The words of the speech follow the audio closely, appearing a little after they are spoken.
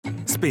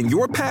Spin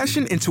your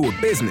passion into a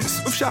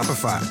business with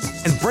Shopify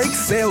and break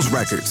sales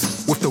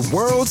records with the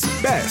world's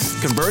best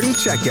converting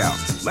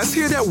checkout. Let's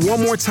hear that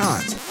one more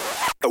time.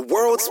 The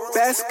world's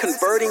best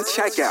converting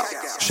checkout.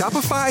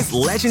 Shopify's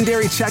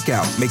legendary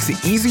checkout makes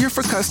it easier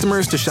for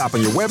customers to shop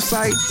on your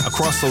website,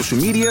 across social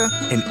media,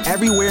 and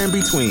everywhere in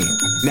between.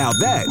 Now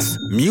that's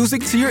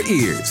music to your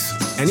ears.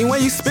 Any way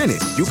you spin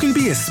it, you can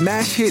be a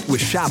smash hit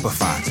with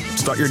Shopify.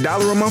 Start your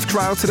 $1 a month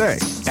trial today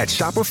at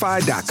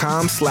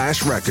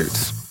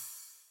shopify.com/records.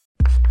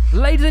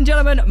 Ladies and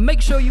gentlemen,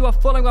 make sure you are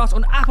following us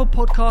on Apple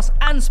Podcasts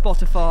and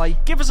Spotify.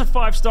 Give us a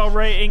 5-star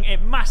rating.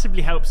 It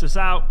massively helps us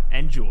out.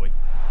 Enjoy.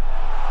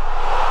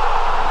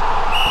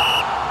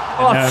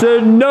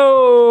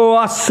 Arsenal,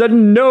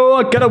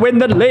 are gonna win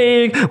the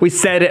league. We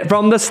said it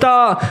from the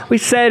start.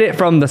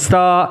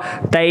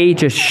 They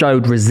just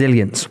showed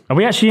resilience. Are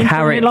we actually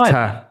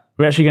character?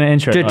 We're actually going to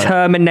intro it.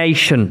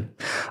 Determination.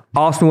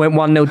 Arsenal went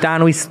 1-0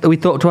 down. We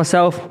thought to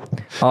ourselves,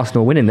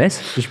 Arsenal winning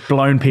this. Just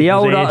blown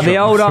people's eardrums. The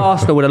old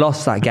Arsenal would have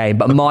lost that game.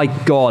 But my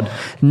God,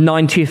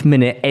 90th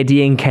minute,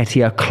 Eddie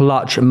Nketiah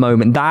clutch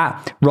moment.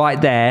 That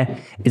right there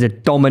is a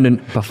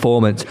dominant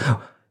performance.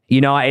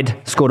 United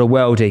scored a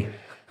worldie.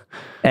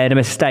 They had a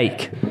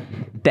mistake.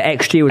 The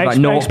XG was like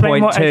 0.2.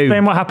 Explain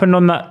what happened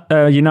on that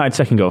United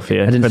second goal for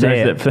you. I didn't see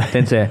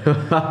it.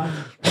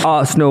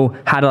 Arsenal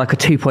had like a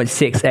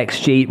 2.6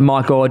 XG.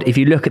 My God, if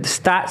you look at the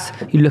stats,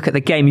 you look at the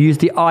game, use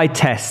the eye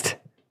test.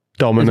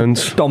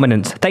 Dominance.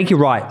 Thank you,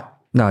 right.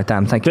 No,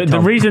 damn, thank you,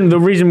 Tom. The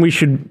reason we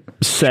should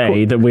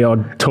say that we are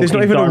talking... There's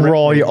not even a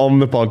Roy on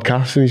the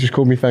podcast, and he just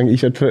called me thank you. He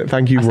said,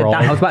 thank you, Roy.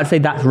 I was about to say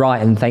that's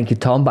right, and thank you,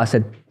 Tom, but I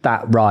said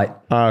that right.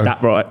 Oh.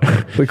 That right.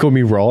 They called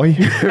me Roy.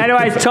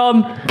 Anyways,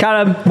 Tom,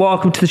 Callum,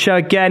 welcome to the show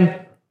again.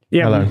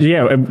 Yeah, Hello.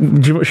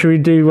 Should we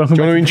do... Do you want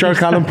to intro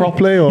Callum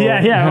properly? Or?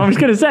 Yeah, I was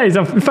going to say, it's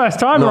our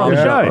first time on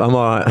the show. I'm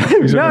all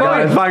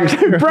right. Thanks.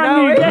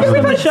 Brand new guest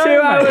on the show. 2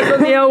 hours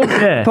on the old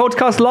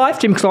podcast live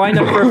stream, because I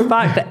know for a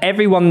fact that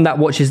everyone that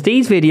watches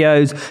these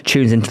videos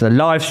tunes into the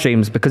live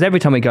streams, because every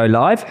time we go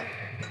live,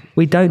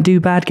 we don't do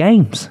bad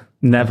games.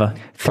 Never.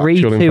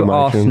 3-2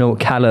 Arsenal.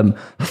 Callum,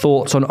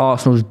 thoughts on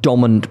Arsenal's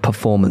dominant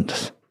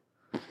performance?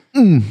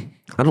 I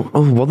don't.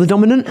 Oh, were they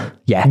dominant?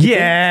 Yeah.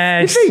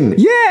 Yes. You think?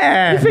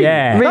 Yeah.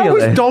 Yeah. Really? That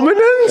was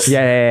dominance.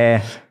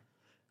 Yeah.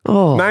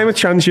 Oh, Name a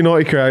chance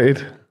United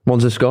created.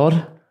 ones have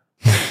scored.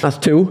 That's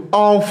 2.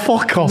 Oh,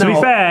 fuck off. To be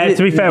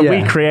fair, yeah.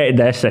 we created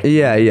their second.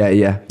 Yeah.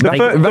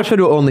 Rashford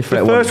were only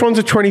The first one's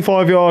a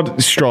 25-yard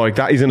strike.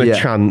 That isn't a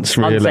chance,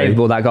 really.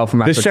 Unsavable, that goal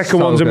from Rashford. The second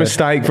one's a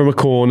mistake from a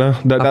corner.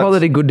 I thought they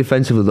did good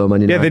defensively though,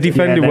 man. Yeah, they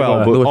defended well,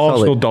 They but were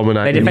Arsenal solid.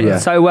 dominated. They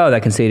defended so well, they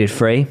conceded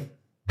 3.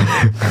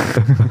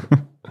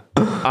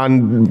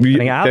 And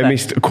Getting out they there.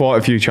 missed quite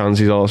a few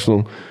chances,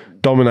 Arsenal.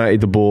 Dominated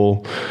the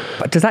ball.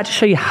 But does that just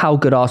show you how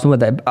good Arsenal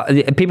were?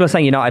 People are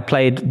saying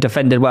United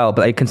defended well,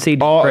 but they conceded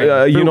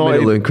 3.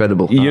 United are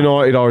incredible.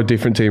 United are a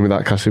different team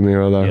without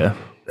Casemiro, though. Yeah.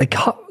 They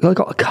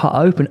got cut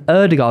open.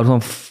 Erdegaard was on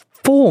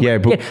form. Yeah,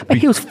 but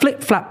he was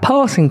flip-flap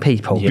passing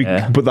people.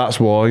 Yeah. But that's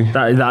why.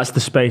 That's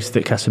the space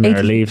that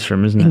Casemiro leaves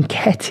from, isn't it?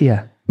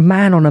 Nketiah,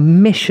 man on a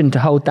mission to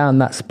hold down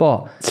that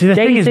spot. See, the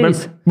thing Jesus,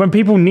 is, when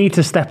people need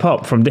to step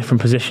up from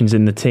different positions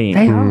in the team,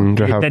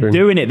 they are. they're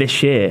doing it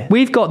this year.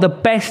 We've got the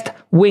best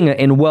winger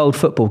in world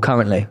football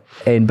currently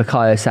in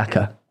Bukayo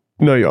Saka.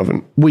 No, you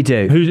haven't. We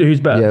do. Who's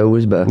better? Yeah, it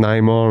was better.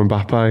 Neymar and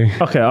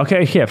Mbappe.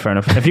 Okay, yeah, fair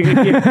enough. If you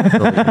could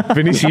give,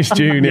 Vinicius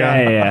Junior.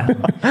 yeah.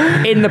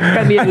 In the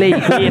Premier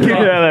League.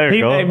 There we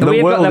go.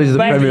 The world is the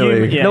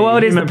Premier League. Yeah, The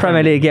world is the human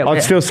Premier League. Yeah.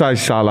 I'd still say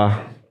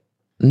Salah.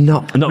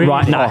 Not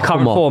Right now, current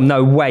come on. form.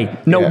 No way.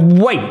 No Yeah.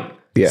 way.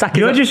 Yeah.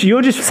 Saka's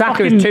You're just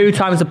Saka fucking, is 2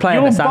 times the player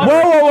You're that Saka.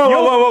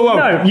 Whoa.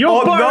 No, you're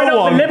Oh, firing no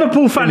up one. the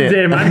Liverpool fans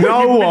here, man.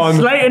 No You've been one.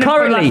 slating it for the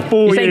Currently, last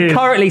 4 you're saying years.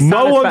 currently No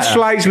Salah's one better.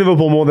 slates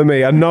Liverpool more than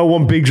me, and no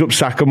one bigs up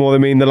Saka more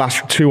than me in the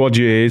last 2 odd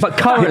years. But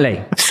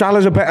currently.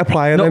 Salah's a better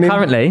player Not than him.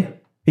 currently.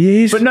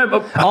 He is. But no,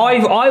 but I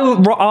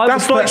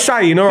That's would like put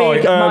saying, all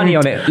right, big money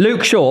on it.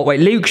 Luke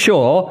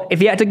Shaw, if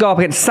he had to go up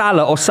against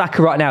Salah or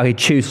Saka right now, he'd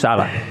choose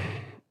Salah.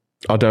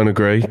 I don't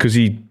agree, because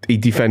he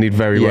defended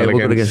very well we're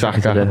good against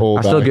Saka today. all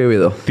I day. still agree with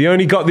you though.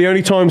 The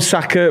only time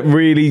Saka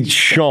really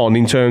shone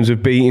in terms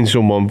of beating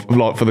someone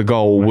like for the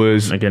goal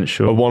was Against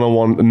Shaw. a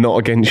one-on-one, not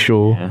against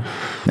Shaw. Yeah.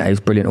 No, he was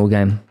brilliant all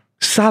game.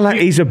 Salah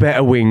is a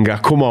better winger.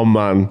 Come on,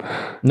 man.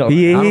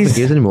 He I don't think is.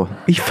 he is anymore.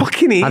 He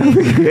fucking is. I don't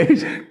think he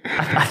is.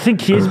 I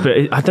think he is, but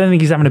I don't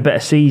think he's having a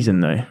better season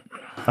though.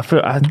 I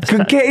feel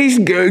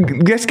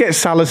Let's get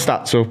Salah's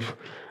stats up.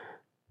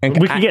 we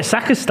could get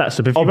Saka's stats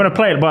up if you want to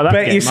play it by that.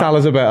 Bet game, you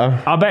Salah's are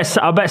better. I bet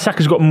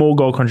Saka's got more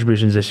goal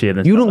contributions this year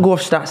than You don't go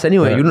off stats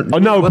anyway. You don't. I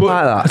know, you don't but-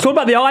 like that. It's all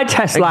about the eye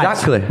test, lads.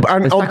 Exactly.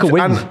 And Saka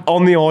wins.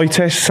 on the eye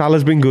test,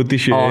 Salah's been good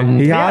this year.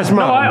 He has, no,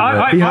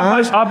 man. He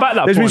has. I bet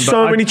that There's been point,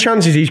 so but many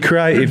chances he's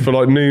created for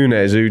like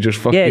Nunes, who just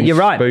fucking Yeah, you're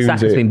right. spoons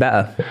Saka's it. been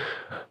better.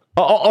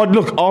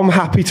 Look, I'm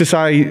happy to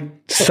say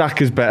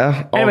Saka's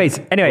better. Anyways,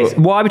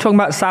 why are we talking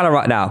about Salah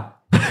right now?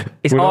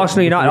 It's We're not-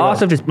 Arsenal United. we're not-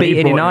 Arsenal just we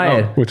beaten brought it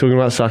United. up. We're talking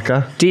about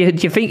Saka. Do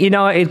you think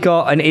United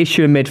got an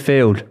issue in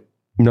midfield?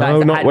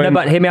 No, not when. No,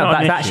 but hear me out. Not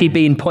That's an actually issue.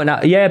 been pointed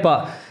out. Yeah,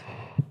 but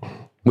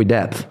With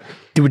depth.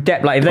 with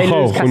depth, like if they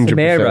Oh, lose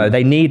Casemiro, 100%.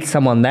 they need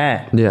someone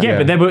there.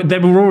 Yeah, but they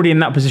were already in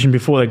that position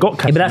before they got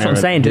Casemiro. Yeah, but that's what I'm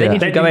saying. Do they need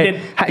to go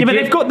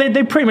in?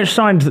 They pretty much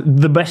signed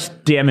the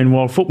best DM in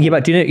world football. Yeah,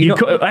 but do you know-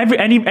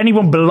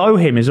 anyone below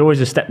him is always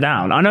a step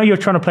down. I know you're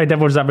trying to play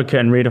devil's advocate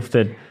and read off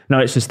the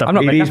notes and stuff. I'm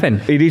not It is, nothing.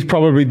 it is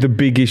probably the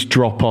biggest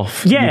drop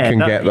off Yeah, you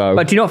can get, though.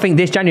 But do you not think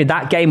this January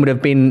that game would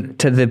have been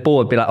to the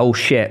board, be like, oh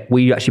shit,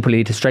 we actually probably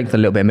need to strengthen a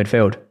little bit in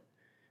midfield?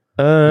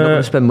 Not going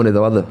to spend money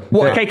though, are they?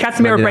 What? Okay,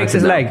 Casemiro Man breaks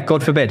his United now. leg.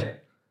 God forbid.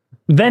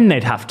 Then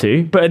they'd have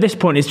to, but at this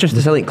point, it's just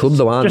They're selling clubs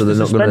though, aren't just they? a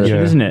They're not going suspension,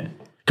 to. isn't it?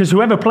 Because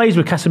whoever plays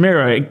with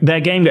Casemiro, their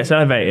game gets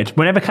elevated.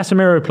 Whenever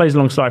Casemiro plays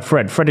alongside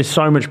Fred is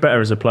so much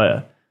better as a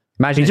player.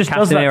 Imagine He just just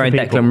does that Casemiro to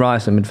and people. Declan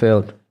Rice in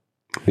midfield.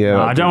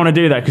 Yeah, I don't want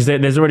to do that because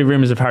there's already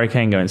rumours of Harry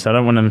Kane going, so I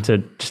don't want them to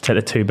just take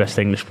the two best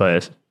English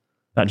players.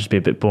 That'd just be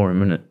a bit boring,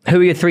 wouldn't it? Who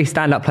are your three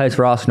stand-up players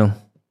for Arsenal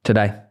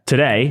today?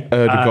 Today,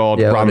 Ødegaard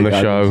Yeah, ran the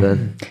Odegaard, show. so.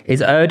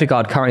 Is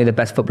Ødegaard currently the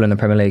best footballer in the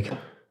Premier League?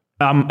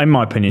 in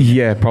my opinion,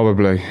 Yeah,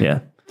 probably. yeah.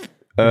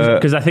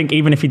 Because I think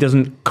even if he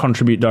doesn't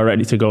contribute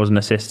directly to goals and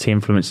assists, he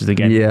influences the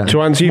game. Yeah.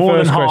 To answer your More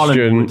than first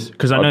question,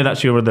 because I know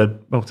that's your other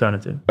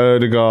alternative.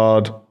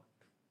 Ødegaard.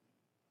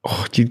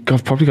 Oh,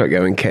 I've probably got to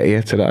go in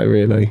Ketia today,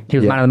 really. He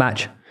was man of the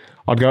match.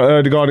 I'd go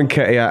Ødegaard and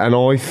Ketia, and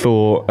I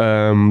thought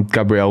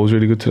Gabriel was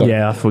really good today.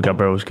 Yeah, I thought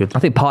Gabriel was good. I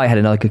think Pai had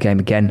another good game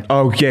again.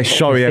 Oh, yeah,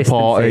 sorry, Consistency.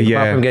 Party,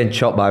 Apart from yeah. getting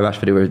chopped by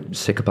Rashford, who were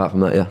sick apart from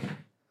that, yeah.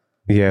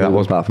 Yeah, that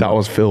was apart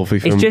from filthy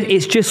from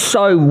It's just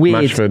so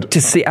weird Rashford.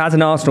 to see, as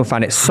an Arsenal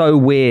fan, it's so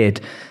weird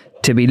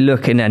to be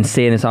looking and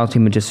seeing this Arsenal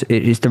team and just,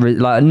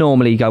 like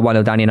normally you go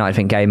 1-0 down United,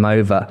 think game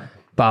over.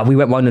 But we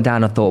went 1-0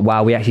 down, I thought,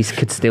 wow, we actually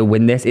could still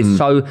win this. It's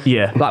so,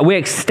 Yeah. like we're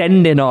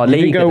extending our You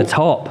didn't league go- at the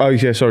top. Oh,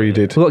 yeah, sorry, you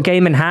did. We've got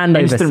game in hand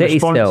over Instant City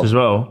response still. as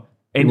well.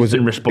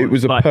 Instant response. It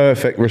was a Like,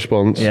 perfect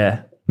response.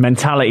 yeah,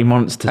 mentality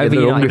monsters. Over They're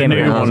United hungry game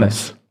for around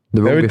once.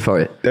 They're They're hungry a, for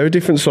it. they're a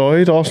different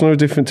side. Arsenal are a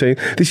different team.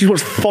 This is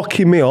what's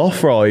fucking me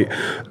off, right?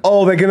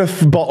 Oh, they're going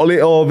to bottle it,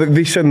 or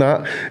this and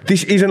that.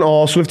 This isn't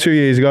Arsenal of 2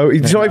 years ago.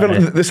 It's not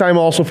even the same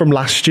Arsenal from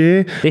last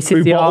year. This is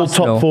who the bottled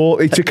Arsenal. top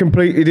four. It's a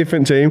completely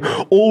different team.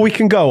 All we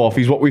can go off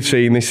is what we've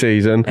seen this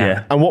season.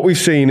 Yeah. And what we've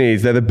seen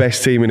is they're the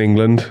best team in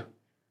England.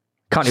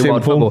 Country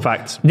world Simple. football.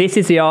 Facts. This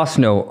is the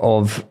Arsenal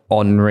of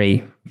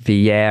Henry,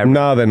 Vieira.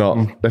 No, they're not.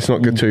 Let's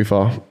not go too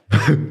far.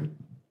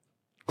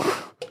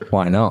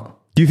 Why not?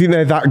 Do you think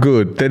they're that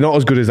good? They're not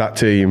as good as that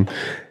team.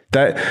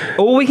 They're,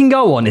 All we can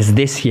go on is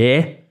this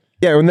year.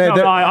 yeah, and they're, No,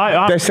 they're,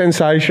 I- they're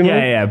sensational.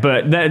 Yeah,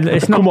 but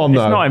it's not. Come on, it's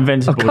though. not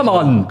invincible. Oh, come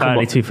on.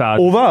 Early 2000s.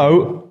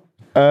 Although,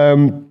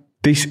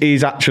 this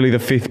is actually the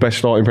fifth best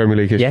start in Premier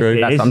League Yes, history.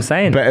 that's is. what I'm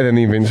saying. Better than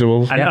the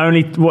Invincibles. And Yeah.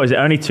 only what is it?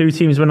 Only two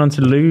teams went on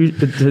to lose.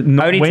 To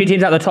not Only win? two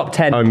teams out of the top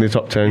 10. Only the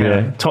top 10, yeah.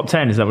 Yeah. Top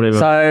 10 is that what it was?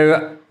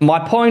 So my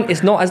point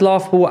is not as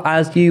laughable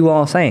as you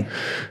are saying.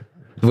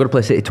 We've got to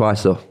play City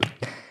twice though.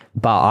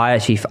 But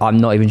I'm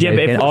not even yeah,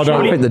 joking. but if, I don't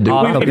surely- think they do.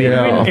 Arsenal if, beat we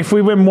them. win, if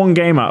we win one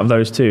game out of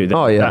those two, then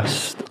Oh, yeah.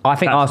 that's, I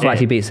think that's Arsenal it.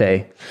 actually beat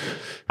City.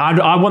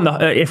 I want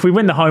if we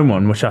win the home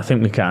one, which I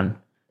think we can.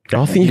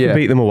 I think you Yeah. can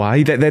beat them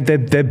away. They're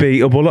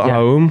beatable at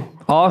home.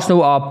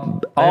 Arsenal I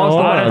don't think we do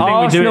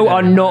Arsenal it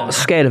are then. not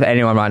scared of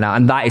anyone right now,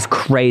 and that is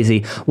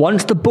crazy.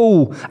 Once the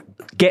ball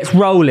gets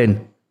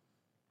rolling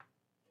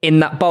in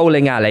that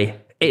bowling alley,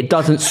 it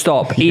doesn't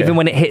stop. Even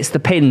when it hits the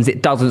pins,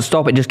 it doesn't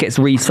stop. It just gets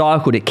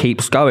recycled. It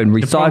keeps going.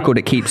 Recycled.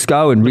 It keeps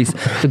going.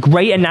 It's a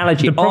great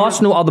analogy. problem-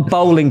 Arsenal are the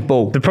bowling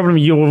ball. The problem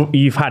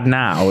you've had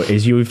now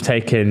is you've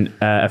taken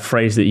a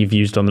phrase that you've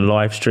used on the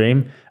live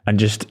stream and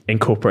just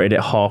incorporated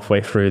it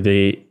halfway through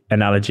the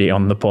analogy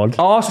on the pod.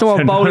 Arsenal are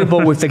So bowling no ball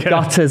with one's the gonna-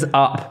 gutters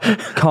up.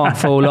 Can't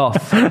fall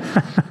off.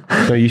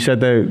 So you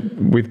said they're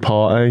with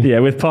Partey. Yeah,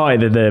 with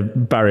Party, the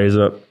barriers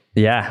up.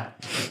 Yeah.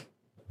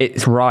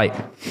 It's right.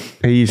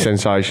 He's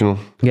sensational.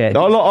 Yeah.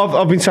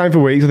 I've been saying for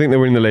weeks, I think they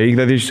win the league.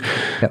 They're just,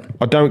 Yep.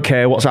 I don't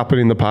care what's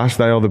happened in the past.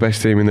 They are the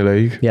best team in the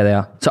league. Yeah, they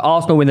are. So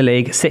Arsenal win the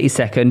league. City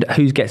second.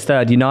 Who gets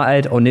third?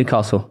 United or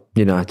Newcastle?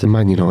 United.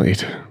 Man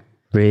United.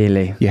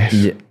 Really? Yes.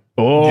 Yeah.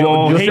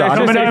 Oh, Just- he's I don't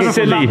coming think over it's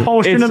from silly. that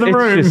portion of the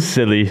room. It's just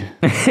silly.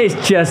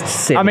 It's just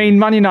silly. I mean,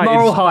 Man United.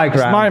 Moral high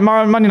ground.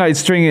 Man United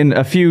stringing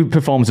a few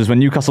performances when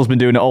Newcastle's been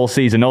doing it all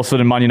season. All of a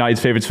sudden, Man United's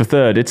favourites for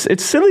third. It's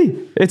silly.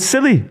 It's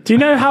silly. Do you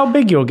know how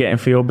big you're getting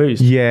for your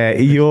boost? Yeah,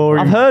 you're.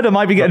 I've heard I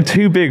might be getting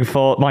too big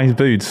for my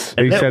boots.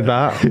 Who said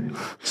that?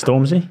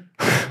 Stormzy?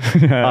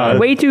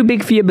 Way too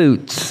big for your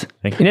boots.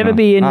 Thank You you. never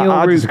be in your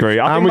I route. disagree.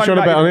 I How think much you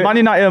wanna bet on it? Man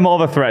United are more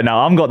of a threat now.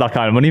 I haven't got that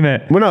kind of money,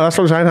 mate. Well, no, that's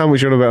what I'm saying. How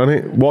much you want to bet on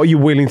it? What are you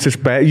willing to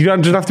spend? You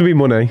don't just have to be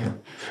money.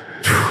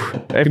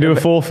 You can do a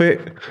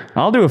forfeit.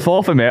 I'll do a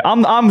forfeit, mate.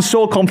 I'm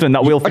so confident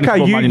that we'll finish Okay,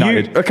 above Man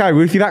United. okay.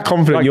 Well, if you're that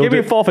confident, Right, you'll give me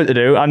do, a forfeit to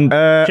do, and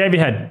Shave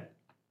your head.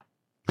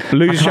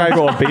 lose a shave.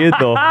 got a beard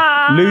though.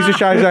 Lose a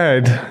shave's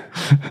head.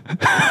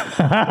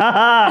 All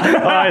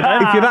right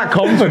then. If you're that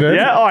confident,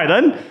 Yeah, all right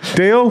then.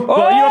 deal.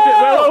 Well, you have to,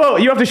 well,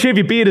 you have to shave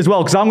your beard as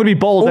well because I'm going to be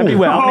bald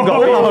everywhere. I'm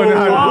gonna go,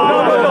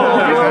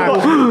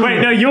 Wait,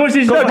 no, yours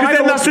is Because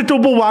then that's a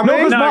double whammy. No,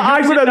 because my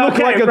eyes are going to look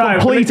like a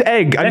complete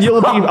egg, and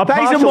you'll be a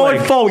That isn't partial my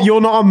egg. fault. You're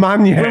not a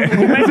man yet.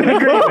 We'll make an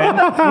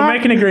agreement. We'll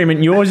make an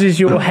agreement. Yours is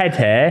your head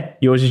hair.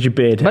 Yours is your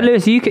beard hair. But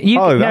Lewis, you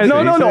Oh, that's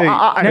No. easy.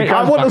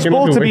 I want us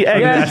both to be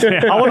eggs.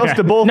 I want us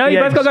to both No, be you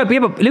both eggs. got to go. Yeah,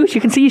 but Lewis,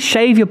 you can see you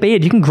shave your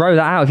beard. You can grow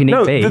that out if you need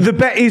No, be. the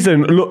bet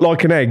isn't look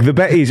like an egg. The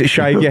bet is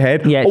shave your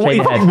head. Yeah, shave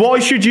your head. Why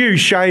should you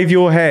shave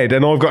your head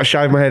and I've got to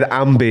shave my head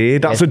and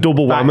beard? That's a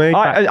double whammy.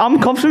 I'm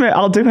confident.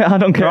 I'll do it. I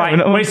don't care.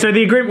 Right. Wait. So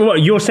the agreement.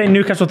 What you're saying?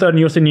 Newcastle third, and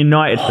you're saying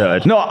United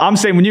third. No, I'm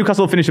saying when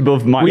Newcastle finish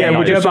above Man Yeah, we'll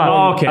United. do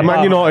about okay.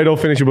 Man United will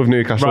finish above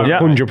Newcastle. Right. Yeah.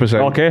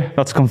 100%. Okay,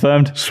 that's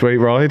confirmed. Sweet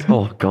ride.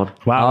 Oh, God.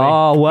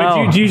 Wow. Oh,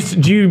 wow. But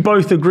do you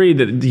both agree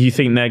that you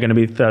think they're going to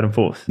be third and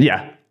fourth?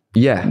 Yeah.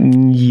 Yeah.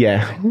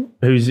 Yeah.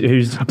 Who's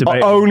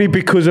debating? Only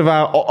because of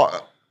our.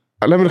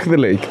 Let me look at the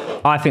league.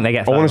 I think they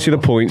get. I want to see the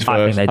points I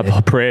think first. they do.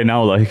 I pray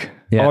now, like.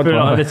 Yeah. I feel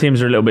like other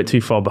teams are a little bit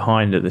too far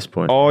behind at this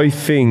point. I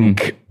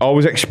think I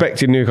was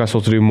expecting Newcastle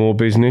to do more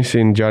business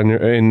in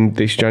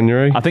this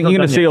January. I think you're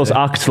going to see us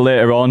act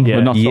later on. Yeah.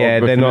 We're not Yeah,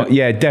 sort of they're not. rushing it.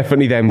 Yeah,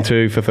 definitely them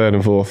two for third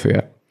and fourth.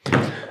 Yeah.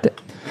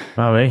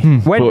 Are we?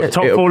 When,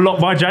 Top four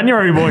locked by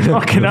January, boys.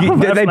 Fucking hell,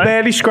 They mate.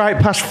 barely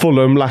scraped past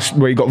Fulham last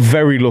week. Got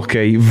very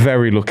lucky.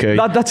 Very lucky.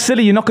 That's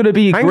silly. You're not going to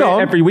be Hang great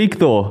on. every week,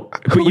 though.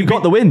 But you you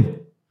got the win.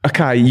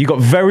 Okay, you got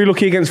very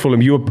lucky against Fulham.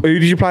 Who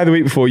did you play the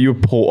week before? You were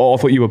poor. Oh, I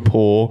thought you were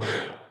poor.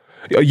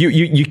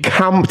 You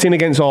camped in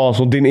against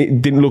Arsenal.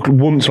 Didn't look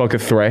once like a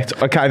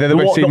threat. Okay, they're the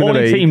best team in the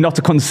only league. team not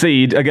to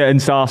concede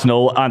against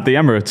Arsenal at the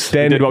Emirates.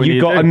 Then They did what we you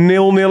needed got to a do.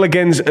 0-0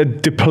 against a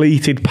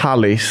depleted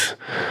Palace.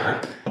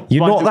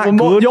 You're not that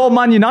good. Your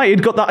Man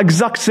United got that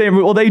exact same.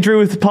 Well, they drew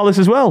with Palace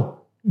as well.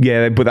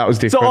 Yeah, but that was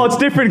different. So it's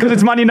different because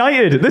it's Man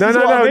United. This is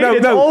what I mean.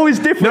 It's always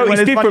different. No, when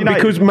it's different Man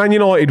United. because Man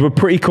United were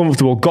pretty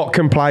comfortable, got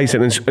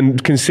complacent,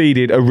 and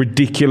conceded a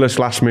ridiculous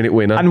last-minute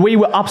winner. And we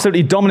were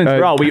absolutely dominant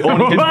throughout. We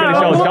only didn't finish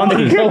our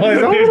chances. It's going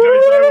so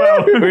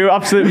well. We were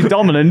absolutely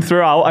dominant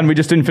throughout, and we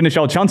just didn't finish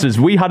our chances.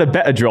 We had a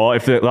better draw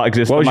if that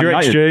existed. What was at your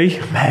Man United.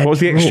 XG? What was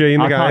the XG in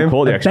the I can't game?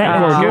 call the XG.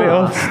 bet. Get it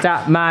up.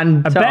 Stat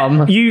man, I Tom.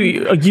 bet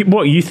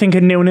you think a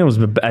 0-0 is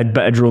a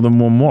better draw than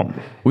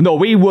 1-1? No,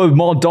 we were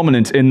more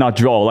dominant in that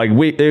draw. Like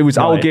it was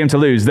our Right. game to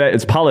lose.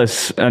 It's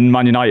Palace and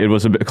Man United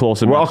was a bit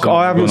closer. Well, match,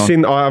 I haven't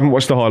going on. I haven't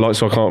watched the highlights,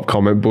 so I can't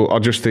comment. But I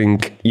just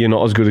think you're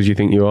not as good as you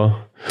think you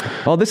are.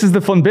 Oh, this is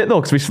the fun bit though,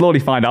 because we slowly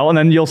find out, and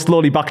then you'll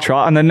slowly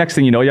backtrack, and then next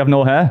thing you know, you have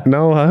no hair.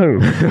 No, I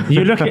don't.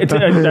 You look at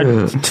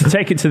to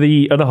take it to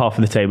the other half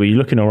of the table. You're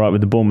looking all right with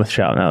the Bournemouth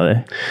shout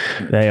now.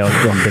 They are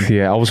dropping.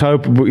 Yeah, I was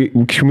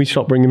hoping. Can we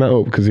stop bringing that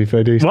up? Because if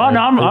they do, Well,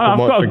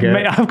 no,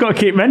 forget. I've got to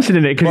keep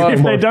mentioning it because Well, if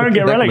they might don't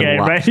get forget relegated,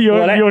 them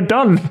mate, last. you're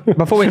done.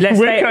 Before we let's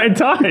We're stay, cutting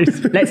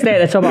ties. let's stay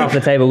at the top half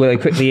of the table really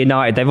quickly.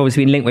 United, they've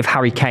obviously been linked with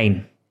Harry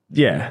Kane.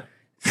 Yeah,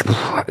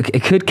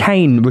 Could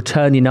Kane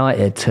return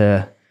United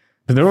to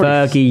they're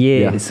already, Fergie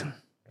years?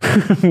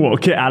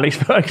 what? Get Alex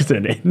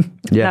Ferguson in?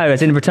 Yeah. No,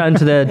 as in return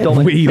to the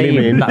dominant Wheel him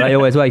in. team that they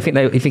always were. You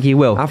think he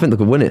will? I think they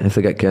could win it if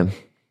they get Kane.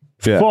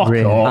 Yeah. Fuck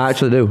off. I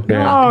actually do.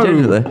 No.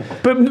 Genuinely.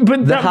 But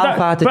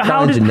half-hearted how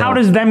challenging now.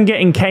 does them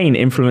getting Kane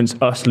influence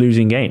us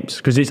losing games?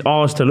 Because it's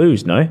ours to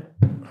lose, no?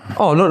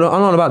 Oh, no,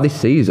 I'm not about this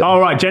season. Oh,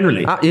 right,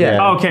 generally. Yeah.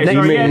 Oh, okay, Next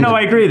sorry. Yeah, season- no,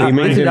 I agree with He that.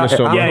 means in the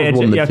summer. Yeah, Arsenal's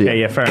won this okay, year.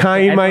 yeah, fair enough.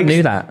 Kane Everyone makes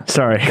knew that.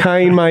 Sorry.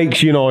 Kane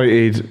makes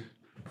United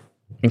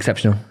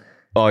Exceptional.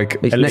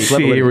 It's next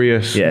level, isn't it?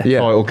 serious Yeah.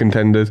 title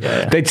contenders.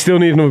 Yeah. They'd still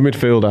need another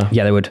midfielder.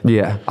 Yeah, they would.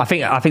 Yeah. I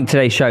think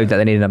today showed that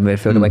they needed another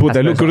midfielder. when But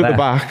they look Casper's good at the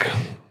not there. back.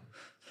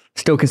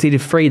 Still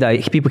conceded 3 though.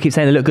 People keep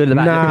saying they look good at the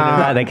back. Look good at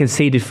the back. They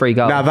conceded 3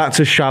 goals. Now that's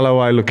a shallow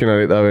way of looking at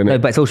it, though, isn't No,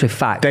 it? but it's also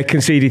fact. They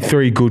conceded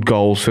 3 good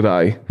goals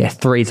today. Yeah,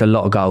 3 is a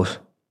lot of goals.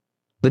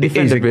 They It is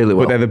defended really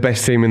well. But they're the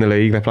best team in the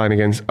league. They're playing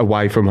against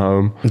away from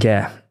home.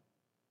 Yeah.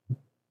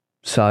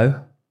 So,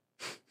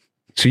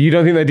 So you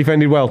don't think they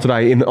defended well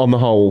today on the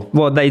whole?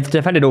 well, they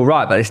defended all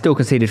right, but they still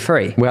conceded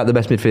 3. We're at the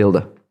best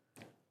midfielder.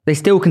 They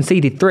still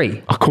conceded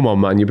 3. Oh, come on,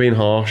 man. You're being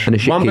harsh. And a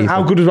shit keeper.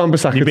 How good was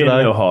Wan-Bissaka You're being a today?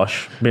 little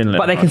harsh. Being a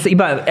little But they conceded.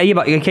 But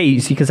okay,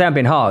 so you can say I'm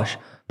being harsh,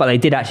 but they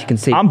did actually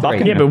concede. I'm 3.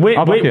 backing Yeah, you. but we-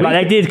 I'll back we- you.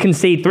 Like they did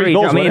concede 3. Do you know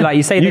what I mean? wasn't it? Like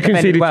you say, You they defended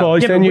conceded well.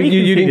 twice. Yeah, Then but you we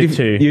didn't conceded def-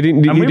 two. you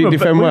didn't And we were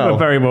defend we well. were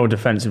very well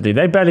defensively.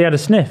 They barely had a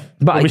sniff.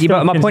 But, we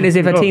still my point is,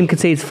 if a conceded team goals.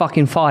 concedes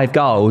fucking 5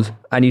 goals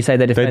and you say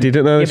they defended,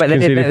 didn't, though. yeah, but they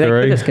Conceded didn't. They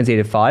 3. could have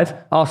conceded 5.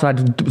 Arsenal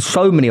had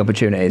so many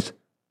opportunities.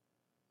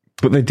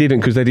 But they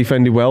didn't because they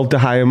defended well. De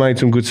Gea made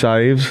some good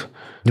saves.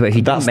 But if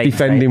you That's didn't make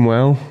defending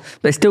well.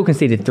 They still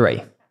conceded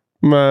 3.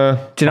 Nah.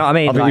 Do you know what I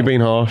mean? I think Like- you're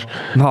being harsh.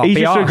 Oh, He's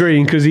be just harsh.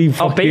 agreeing because he be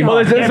fucking...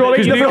 harsh. Because Yeah, but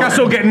you know-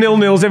 Newcastle get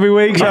 0-0s every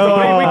week.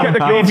 So we get the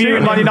goal too,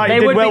 and Man United They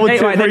did would well be, with they,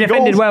 2 right, they 3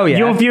 defended goals. well, yeah.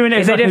 You're viewing it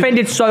If as they like a-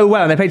 defended so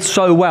well and they played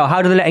so well,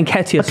 how do they let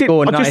Nketiah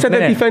score in the 90th I just said they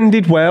minute?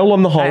 defended well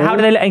on the whole. How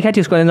do they let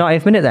Nketiah score in the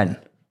 90th minute then?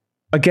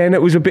 Again,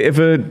 it was a bit of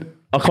a...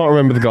 I can't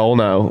remember the goal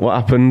now. What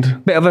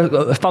happened? Bit of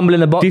a fumble in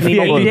the box. and he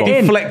bobbled it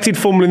in. Deflected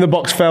fumble in the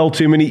box, fell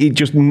to him and he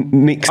just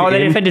nicks Oh, it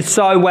they in. defended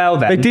so well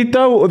then. They did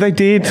though. They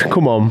did.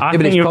 Come on. I Yeah,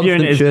 but think it's you're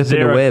viewing it as constant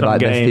chirping away by 0-sum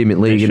best game. team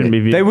in league, It shouldn't innit? be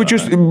viewed They were like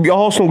just that.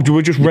 Arsenal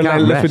were just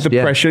relentless rest, with the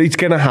yeah. pressure. It's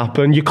going to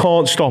happen. You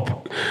can't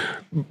stop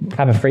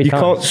Have a free You time.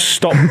 can't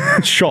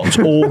stop shots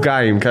all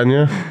game, can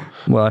you?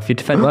 Well, if you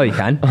defend well, you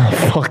can.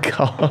 Fuck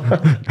off.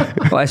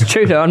 Well, it's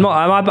true though. Am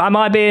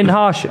I being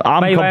harsh?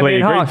 I'm Maybe completely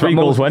being agree. harsh, 3 but I'm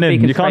goals also went in.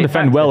 speaking You can't straight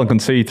defend facts. well and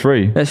concede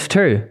 3. That's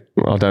true.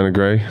 I don't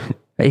agree.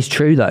 It's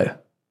true though.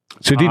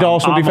 So did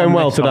Arsenal I'm defend on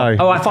well this one.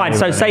 today? All right, fine.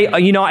 So say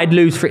United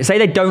lose, say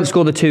they don't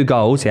score the 2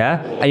 goals,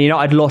 yeah, and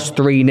United lost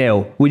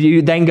 3-0. Would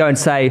you then go and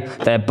say,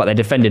 but they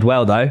defended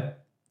well though?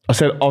 I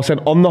said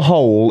on the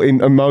whole, in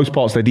most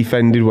parts, they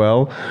defended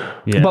well.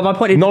 Yeah. But my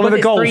point is, None of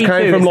because the it's goals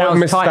 3-2, came from it like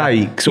sounds tighter.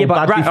 mistakes or Yeah,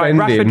 but bad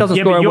defending. Rashford doesn't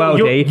Yeah, score but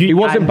a worldie. It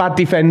wasn't bad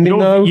defending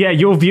though. Yeah,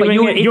 you're viewing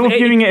you- it. You're if-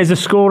 viewing it as a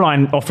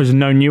scoreline offers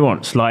no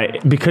nuance.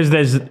 Like because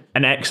there's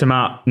an X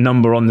amount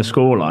number on the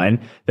scoreline,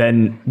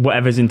 then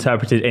whatever's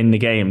interpreted in the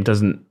game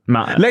doesn't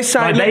matter. Let's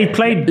say- Like, they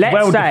played let's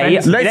well. say-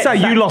 defensively. Let's say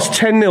you lost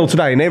 10-0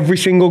 today and every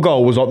single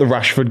goal was like the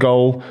Rashford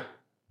goal.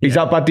 Is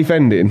that bad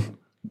defending?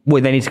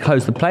 Well, they need to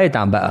close the player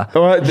down better.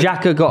 All right,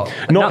 Xhaka got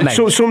Not nutmegged.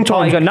 so,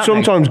 Partey got nutmegged.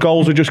 sometimes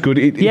goals are just good.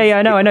 Yeah,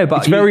 I know, but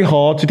it's very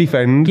hard to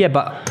defend. Yeah,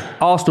 but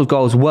Arsenal's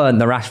goals weren't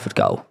the Rashford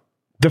goal.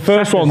 The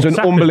first one's an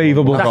Saka's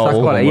unbelievable That's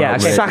goal. quality, yeah,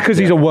 okay. Saka's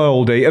is a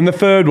worldie, and the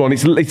third one,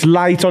 it's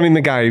late on in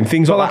the game.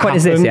 Things But my like that point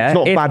is happen. this, yeah. It's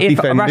not bad If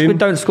defending. Rashford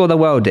don't score the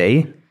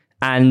worldie,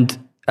 and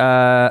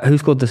who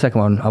scored the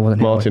second one? I wasn't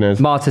here. Martinez.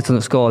 Martinez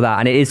doesn't score that,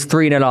 and it is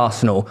 3-0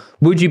 Arsenal.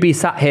 Would you be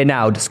sat here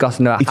now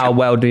discussing about how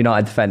well do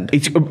United defend?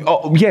 It's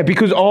yeah,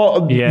 because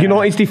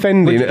United's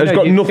defending Would you- has no,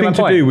 got you see nothing my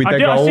to point? do with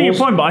their I goals. see your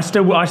point, but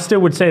I still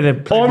would say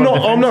they're.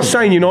 I'm not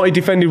saying United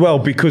defended well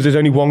because there's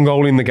only 1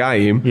 goal in the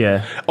game.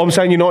 Yeah. I'm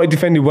saying United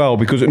defended well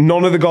because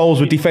none of the goals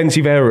were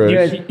defensive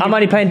errors. I'm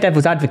only playing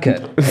devil's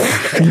advocate.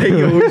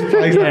 You always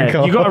play that Yeah,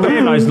 card. you got to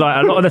realise,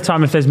 like a lot of the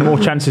time, if there's more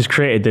chances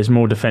created, there's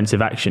more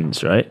defensive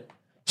actions, right?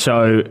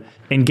 So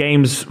in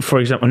games, for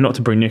example, not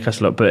to bring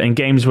Newcastle up, but in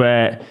games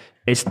where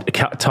it's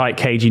tight,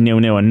 cagey,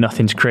 0-0 and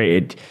nothing's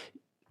created,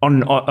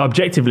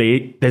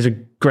 objectively, there's a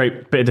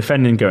great bit of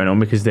defending going on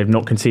because they've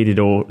not conceded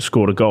or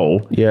scored a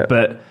goal. Yeah.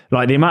 But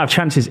like the amount of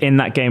chances in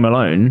that game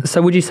alone.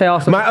 So would you say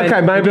Arsenal?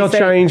 Okay, maybe I'll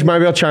change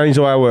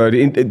the way I word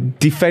it.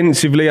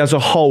 Defensively as a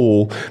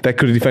whole, they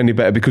could have defended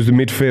better because the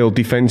midfield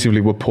defensively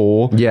were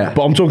poor. Yeah.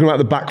 But I'm talking about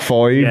the back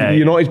 5. Yeah.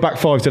 United's back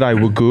 5 today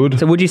were good.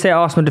 So would you say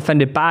Arsenal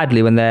defended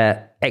badly when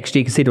their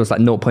XG conceded was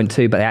like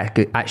 0.2, but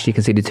they actually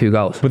conceded 2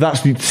 goals? But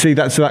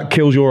that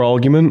kills your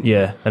argument.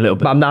 Yeah, a little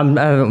bit. But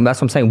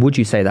that's what I'm saying. Would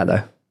you say that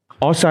though?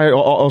 I say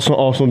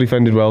Arsenal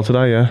defended well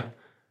today, yeah.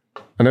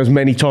 And there was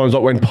many times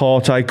like when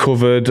Partey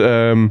covered,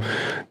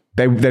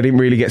 they didn't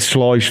really get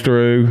sliced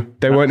through.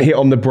 They weren't hit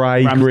on the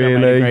break, Ramsdale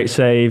really. made a great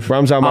save.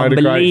 Ramsdale made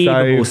a great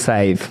Unbelievable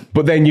save. save.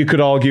 But then you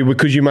could argue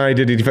because you made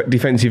a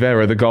defensive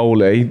error, the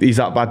goalie, is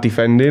that bad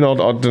defending? I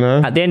don't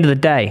know. At the end of the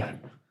day,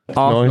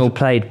 Arsenal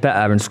played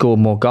better and scored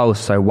more goals,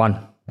 so won.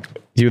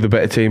 You're the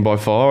better team by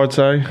far, I'd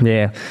say.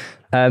 Yeah.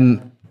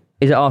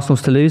 Is it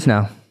Arsenal's to lose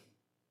now?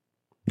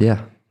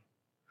 Yeah.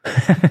 yeah,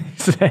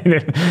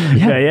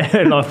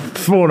 like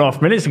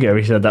 4.5 minutes ago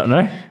we said that,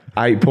 no?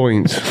 8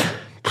 points.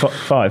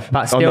 5. But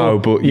I still, know,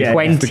 but yeah,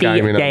 20 it's the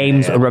game, innit?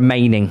 games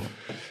remaining.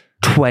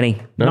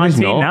 20. No, there's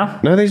 19 not. now?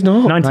 No, there's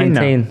not. 19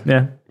 now. 19.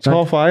 Yeah. It's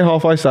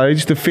halfway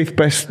stage. The 5th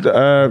best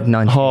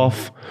 19.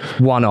 half.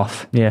 One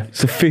off. Yeah.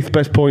 It's the 5th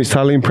best points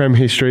tally in Prem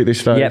history at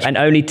this stage. Yep, and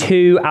only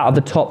 2 out of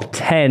the top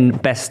 10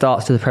 best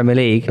starts to the Premier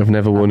League I've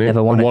never won it.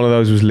 Never won And it. one of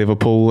those was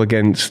Liverpool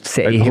against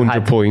City, who 100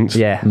 had- points.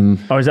 Yeah.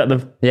 Oh, is that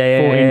the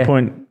Yeah,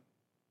 14-point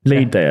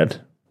lead they had?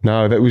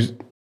 No, that was...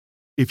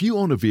 If you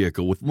own a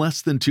vehicle with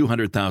less than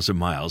 200,000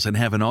 miles and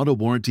have an auto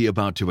warranty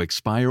about to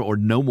expire or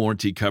no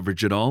warranty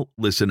coverage at all,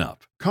 listen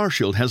up.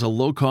 CarShield has a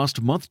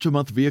low-cost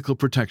month-to-month vehicle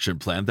protection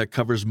plan that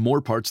covers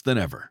more parts than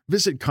ever.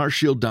 Visit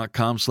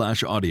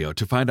carshield.com/audio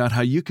to find out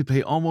how you could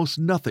pay almost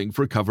nothing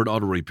for covered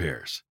auto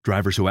repairs.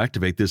 Drivers who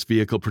activate this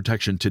vehicle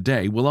protection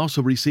today will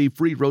also receive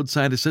free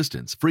roadside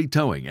assistance, free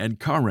towing, and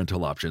car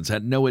rental options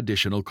at no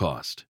additional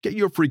cost. Get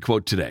your free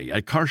quote today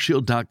at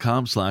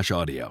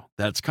carshield.com/audio.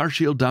 That's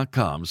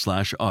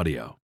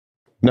carshield.com/audio.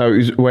 No, it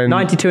was when...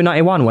 92 and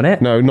 91, wasn't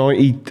it? No,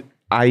 98.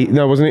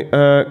 No, wasn't it?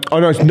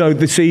 No,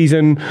 the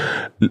season...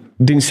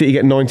 Didn't City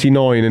get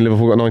 99 and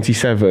Liverpool got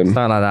 97?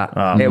 Something like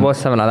that. It was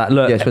something like that.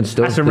 Look, Yeah, it's when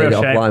Stones That's a played real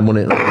it shame. offline,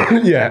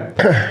 wasn't it?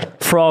 Yeah.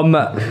 from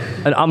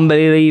an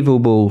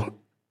unbelievable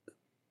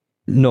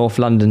North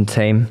London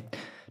team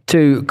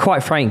to,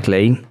 quite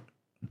frankly,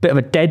 a bit of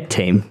a dead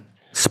team.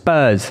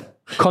 Spurs.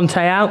 Conte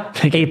out.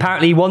 He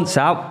apparently wants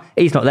out.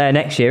 He's not there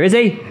next year, is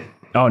he?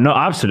 Oh, no,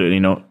 absolutely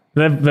not.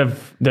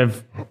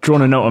 They've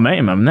drawn an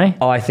ultimatum, haven't they?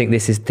 I think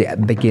this is the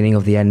beginning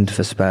of the end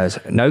for Spurs.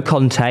 No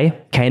Conte.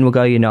 Kane will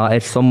go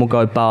United. Son will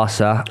go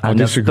Barca. And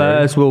the disagree.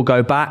 Spurs will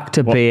go back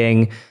to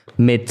being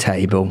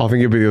mid-table. I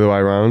think it'll be the other way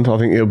around. I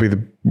think it'll be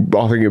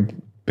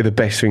the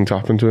best thing to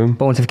happen to him.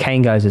 But what if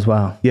Kane goes as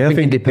well? Yeah, I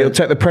think it it'll depends.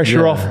 take the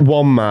pressure off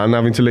one man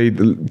having to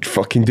lead,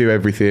 fucking do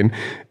everything.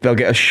 They'll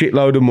get a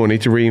shitload of money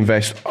to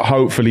reinvest,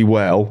 hopefully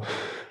well.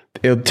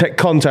 It'll take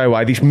Conte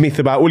away. This myth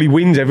about, well, he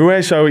wins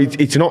everywhere, so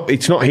it's not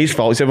his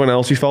fault, it's everyone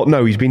else's fault.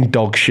 No, he's been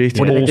dog shit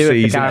What do all they do with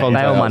the season. Gareth Conte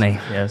Bale has. money?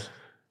 Yes.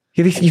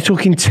 Yeah, you're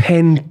talking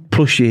 10+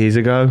 plus years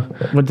ago.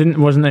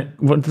 Wasn't it?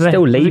 What, did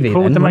Still was it leaving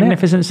called then, the wasn't it?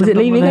 Magnificent Was it Seven,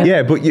 leaving wasn't then?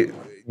 Yeah, but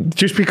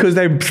just because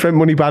they spent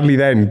money badly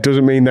then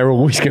doesn't mean they're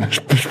always going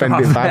to spend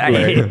it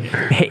badly.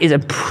 It is a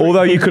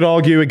Although you could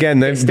argue again,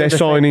 their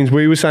signings,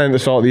 we were saying at the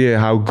start of the year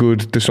how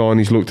good the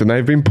signings looked, and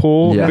they've been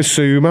poor. Yeah.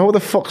 Basuma, what the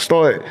fuck's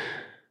like?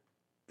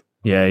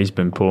 Yeah, he's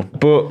been poor.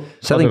 But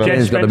Selling I don't know.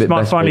 Kane's got to Spence be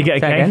might best finally thing. get a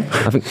Say game.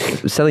 again? I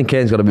think selling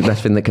Kane's got to be the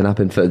best thing that can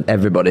happen for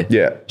everybody.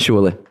 Yeah.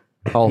 Surely.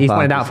 All He's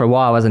wanted parties. out for a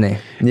while, hasn't he?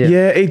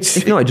 Yeah, it's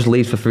If not, he just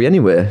leaves for free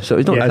anyway. So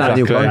he's not Yeah, a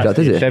new exactly. contract,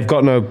 is it? they've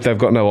got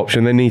no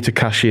option. They need to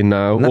cash in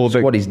now. And that's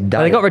what he's But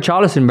done. they got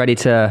Richarlison ready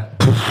to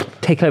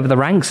take over the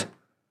ranks.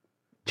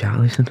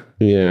 Charlison.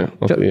 Yeah,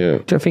 Do you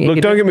think he look,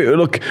 could don't do- get me.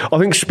 Look, I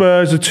think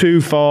Spurs are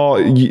too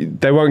far.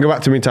 They won't go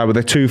back to mid-table, but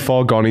they're too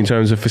far gone in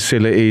terms of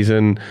facilities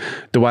and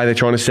the way they're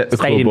trying to set the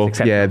Stadium's club up.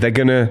 acceptable. Yeah, they're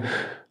gonna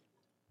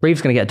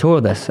Reeves going to get a tour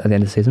of this at the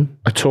end of the season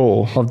a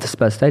tour of the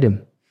Spurs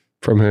Stadium.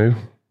 from who?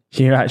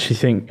 Do you actually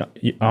think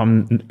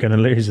I'm going to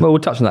lose? Well, we'll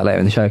touch on that later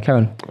in the show.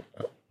 Karen,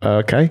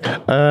 Okay.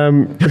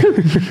 I've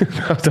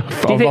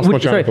lost my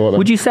train of thought.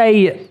 would you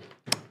say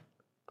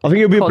I think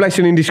it'll be a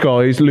blessing in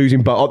disguise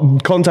losing,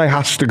 but Conte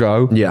has to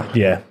go. Yeah.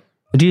 Yeah.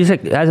 Do you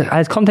think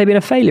has Conte been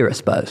a failure at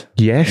Spurs?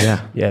 Yes.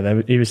 Yeah.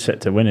 Yeah, he was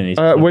set to win, and he's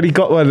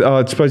Well,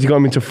 I suppose he got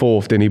him into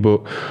fourth, didn't he?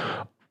 But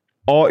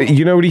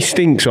you know what he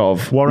stinks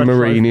of? Warwick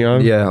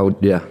Mourinho.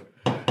 Yeah.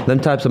 Them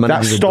types of That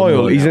managers.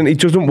 style it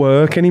doesn't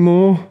work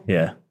anymore.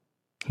 yeah.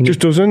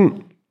 Just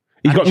doesn't.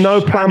 He's got no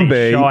plan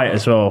B. Shite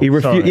as well. He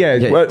Sorry. yeah,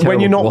 Yeah, when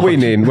terrible you're not to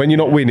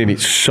watch. winning,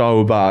 it's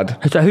so bad.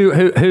 So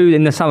who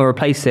in the summer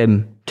replaced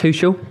him?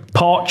 Tuchel,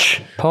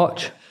 Poch.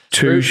 Poch,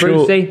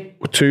 Tuchel, Brucey?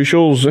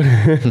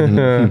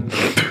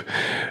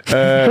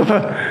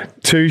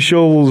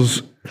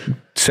 Tuchel's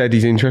said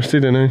he's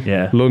interested, isn't he?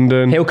 Yeah.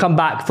 London. He'll come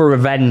back for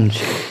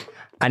revenge,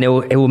 and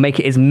he'll make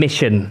it his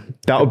mission.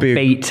 That would be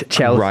beat a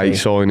Chelsea. great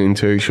signing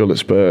Tuchel at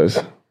Spurs,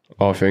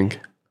 I think.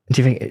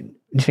 Do you think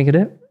he'd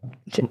do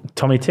it?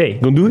 Tommy T.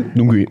 Don't do it.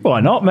 Don't do it.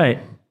 Why not, mate?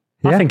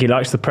 I Yeah. think he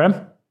likes the Prem.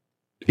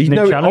 He's New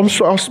no, challenge.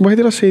 where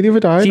did I see the other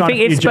day? Do you Like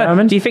think a few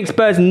Germans. Do you think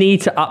Spurs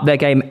need to up their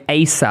game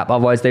ASAP?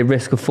 Otherwise, they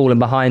risk of falling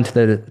behind to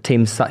the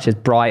teams such as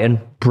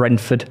Brighton,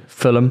 Brentford,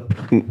 Fulham.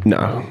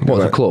 No.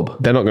 What's a club?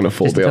 They're not going to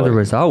fall Just in terms of behind.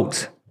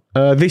 results.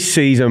 This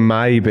season,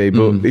 maybe,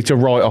 but it's a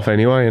write-off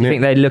anyway, isn't I it?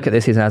 think they look at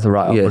this season as a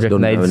write-off, Yeah, or it's if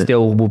done they now, innit?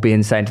 still will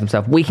be saying to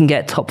themselves, we can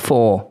get top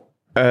 4.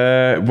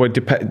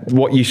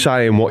 What you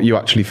say and what you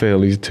actually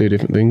feel is two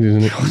different things,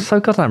 isn't it? So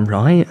goddamn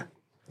right.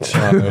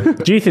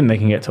 Do you think they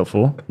can get top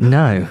 4?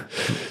 No.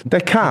 They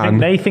can.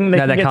 They think they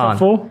No, can they get can't. top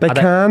 4? They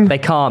can. They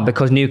can't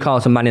because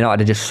Newcastle and Man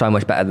United are just so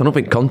much better I than don't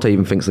think Conte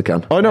even thinks they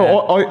can. I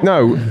know.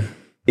 No.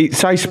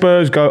 Say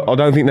Spurs go. I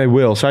don't think they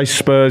will. Say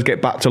Spurs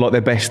get back to like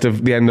their best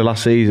of the end of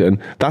last season.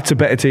 That's a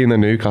better team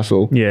than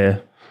Newcastle. Yeah.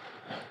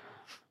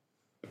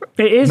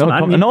 It is, man. I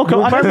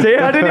didn't see it.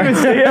 I didn't even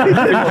see it.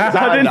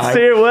 I didn't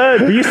see a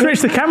word. You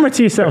switched the camera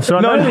to yourself, so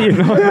I know that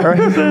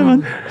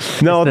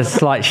you're No. the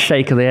slight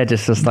shake of the edge.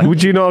 It's just like,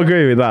 Would you not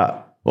agree with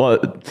that? Well,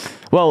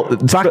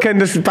 Back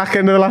end of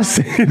the last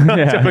season.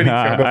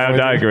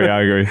 I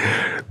agree.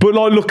 But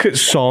like, look at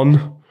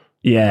Son.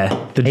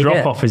 Yeah, the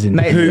drop off is in.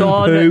 Mate,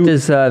 Son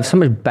deserves so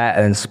much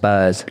better than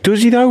Spurs.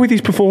 Does he though with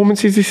his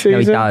performances this season? No,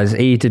 he does.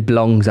 He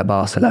belongs at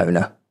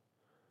Barcelona.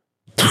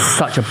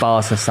 Such a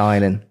Barca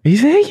signing.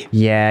 Is he?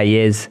 Yeah, he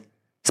is.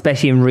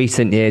 Especially in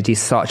recent years,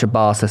 he's such a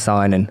Barca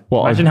signing.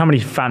 Imagine how many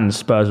fans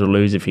Spurs will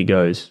lose if he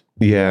goes,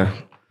 Yeah.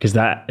 because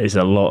that is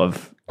a lot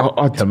of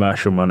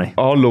commercial money.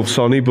 I love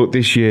Sonny, but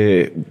this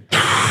year,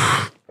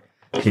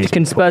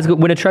 Can Spurs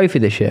win a trophy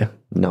this year?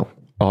 No.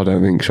 I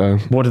don't think so.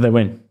 What did they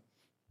win?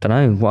 Don't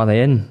know. What are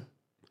they in?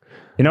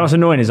 You know what's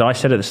annoying is I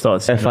said at the start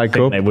of the season, FA I think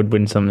Cup. they would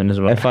win something as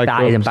well. FA That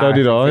Cup. is So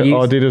embarrassing. did I.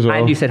 I did as well.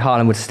 And you said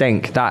Haaland would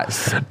stink.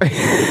 That's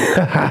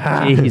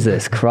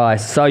Jesus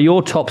Christ. So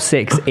your top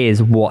 6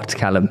 is what,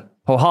 Callum?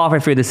 Or halfway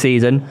through the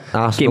season,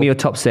 Arsenal. give me your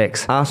top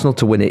 6. Arsenal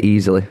to win it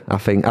easily, I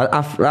think.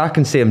 I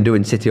can see them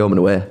doing City home and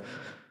away.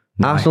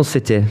 Arsenal,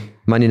 City,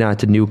 Man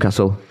United,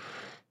 Newcastle.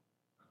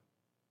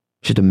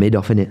 Just a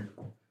mid-off, innit?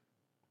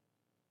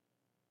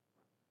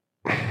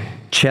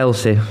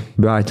 Chelsea,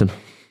 Brighton.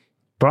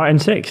 Brighton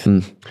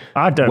 6th.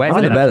 I don't. Where's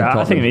I, the think better that-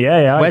 I think. Tottenham?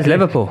 Yeah. I Where's agree.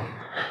 Liverpool?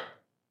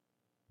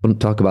 Wouldn't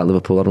talk about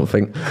Liverpool, I don't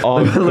think.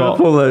 I've got,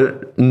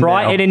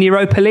 Brighton in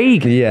Europa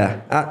League.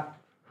 Yeah.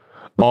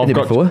 I've it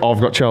before.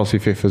 got Chelsea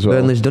fifth as well.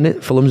 Burnley's done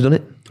it. Fulham's done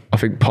it. I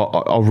think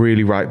I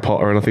really rate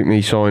Potter, and I think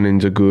these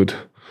signings are good.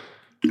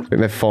 I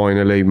think they've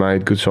finally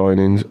made good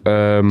signings.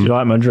 Do you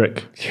like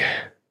Mudryk?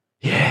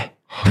 Yeah.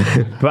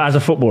 But as a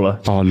footballer,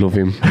 Oh, I love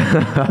him.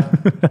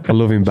 I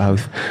love him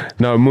both.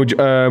 No, what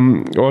I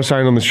was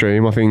saying on the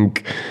stream, I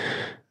think,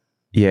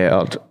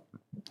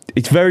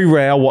 it's very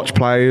rare I watch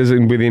players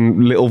and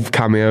within little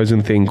cameos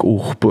and think,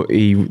 oh, but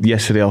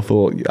yesterday I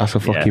thought, that's a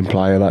fucking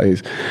player, that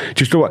is.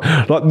 Just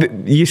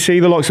you see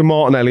the likes of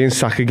Martinelli and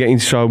Saka getting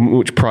so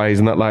much praise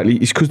and that lately,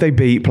 it's because they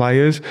beat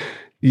players.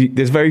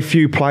 There's very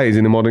few players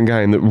in the modern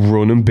game that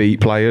run and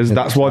beat players.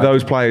 That's why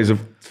those players are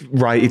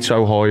rated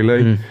so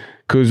highly.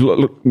 Because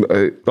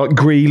like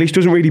Grealish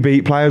doesn't really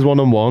beat players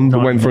one-on-one,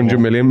 but went for 100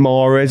 million.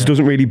 Mahrez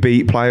doesn't really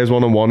beat players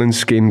one-on-one and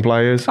skin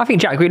players. I think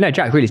Jack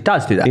Grealish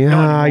does do that.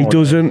 Yeah, he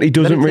doesn't. He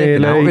doesn't Let it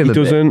take it out of really. him He a bit.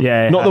 doesn't.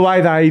 Yeah, Not the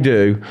way they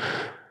do.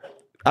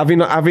 Having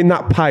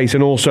that pace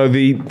and also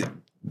the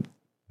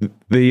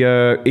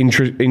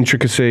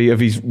intricacy of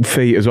his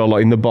feet as well,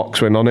 like in the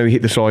box when I know he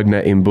hit the side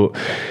netting, but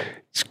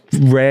it's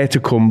rare to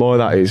come by.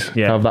 That is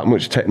to have that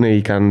much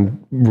technique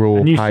and raw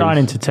And you pace.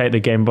 signing to take the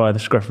game by the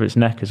scruff of its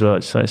neck as well.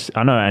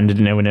 I know it ended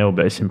 0-0,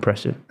 but it's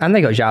impressive. And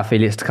they got João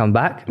Felix to come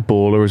back.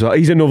 Baller as well.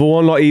 He's another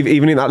one. Like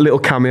even in that little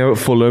cameo at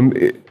Fulham,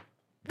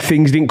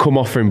 things didn't come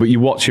off for him, but you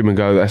watch him and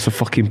go, "That's a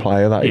fucking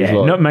player." That is Yeah,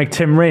 like, nutmeg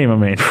Tim Ream. I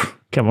mean,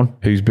 come on.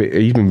 he's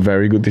been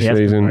very good this He has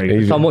been season. very good.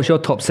 He's- Tom, what's your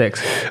top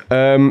 6?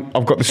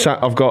 I've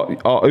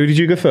got who did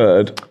you go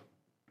third?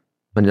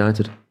 Man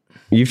United.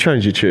 You've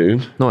changed your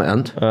tune. No, I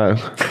haven't. Oh.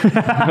 No,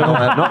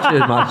 I have not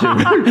changed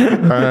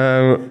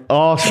my tune.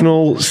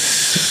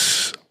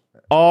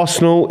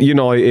 Arsenal,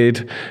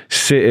 United,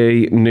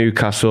 City,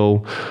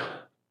 Newcastle,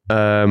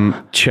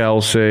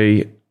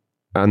 Chelsea,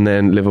 and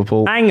then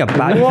Liverpool. Hang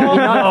about.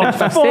 United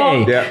for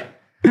City. Yeah.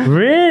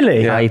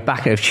 Really? Yeah, he's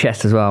back at his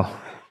chest as well.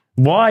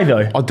 Why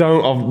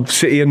though?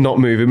 City are not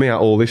moving me at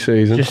all this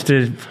season. Just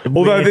a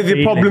Although weird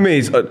the problem feeling.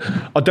 is,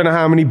 I don't know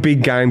how many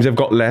big games they've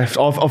got left.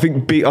 I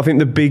think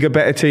the bigger,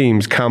 better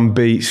teams can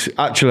beat.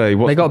 Actually,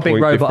 what's They got a the big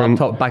point robot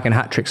difference? up top, bagging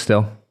hat tricks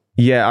still.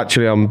 Yeah,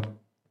 actually, I'm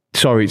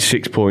sorry. It's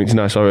 6 points.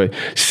 No, sorry.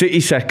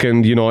 City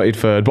second, United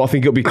third. But I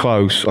think it'll be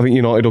close. I think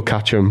United will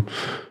catch them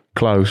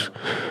close.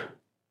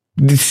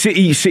 The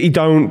City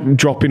don't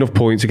drop enough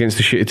points against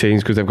the shitty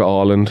teams because they've got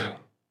Ireland.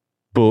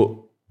 But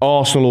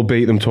Arsenal will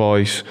beat them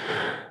twice.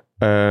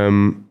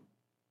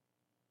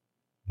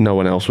 No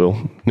one else will.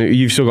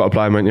 You've still got to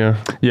play them, haven't you?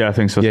 Yeah, I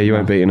think so. Yeah, you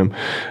ain't beating them.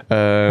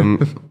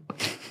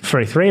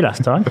 3-3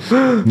 last time.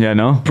 Yeah,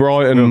 no.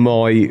 Brighton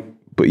might,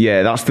 but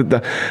yeah, that's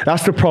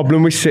the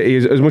problem with City.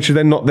 As much as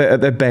they're not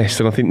at their best,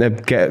 and I think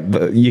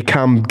you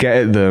can get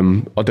at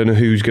them. I don't know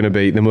who's going to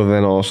beat them other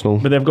than Arsenal.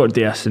 But they've got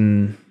Diaz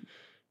and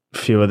a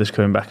few others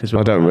coming back as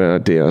well. I don't really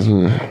Diaz.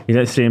 I You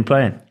don't see him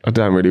playing?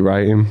 don't really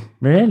rate him.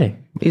 Really?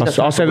 He's I that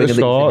type said of at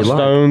the winger that you start, said you like.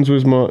 Stones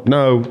was my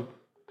no.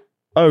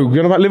 Oh, you're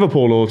on about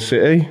Liverpool or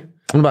City?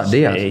 What about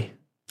Diaz? City.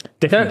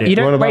 Different You Diaz.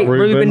 don't What about rate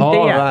Ruben? Ruben Oh,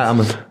 Diaz.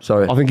 right,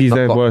 sorry. I think he's Not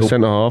their got- worst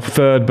centre half,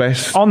 third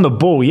best. On the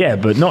ball, yeah,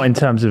 but not in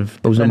terms of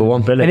Who's number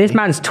one? ability. And this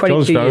man's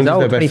 22 Stones years is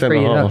old, their best 23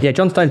 years centre-half. old. Yeah,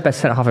 John Stone's best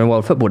centre half in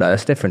world football, though.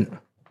 That's different.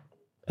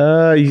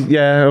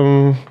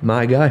 Yeah.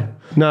 My guy.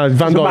 No,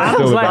 Van Dijk's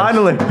still the best.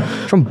 Finally.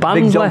 From Big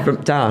John Barnsley.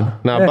 from town.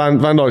 No, Van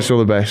Dijk's still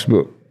the best,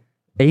 but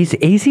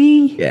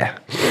Easy. Yeah.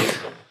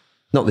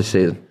 Not this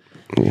season.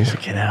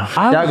 Fucking hell.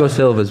 Thiago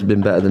Silva's been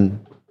better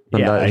than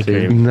Van Yeah, Dijk I this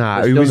agree. season. nah,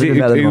 But who still was doing it?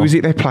 better than Who was Mo.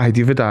 it they played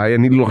the other day?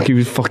 And it looked like he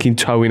was fucking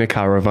towing a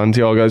caravan.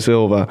 Thiago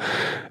Silva.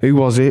 Who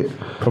was it?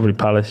 Probably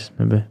Palace,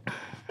 maybe.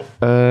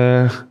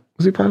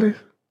 Was it Palace?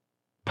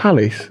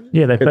 Palace.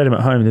 Yeah, they played him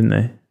at home, didn't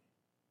they?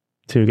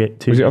 Two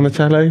Was it on the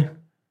telly?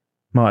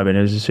 Might have been.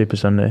 It was a Super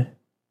Sunday.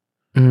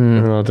 I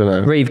don't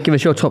know. Reeve, give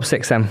us your top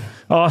 6 then.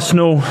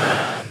 Arsenal,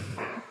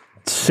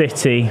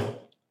 City,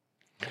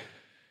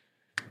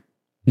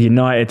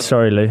 United.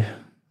 Sorry, Lou.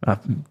 I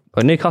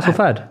Or Newcastle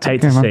third. hate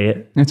to man. see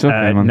it. It's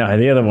okay, man. No,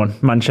 the other one,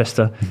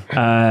 Manchester,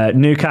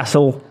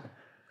 Newcastle,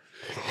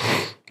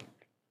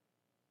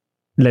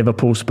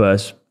 Liverpool,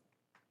 Spurs.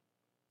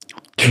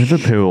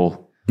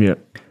 Liverpool. Yeah,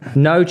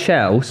 No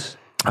Chelsea.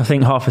 I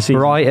think half a season.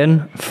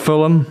 Brighton.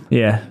 Fulham.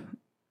 Yeah,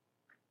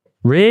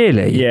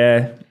 Really?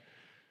 yeah.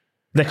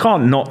 They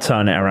can't not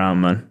turn it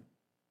around, man.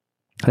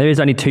 There is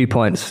only 2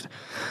 points.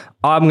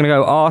 I'm going to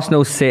go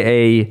Arsenal,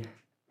 City,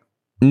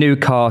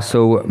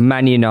 Newcastle,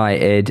 Man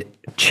United,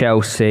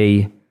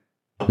 Chelsea,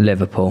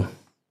 Liverpool.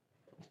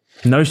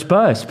 No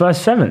Spurs. Spurs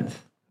 7th.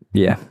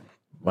 Yeah.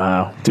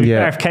 Wow. To be Yeah.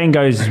 fair, if Kane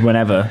goes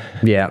whenever,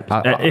 Yeah.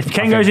 if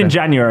Kane goes in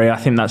January, I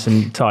think that's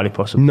entirely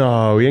possible.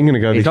 No, he ain't going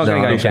to go. He's not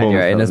going to go in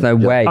January, and there's no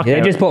way. Okay.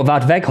 They just bought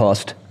Wout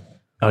Weghorst.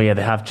 Oh yeah,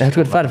 they have. They have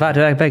to go to Wout Weghorst.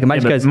 Yeah,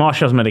 Imagine but goes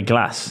Martial's made of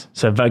glass,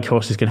 so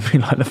Weghorst is going to be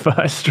like the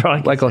first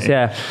strike. Weghorst,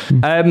 yeah.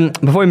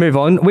 Before we move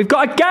on, we've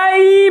got a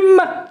game.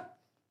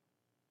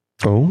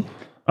 Oh,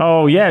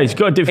 Oh yeah, he's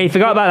got to do. He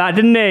forgot about that,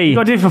 didn't he? He's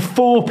got to do it for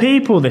 4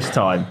 people this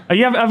time.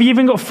 Have you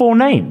even got 4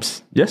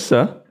 names? Yes,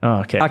 sir. Oh,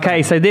 okay.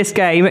 Okay, so this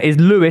game is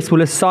Lewis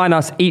will assign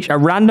us each a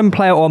random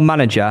player or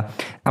manager,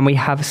 and we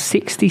have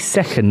 60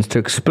 seconds to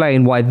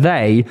explain why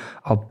they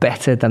are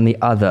better than the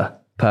other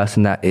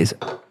person that is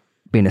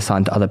being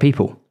assigned to other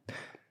people.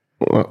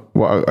 well,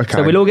 okay.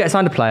 So we'll all get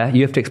assigned a player.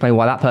 You have to explain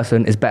why that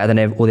person is better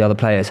than all the other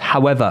players.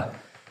 However,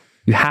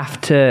 you have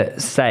to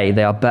say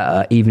they are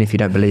better, even if you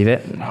don't believe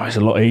it. Oh, it's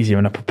a lot easier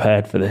when I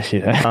prepared for this. You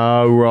know.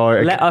 Oh, right.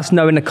 Okay. Let us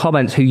know in the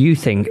comments who you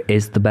think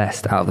is the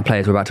best out of the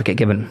players we're about to get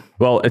given.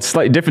 Well, it's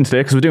slightly different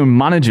today because we're doing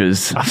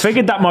managers. I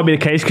figured that might be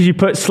the case because you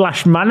put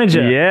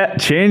 /manager. Yeah,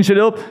 change it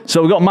up.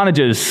 So we've got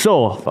managers.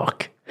 So,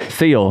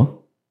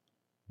 Theo,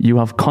 you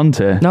have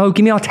Conte. No,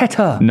 give me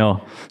Arteta.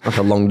 No. That's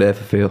a long day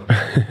for Phil.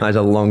 That's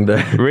a long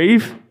day.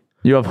 Reeve,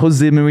 you have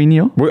Jose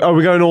Mourinho. Are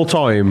we going all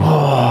time?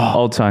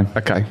 All time.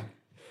 Okay.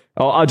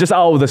 Or just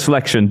out of the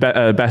selection,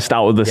 best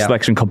out of the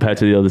selection compared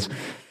to the others.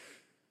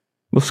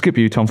 We'll skip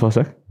you, Tom, for a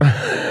sec.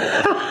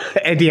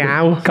 Eddie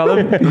Howe.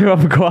 Callum, you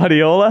have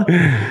Guardiola.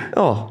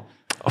 Oh,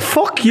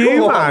 Fuck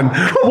you, man.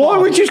 Why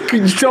would you...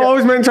 So I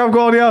was meant to have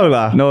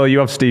Guardiola? No, you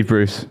have Steve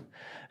Bruce.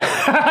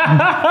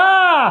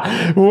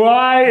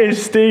 Why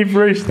is Steve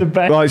Bruce the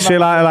best? Right, see you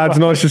later, lads.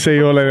 Nice to see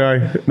you all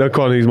anyway. No,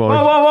 Con, who's mine.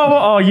 Whoa.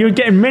 Oh, you're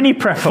getting mini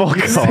prep. Fuck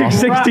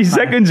 60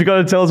 seconds, you've got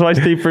to tell us why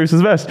Steve Bruce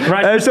is best.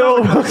 Right, we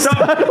start with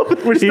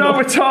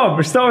Tom.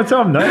 We start with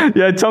Tom, no?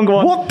 Yeah, Tom, go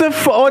on. What the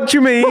fuck? What do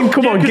you mean?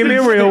 Come on, give me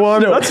a real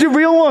one. That's your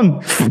real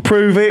one.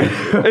 Prove it.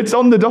 It's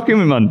on the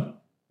document, man.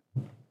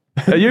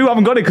 You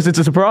haven't got it because it's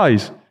a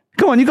surprise.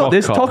 Come on, you got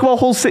this. off. Talk about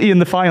Hull City in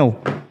the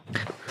final.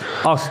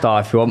 I'll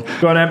start if you want.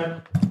 Go on,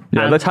 Em.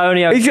 Yeah,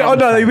 Antonio. Oh,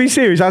 no, you be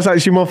serious. That's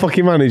actually my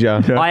fucking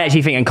manager. I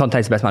actually think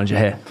Conte's the best manager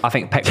here. I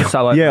think Pep was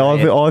so Yeah, I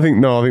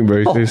overrated. think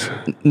Bruce is.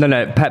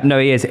 No, Pep, no,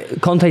 he is.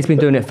 Conte's been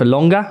doing it for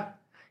longer.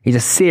 He's a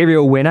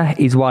serial winner.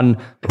 He's won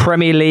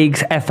Premier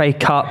Leagues, FA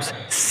Cups,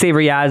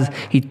 Serie A's.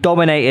 He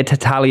dominated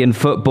Italian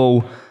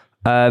football.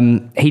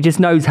 He just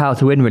knows how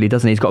to win, really,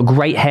 doesn't he? He's got a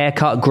great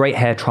haircut, great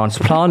hair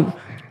transplant.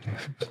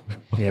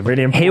 Yeah,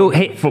 really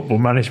important football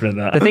management,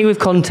 that. The thing with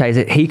Conte is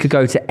that he could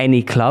go to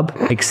any club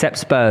except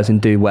Spurs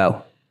and do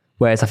well.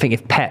 Whereas I think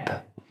if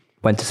Pep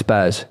went to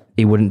Spurs,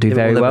 he wouldn't do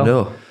very we'll well.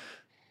 never know.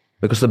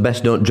 Because the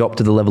best don't drop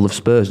to the level of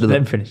Spurs, do they?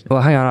 Let him finish.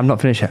 Well, hang on, I'm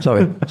not finished yet.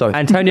 Sorry.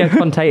 Antonio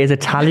Conte is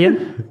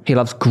Italian. He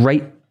loves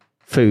great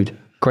food.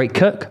 Great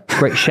cook,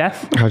 great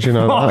chef. How do you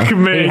know that? Fuck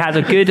me. He has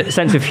a good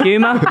sense of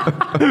humour.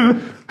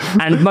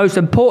 And most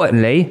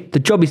importantly, the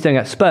job he's doing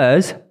at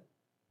Spurs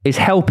is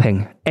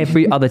helping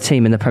every other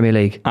team in the Premier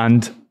League.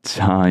 And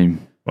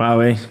time.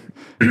 Wowee.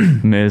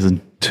 Amazing.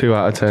 2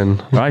 out of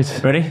 10.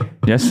 Right. Ready?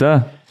 Yes,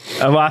 sir.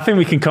 Well, I think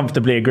we can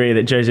comfortably agree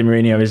that Jose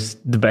Mourinho is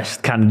the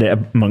best candidate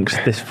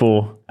amongst this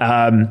four.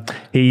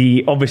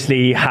 He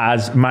obviously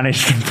has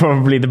managed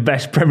probably the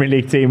best Premier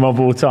League team of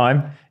all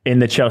time in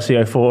the Chelsea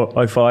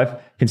 04-05,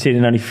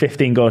 conceding only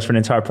 15 goals for an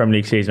entire Premier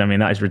League season. I mean,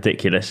 that is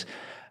ridiculous.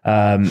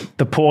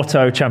 The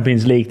Porto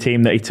Champions League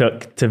team that he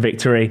took to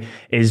victory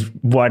is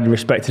widely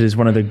respected as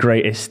one of the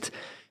greatest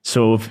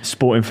sort of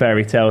sporting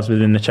fairy tales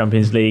within the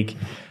Champions League.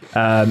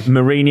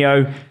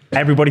 Mourinho,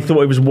 everybody thought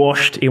he was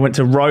washed. He went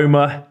to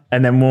Roma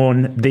and then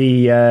won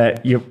the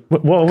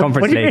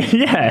Conference League.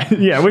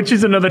 Yeah, which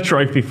is another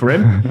trophy for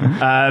him.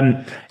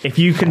 If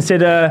you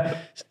consider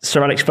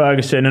Sir Alex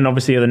Ferguson and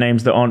obviously other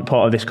names that aren't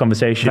part of this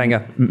conversation,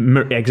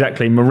 Wenger.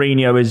 Exactly.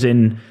 Mourinho is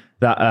in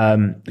that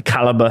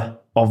caliber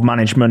of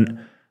management.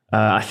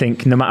 I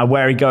think no matter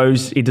where he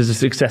goes, he does a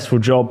successful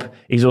job.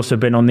 He's also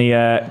been on the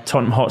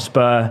Tottenham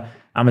Hotspur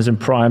Amazon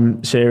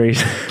Prime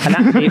series.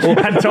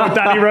 And told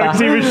Danny Rose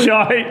he was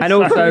shy. And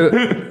also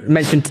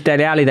mentioned to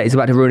Dele Alli that he's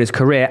about to ruin his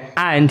career,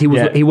 and he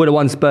would have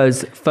won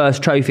Spurs'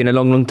 first trophy in a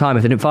long, long time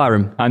if they didn't fire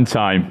him. And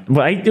time.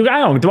 Wait, hang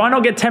on. Do I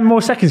not get 10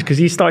 more seconds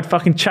because you started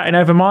fucking chatting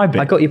over my bit?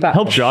 I got you back.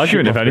 Helps you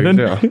arguing, if anything.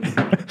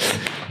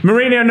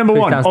 Mourinho number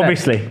one, downstairs.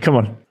 obviously. Come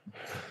on.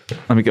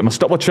 Let me get my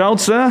stopwatch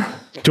out, sir.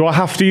 Do I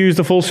have to use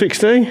the full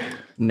 60?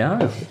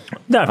 No.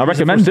 No, I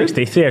recommend it.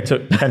 60. Theo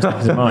took 10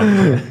 seconds of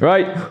mine.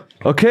 Right.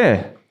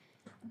 Okay.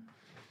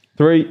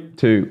 3,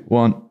 2,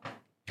 1.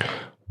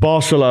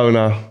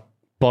 Barcelona,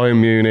 Bayern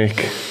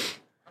Munich,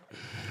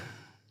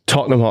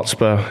 Tottenham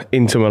Hotspur,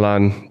 Inter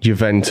Milan,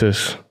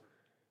 Juventus.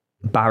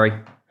 Barry.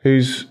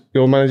 Who's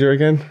your manager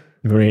again?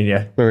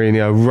 Mourinho.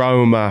 Mourinho.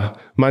 Roma,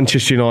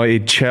 Manchester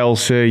United,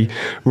 Chelsea,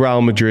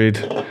 Real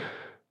Madrid,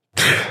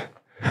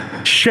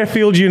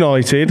 Sheffield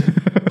United,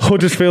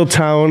 Huddersfield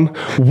Town,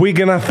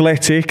 Wigan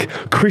Athletic,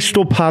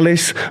 Crystal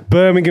Palace,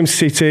 Birmingham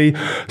City,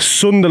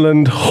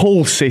 Sunderland,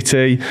 Hull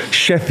City,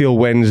 Sheffield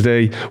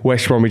Wednesday,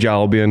 West Bromwich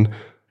Albion.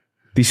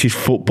 This is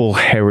football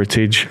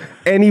heritage.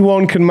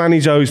 Anyone can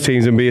manage those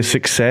teams and be a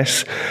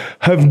success.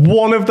 Have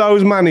one of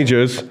those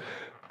managers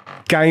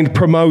gained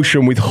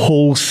promotion with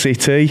Hull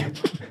City?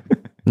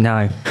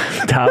 No.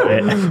 Doubt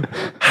it.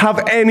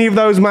 Have any of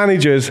those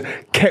managers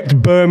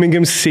kept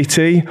Birmingham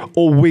City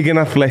or Wigan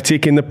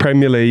Athletic in the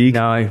Premier League?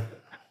 No.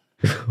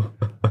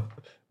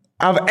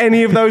 Have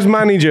any of those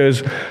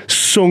managers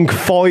sunk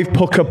 5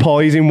 pucker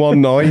pies in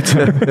one night?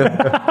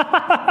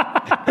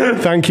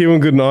 Thank you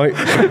and good night.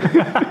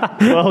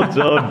 Well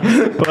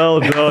done.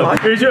 Well done.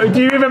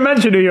 Do you even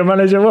mention who your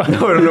manager was? I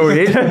don't know who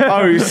it is.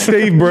 Oh, it's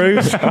Steve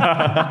Bruce.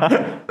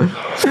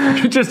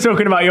 You're just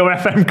talking about your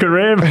FM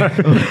career,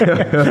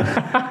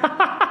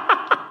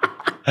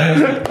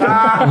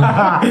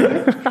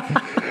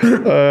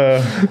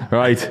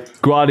 Right.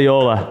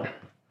 Guardiola.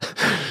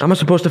 Am I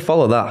supposed to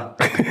follow that?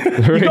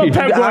 You got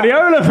Pep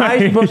Guardiola, How are you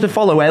mate. supposed to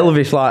follow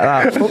Elvis like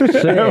that?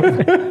 Fuck's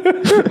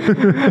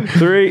sake.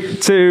 3,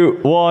 2,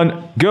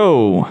 1,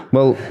 go.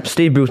 Well,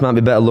 Steve Bruce might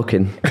be better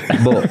looking,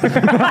 but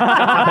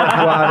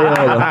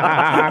Guardiola.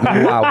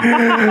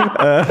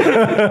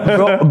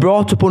 Wow.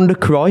 Brought up under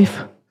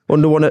Cruyff,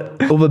 under one of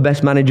the other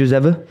best managers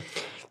ever.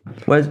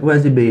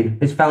 Where's he been?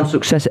 He's found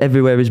success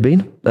everywhere he's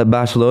been. At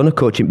Barcelona,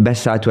 coaching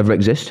best side to ever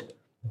exist.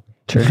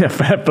 Yeah,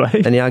 fair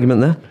play. Any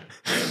argument there?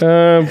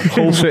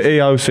 Hull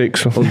City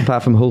 06.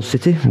 Apart from Hull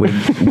City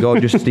with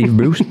gorgeous Steve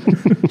Bruce.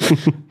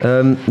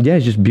 Yeah,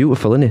 he's just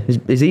beautiful, isn't he?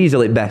 He's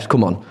easily best.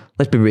 Come on,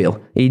 let's be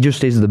real. He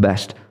just is the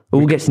best.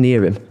 Who gets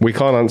near him? We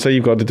can't answer.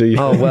 You've got to do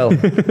your... Oh, well. You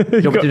want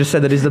me to just say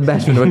that he's the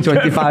best for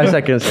 25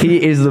 seconds?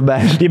 He is the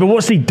best. Yeah, but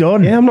what's he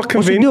done? Yeah, I'm not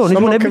What's he convinced. done? He's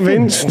I'm won not everything.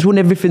 convinced. He's won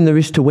everything there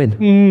is to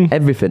win.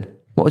 Everything.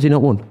 What has he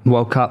not won?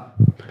 World Cup.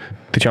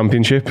 The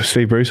championship,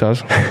 Steve Bruce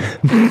has.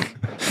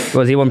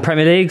 Was he won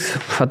Premier Leagues?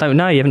 I don't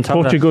know. You haven't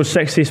told us. Portugal's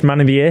sexiest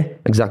man of the year?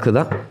 Exactly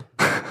that.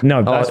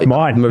 No, that's Oh,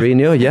 mine.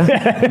 Mourinho,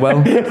 yeah.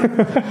 Well,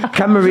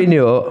 can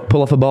Mourinho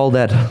pull off a ball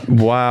dead?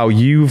 Wow,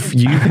 you've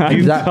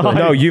Exactly.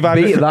 no, you've had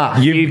Beat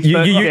that. You've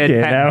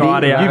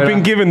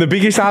been given the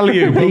biggest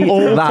alley-oop of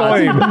all that.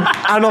 time,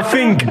 and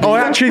I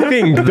actually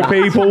think the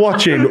people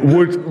watching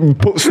would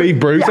put Steve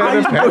Bruce out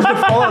of Supposed to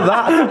follow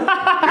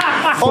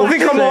that. I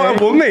think I might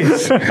have won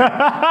this.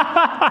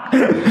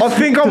 I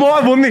think I might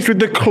have won this with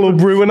the club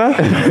ruiner.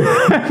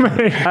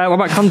 What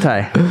about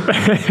Conte?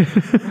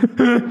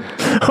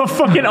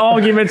 Fucking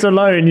arguments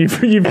alone.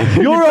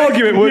 Your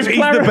argument was he's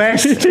the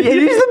best. He's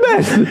the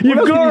best. You've What else can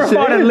you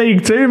glorified say? a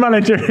League Two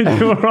manager in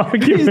your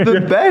argument. He's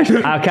the best.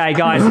 Okay,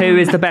 guys, who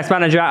is the best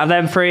manager out of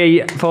them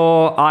 3,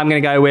 4? I'm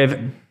going to go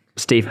with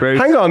Steve Bruce.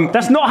 Hang on.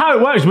 That's not how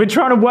it works. We're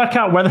trying to work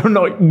out whether or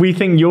not we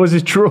think yours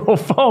is true or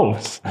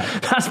false.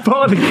 That's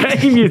part of the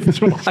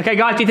game. Okay,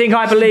 guys, do you think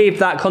I believe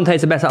that Conte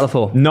is the best out of the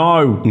 4?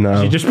 No.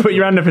 No. You just put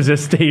your hand up as a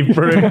Steve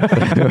Bruce.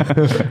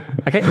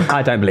 Okay,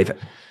 I don't believe it.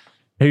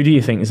 Who do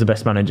you think is the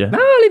best manager?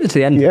 I'll leave it to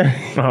the end. Yeah.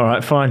 All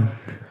right, fine.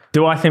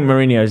 Do I think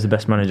Mourinho is the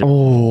best manager?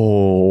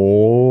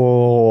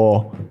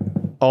 Oh,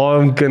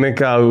 I'm gonna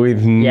go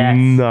with Yes.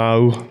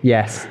 no.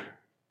 Yes.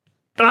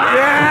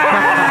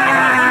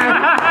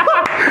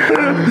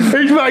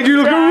 He's made you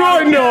look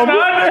right now.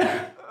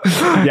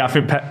 Yeah, I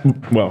think Pep.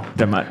 Well,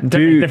 don't matter.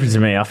 Difference to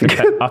me. I think.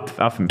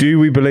 I think. Do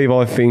we believe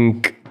I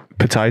think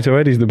Potato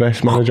Head is the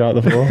best manager out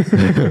of the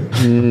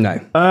 4? No.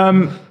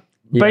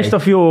 Based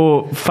off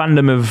your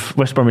fandom of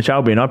West Bromwich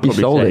Albion, I'd You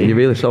probably sold say. it. You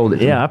really sold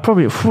it. Yeah, I'd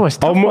probably. It's a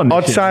tough one,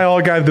 I'd this say year.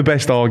 I gave the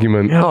best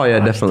argument. Oh, yeah,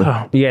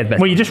 definitely. Yeah, the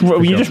best. Well, you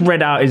just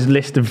read out his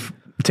list of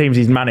teams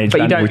he's managed. But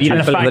you and don't- you and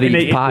don't the fact believe that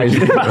he that eats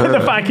pies. the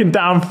fact he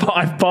down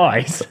 5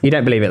 pies. You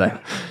don't believe it, though.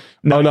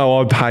 No,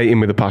 I'd hate him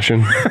with a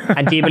passion.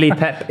 And do you believe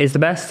Pep is the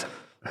best?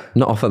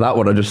 Not off of that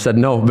one, I just said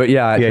no. But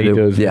yeah, I Yeah, actually he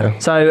do. does, yeah.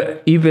 So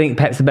you think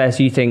Pep's the best,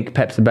 you think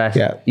Pep's the best,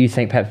 Yeah. you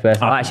think Pep's the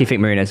best. I actually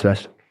think Mourinho's the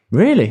best.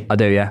 Really? I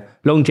do, yeah.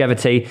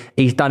 Longevity,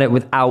 he's done it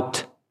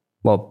without,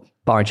 well,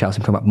 barring Chelsea,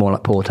 I'm talking about more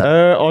like Porto.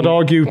 I'd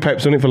argue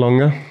Pep's done it for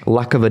longer.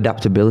 Lack of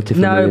adaptability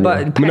for No, Mourinho.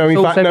 but Pep's No, in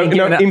fact, also been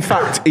given in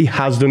fact, he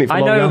has done it for I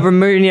longer. know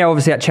Mourinho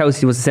obviously at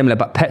Chelsea was similar,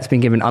 but Pep's been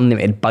given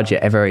unlimited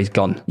budget everywhere he's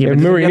gone. Yeah,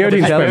 Mourinho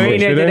didn't spend much, Mourinho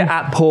did did he? it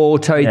at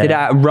Porto, he did it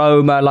at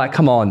Roma, like,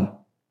 come on.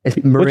 It's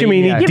What do you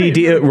mean he did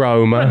it at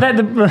Roma?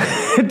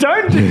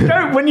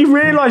 Don't. When you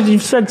realise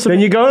you've said something. Then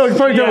you go, oh,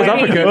 play devil's Yeah,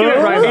 he advocate. did it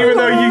at Roma. Even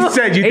though you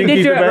said you He think did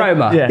he's do the it at best.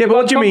 Roma. Yeah, but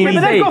what do you mean?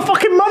 But they've got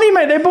fucking money,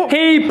 mate. They bought.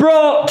 He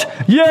brought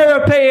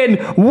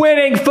European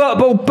winning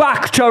football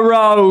back to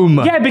Rome.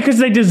 Yeah, because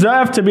they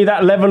deserve to be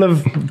that level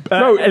of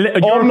No, I'm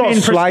European not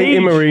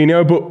slating prestige.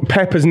 Mourinho, but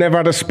Pep has never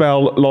had a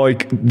spell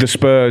like the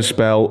Spurs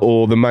spell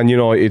or the Man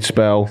United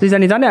spell, He's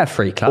only done it at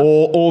 3 clubs.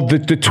 or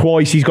the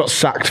twice he's got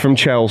sacked from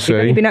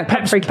Chelsea. He's been at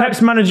Pep's 3 clubs.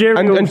 Pep's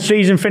managerial And-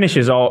 season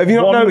finishes are Have you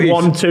not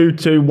noticed?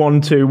 1-1-2-2,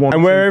 1-2-1.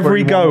 And wherever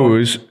he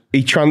goes,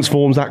 he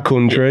transforms that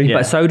country. Yeah.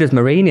 But so does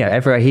Mourinho.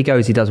 Everywhere he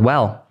goes, he does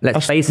well.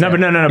 Let's face it. No, but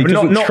He but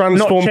doesn't not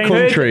transform change-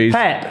 countries.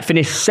 Pep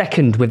finished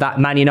second with that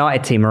Man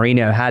United team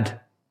Mourinho had.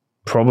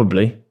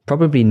 Probably.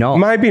 Probably not.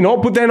 Maybe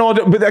not, but then I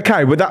don't like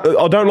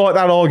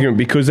that argument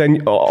because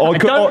then I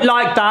don't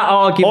like that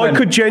argument. I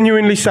could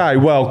genuinely say,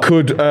 well,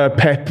 could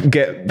Pep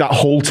get that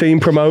whole team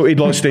promoted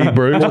like Steve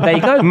Bruce? Well, there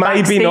you go. Back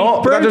Maybe Steve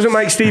not, but that Bruce. doesn't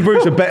make Steve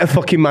Bruce a better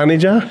fucking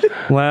manager.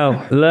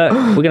 Well, look,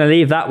 we're going to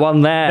leave that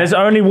one there. There's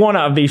only one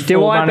out of these Do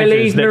four I managers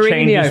believe that Mourinho?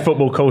 changes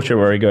football culture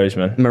where he goes,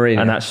 man.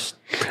 Mourinho. And that's...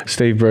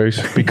 Steve Bruce,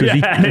 because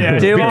Yeah.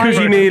 Do because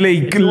I- he nearly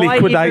do I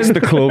liquidates even-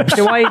 the clubs.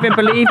 Do I even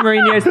believe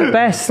Mourinho's the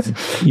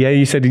best? Yeah,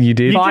 you said you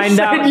did. Find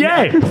said out.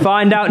 yeah.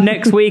 Find out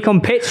next week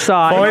on Pitch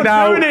Side. Find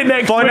out. doing it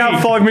next Find out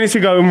week. 5 minutes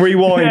ago and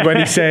rewind when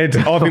he said,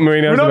 "I think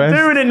We're Mourinho's the not best."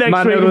 doing it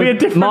next week. It'll be a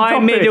different my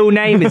topic. middle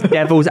name is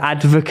Devil's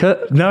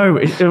Advocate. No.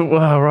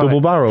 Well, right.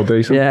 Double barrel,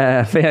 decent.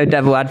 Yeah, Theo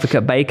Devil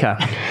Advocate Baker.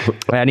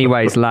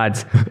 Anyways,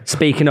 lads,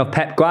 speaking of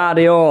Pep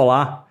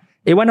Guardiola,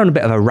 he went on a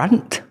bit of a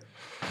rant.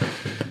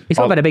 He's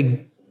sort of had a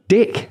big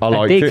dick. I a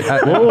liked dig, it.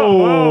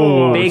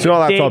 a big It's not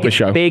that dig, type of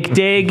show. Big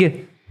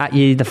dig at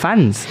you, the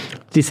fans.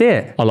 Did you see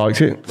it? I liked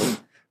it.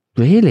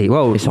 Really?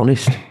 Well, It's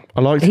honest.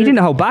 I liked he it. didn't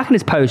hold back in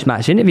his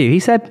post-match interview. He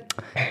said,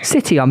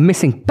 City are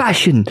missing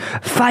passion,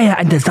 fire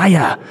and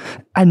desire.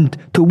 And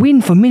to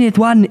win for minute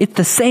 1, it's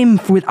the same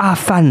with our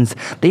fans.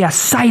 They are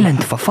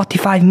silent for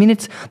 45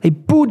 minutes. They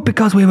booed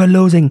because we were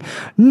losing,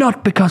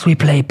 not because we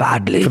play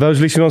badly. For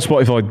those listening on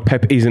Spotify,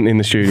 Pep isn't in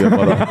the studio.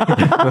 By the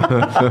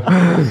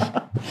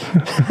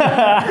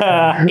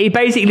way. He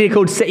basically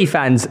called City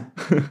fans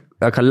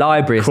like a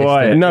library Quiet.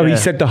 assistant. No, Yeah. he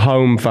said the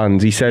home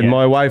fans. He said,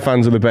 my away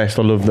fans are the best.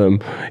 I love them.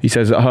 He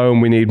says, at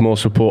home, we need more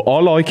support. I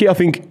like it. I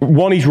think,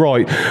 one, he's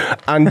right.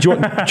 And do you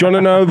want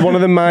to know one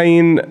of the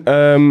main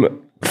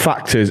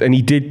factors? And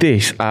he did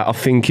this at, I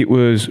think it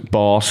was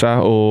Barca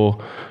or...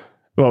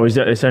 Well,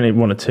 it's only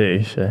one or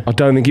two. So. I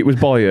don't think it was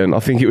Bayern. I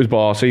think it was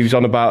Barca. He was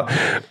on about...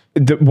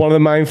 one of the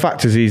main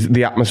factors is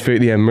the atmosphere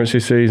at the Emirates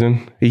this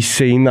season. He's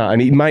seen that,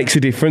 and it makes a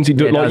difference. It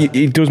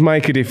does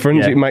make a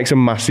difference. Yeah. It makes a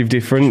massive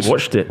difference.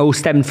 Watched it. All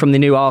stemmed from the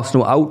new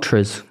Arsenal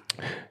ultras.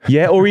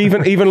 Yeah, or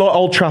even like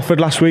Old Trafford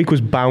last week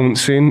was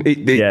bouncing.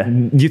 Yeah.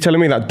 You're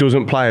telling me that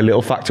doesn't play a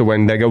little factor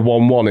when they go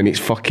 1-1 and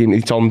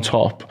it's on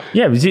top.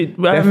 Yeah, was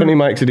it, Definitely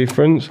makes a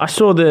difference. I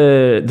saw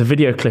the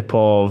video clip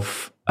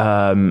of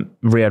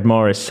Riyad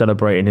Mahrez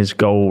celebrating his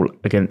goal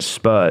against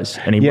Spurs,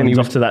 and he runs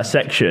off to that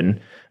section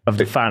of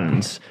the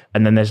fans,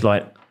 and then there's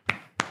like,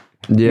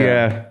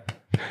 Yeah.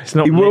 it's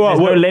not, there's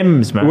no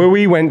limbs, man. Well,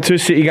 we went to a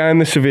City game,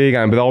 the Sevilla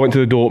game, but I went to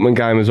the Dortmund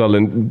game as well.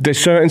 And there's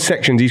certain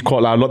sections he's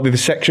quite loud. Like the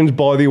sections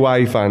by the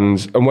away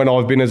fans, and when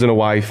I've been as an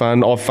away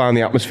fan, I've found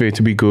the atmosphere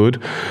to be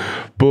good.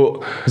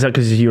 But Is that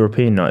because it's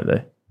European night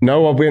though?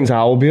 no, I've been to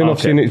Albion.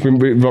 I've seen it's been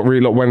really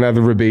like when they have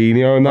the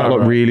Rabinho and that,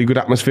 really good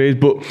atmospheres.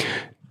 But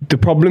the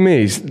problem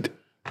is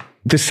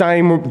the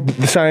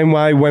same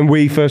way when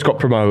we first got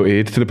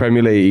promoted to the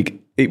Premier League.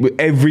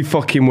 Every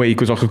fucking week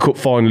was like a cup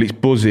final. It's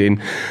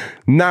buzzing.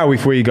 Now,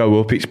 if we go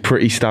up, it's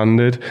pretty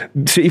standard.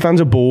 City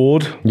fans are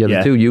bored. Yeah,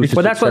 they're too used to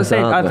Well, that's what I'm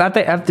success, saying. aren't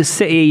they? Have the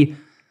City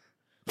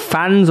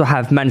fans or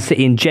have Man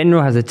City in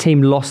general, has the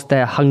team lost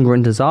their hunger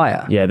and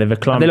desire? Yeah, they've Have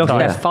they lost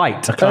their acclimatized.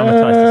 fight?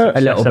 Acclimatized to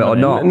a little success, bit or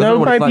haven't not? don't No, know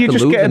what it's maybe like you to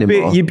just lose get a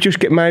anymore. bit. You just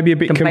get maybe a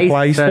bit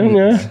complacent.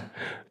 Complacent. Yeah.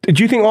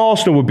 Do you think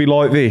Arsenal would be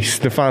like this,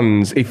 the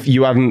fans, if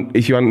you hadn't?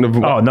 Have,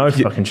 Oh, no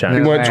fucking chance.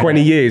 You weren't way.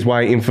 20 years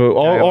waiting for.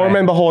 I way.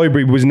 remember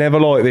Highbury was never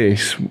like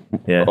this.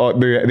 Yeah. Like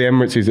the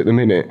Emirates is at the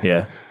minute.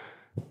 Yeah.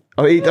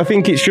 I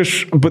think it's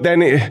just, but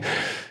then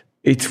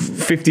it's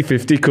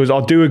 50-50 because I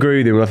do agree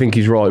with him and I think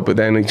he's right, but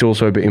then it's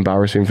also a bit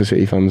embarrassing for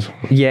City fans.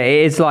 Yeah,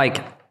 it is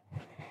like,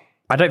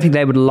 I don't think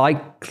they would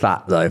like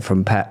that though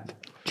from Pep. Do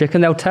you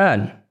reckon they'll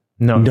turn?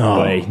 No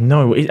way.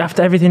 No.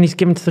 After everything he's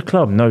given to the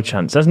club, no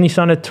chance. Hasn't he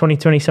signed a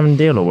 2027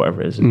 deal or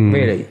whatever it is?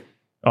 Really?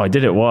 Oh, I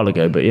did it a while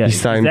ago, but yeah. He's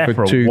signed there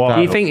for a 2,000.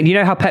 while. You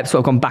know how Pep's sort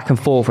of gone back and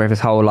forth with his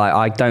whole, like,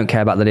 I don't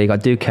care about the league, I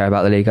do care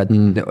about the league,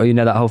 you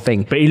know, that whole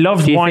thing. But he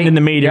loves Do you winding think-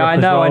 the media Yeah, up I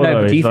as know, well, I know.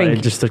 though. But do you It's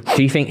like think,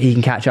 do you think he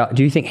can catch up?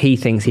 Do you think he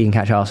thinks he can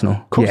catch Arsenal?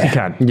 Of course he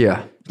can.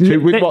 Yeah. So, They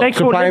to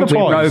called play him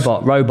Liverpool twice?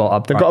 Robot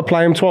up They've front. got to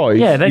play him twice?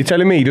 Yeah, You're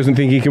telling me he doesn't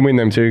think he can win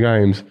them 2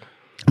 games?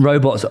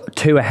 Robot's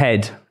 2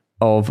 ahead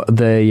of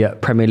the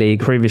Premier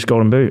League Previous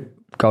Golden Boot.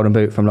 Golden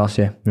Boot from last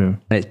year. Yeah. And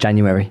it's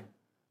January.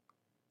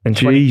 In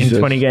 20 Jesus.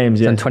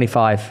 games, yeah. And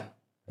 25.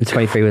 And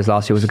 23 was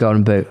last year, was a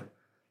Golden Boot.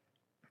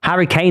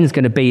 Harry Kane's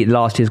going to beat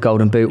last year's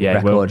Golden Boot Yeah,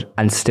 he will. record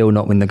and still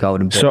not win the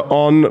Golden Boot. So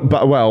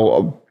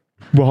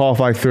we're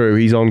halfway through.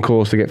 He's on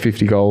course to get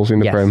 50 goals in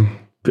the Yes. Prem.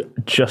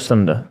 Just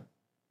under.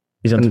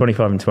 He's on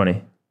 25 and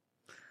 20.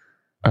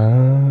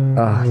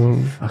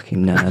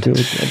 Fucking nerd.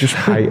 I just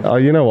hate.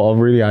 You know what? I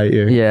really hate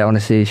you. Yeah,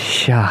 honestly,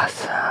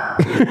 shut.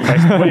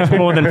 It's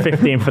more than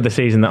 15 for the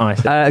season that I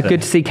said.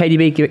 Good to see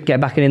KDB get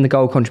back in the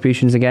goal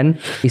contributions again.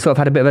 He sort of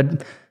had a bit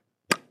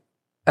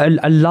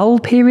of a lull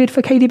period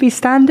for KDB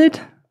standard.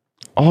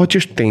 I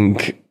just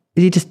think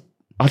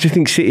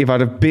City have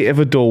had a bit of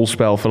a dull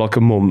spell for like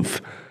a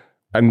month,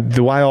 and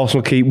the way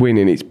Arsenal keep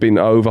winning, it's been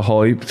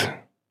overhyped.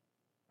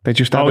 They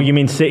just Oh, you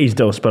mean City's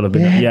dull spell have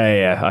been?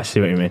 Yeah. I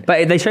see what you mean.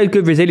 But they showed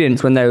good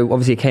resilience when they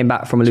obviously came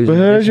back from a losing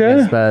Spurs, position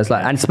against yeah. Spurs.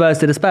 And Spurs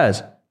to the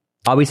Spurs.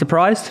 Are we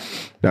surprised?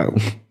 no.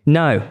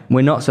 No,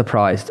 we're not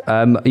surprised.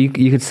 You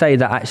could say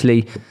that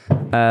actually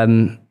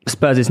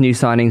Spurs' new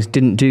signings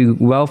didn't do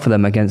well for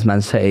them against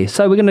Man City.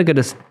 So we're going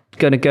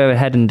to go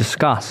ahead and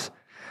discuss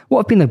what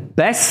have been the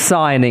best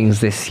signings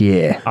this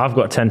year. I've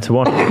got 10 to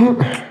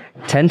 1.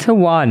 10 to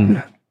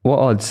 1. What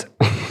odds?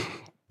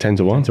 10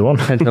 to 1.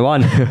 10 to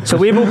 1. So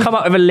we've all come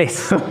up with a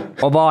list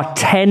of our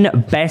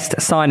 10 best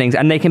signings,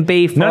 and they can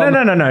be from...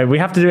 No. We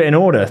have to do it in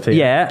order. Theo.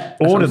 Yeah, that's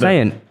what order I'm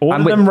them. saying. Order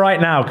And we- them right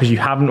now because you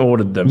haven't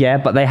ordered them. Yeah,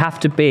 but they have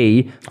to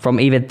be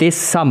from either this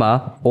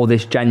summer or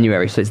this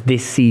January. So it's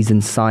this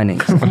season's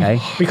signings, okay?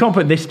 We can't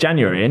put this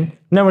January in.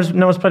 No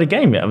one's played a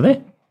game yet, have they?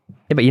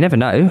 Yeah, but you never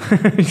know.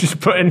 Just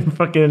put in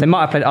fucking. They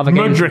might have played other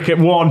games. Mudryk at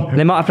 1.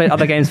 They might have played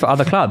other games for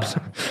other clubs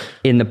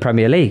in the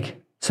Premier League.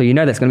 So you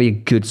know that's going to be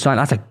a good sign.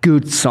 That's a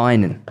good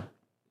signing.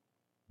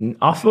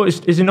 I thought,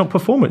 is it not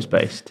performance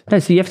based? No,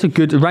 so you have to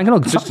rank it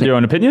on Just something. your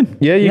own opinion.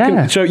 Yeah, you Yeah.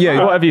 can. So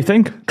yeah, Whatever you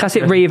think.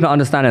 Classic Reeve not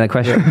understanding the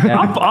question. Yeah.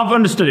 I've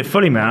understood it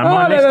fully, man.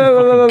 My list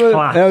is fucking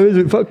class. Is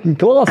it fucking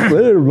class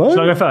there, man?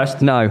 Shall I go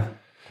first? No.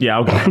 Yeah,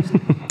 I'll go first.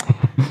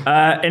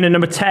 In at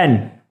number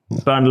 10,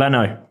 Bernd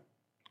Leno.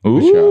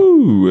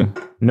 Ooh.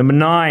 Number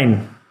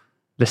 9,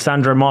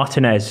 Lissandro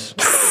Martinez.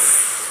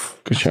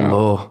 good shout.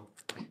 Oh,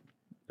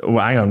 Oh,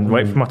 hang on,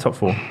 wait for my top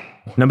 4.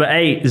 Number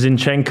 8,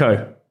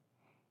 Zinchenko.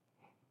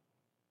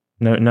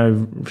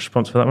 No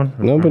response for that one?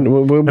 No, but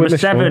we're Number listening.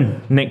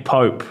 7, Nick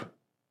Pope.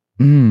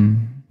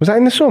 Was that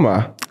in the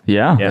summer?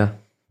 Yeah. Yeah.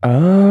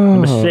 Oh.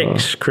 Number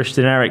 6,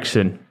 Christian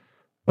Eriksen.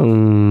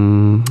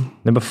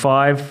 Number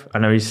 5, I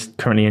know he's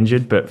currently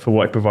injured, but for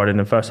what he provided in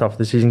the first half of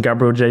the season,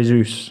 Gabriel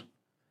Jesus.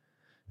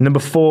 Number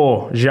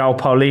 4, João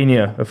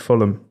Paulinho of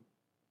Fulham.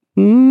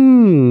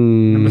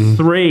 Number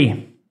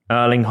 3,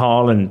 Erling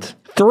Haaland.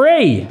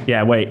 3.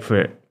 Yeah, wait for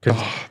it. 'cause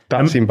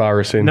That's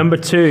embarrassing. Number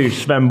 2,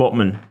 Sven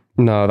Botman.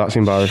 No, that's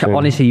embarrassing.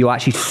 Honestly, you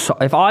actually.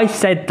 If I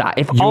said that,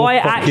 if You're I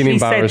fucking actually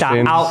said that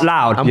embarrassing. out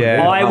loud,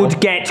 Yeah. I would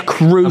get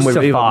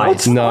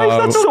crucified. No. Why is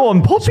that so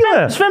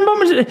unpopular? Sven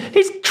Botman,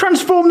 he's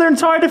transformed their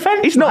entire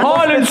defence. He's not.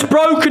 Haaland's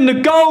broken the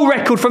goal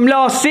record from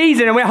last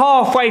season, and we're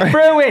halfway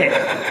through it.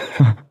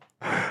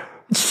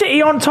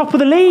 City on top of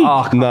the league.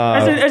 No.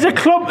 As a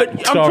club, I'm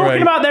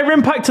talking about their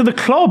impact to the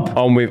club.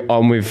 I'm with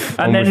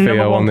And then number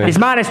Theo 1, on this. This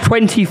man has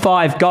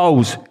 25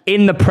 goals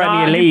in the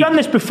Premier League. You've done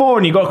this before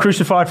and you got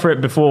crucified for it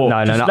before.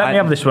 No, Just no, let me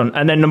have this one.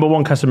 And then number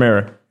 1,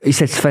 Casemiro. He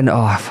said Sven.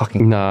 Oh,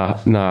 fucking. No.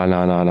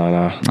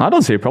 I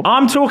don't see a problem.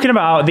 I'm talking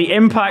about the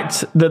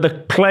impact that the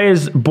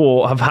players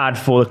bought have had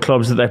for the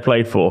clubs that they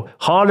played for.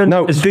 Haaland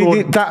No, has the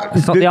scored,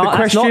 that's not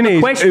question the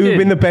is, question. who've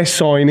been the best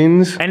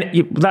signings?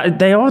 and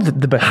they are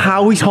the best.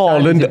 How is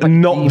Haaland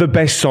not the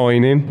best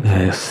signing?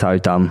 It's so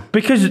dumb.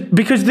 Because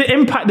the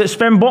impact that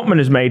Sven Botman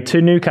has made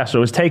to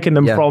Newcastle has taken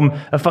them from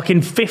a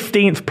fucking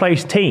 15th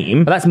place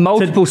team. But that's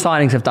multiple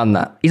signings have done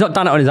that. He's not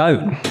done it on his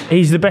own.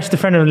 He's the best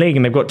defender in the league,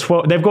 and they've got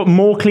 12. They've got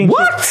more clean What?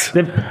 sheets.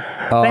 They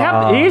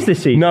have. He is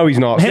this season. No, he's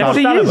not. Him or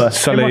Saliba.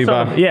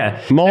 Saliba.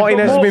 Yeah.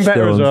 Martinez has been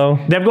better as well.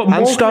 They've got more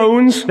And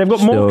Stones. They've got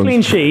more Stones.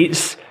 clean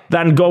sheets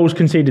than goals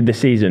conceded this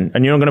season,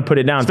 and you're not going to put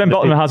it down. Sven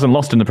Botman hasn't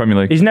lost in the Premier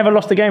League. He's never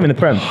lost a game in the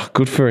Prem.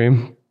 Good for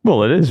him.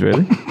 Well, it is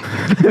really.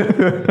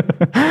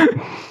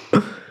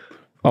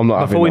 I'm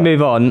not Before we having that.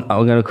 move on,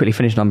 I'm going to quickly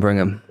finish numbering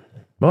them.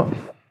 What?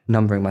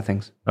 Numbering my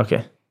things.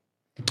 Okay.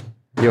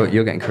 You're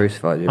getting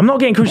crucified. I'm not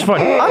getting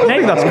crucified. I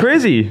think that's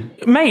crazy.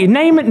 Mate,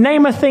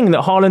 name a thing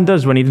that Haaland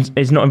does when he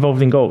is not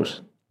involved in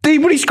goals.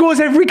 But he scores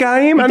every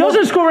game. He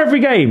doesn't score every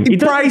game. He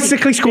doesn't-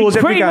 basically scores he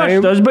every pretty game.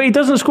 much does, but he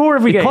doesn't score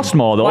every game. Cost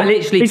more though. I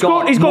literally He's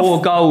got- got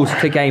more goals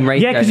to game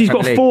ratio. Yeah, because he's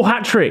got Premier League. 4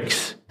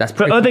 hat-tricks. That's for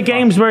pretty other fucked.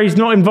 games where he's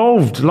not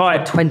involved.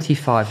 Like,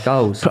 25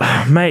 goals.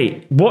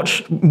 mate,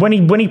 watch when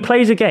he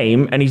plays a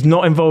game and he's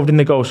not involved in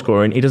the goal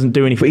scoring. He doesn't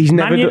do anything. But he's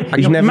never done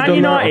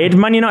that.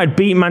 Man United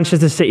beat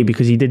Manchester City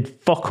because he did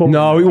fuck all.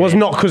 No, it was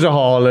not because of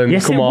Haaland.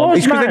 Yes, Come it on. was,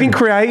 It's because man. they didn't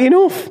create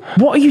enough.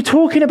 What are you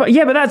talking about?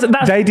 Yeah, but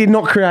that's They did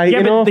not create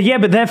enough.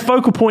 but their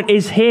focal point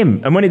is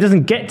him, and when it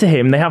doesn't get to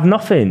him, they have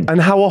nothing.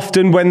 And how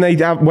often, when they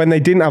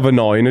didn't have a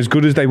 9, as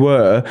good as they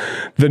were,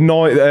 the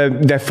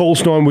 9, their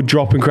false 9 would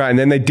drop and create, and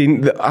then they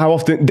didn't. How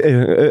often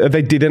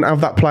they didn't have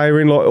that player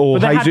in, like, or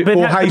But they had- Jesus, but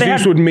they had- but they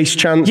had- would miss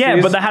chances.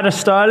 Yeah, but they had a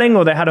Sterling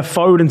or they had a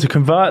Foden to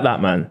convert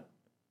that, man.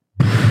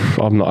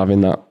 I'm not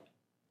having that.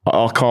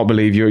 I can't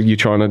believe you're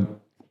trying to.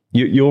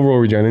 You're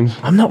Rory Jennings.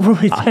 I'm not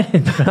Rory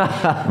Jennings.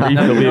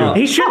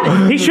 He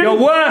shouldn't. You're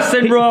worse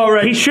than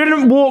Rory. He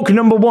shouldn't walk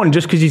number 1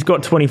 just because he's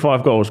got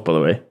 25 goals. By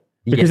the way.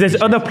 Because Yes,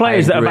 there's other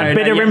players that have agree. had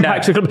bigger No, yeah,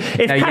 impacts. no.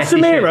 If No,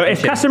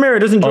 yes, he Casemiro should.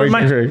 doesn't I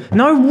join agree.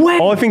 No way.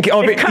 I think if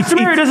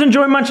Casemiro doesn't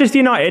join Manchester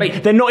United,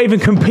 Mate, they're not even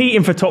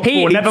competing for top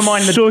 4. Never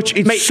mind the.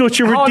 It's such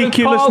a Haaland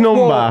ridiculous can't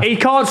number. walk. He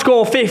can't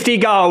score 50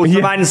 goals for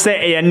Yeah. Man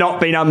City and not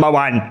be number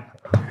 1.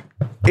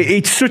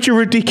 It's such a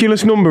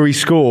ridiculous number he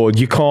scored.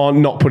 You can't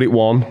not put it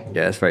 1.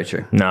 Yeah, that's very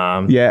true.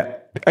 Nah. Yeah.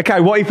 Okay.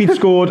 What if he'd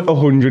scored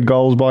 100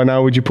 goals by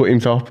now? Would you put him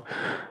top?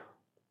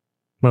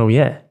 Well,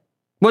 yeah.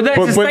 Well, that's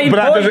But the same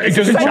that point. doesn't, it It's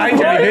the doesn't same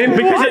change point.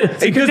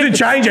 anything. It doesn't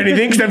change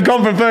anything because they've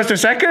gone from first to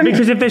second.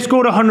 Because if they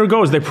scored 100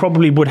 goals, they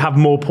probably would have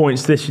more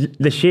points this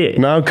year.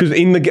 No, because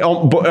in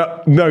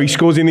the no, he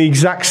scores in the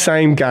exact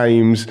same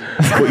games,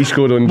 but he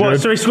scored 100. What,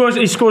 so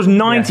he scores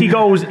 90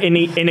 goals in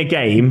a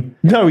game.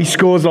 No, he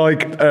scores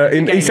like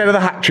instead of the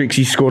hat tricks,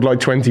 he scored like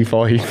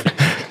 25.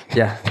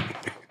 Yeah.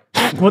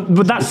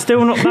 But that's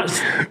still not.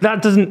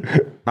 That doesn't.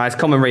 It's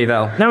common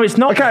revel. No, it's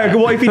not. Okay,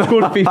 what if he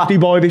scored 50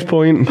 by this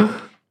point?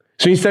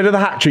 So instead of the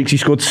hat tricks, he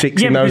scored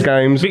 6 in those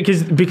games.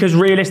 Because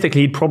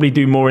realistically, he'd probably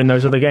do more in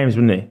those other games,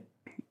 wouldn't he?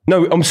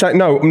 No, I'm saying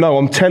no.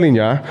 I'm telling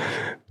you.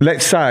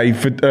 Let's say,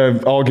 for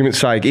argument's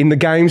sake, in the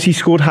games he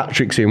scored hat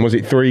tricks in, was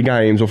it 3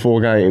 games or 4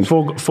 games?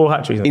 Four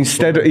hat tricks.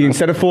 Instead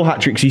of 4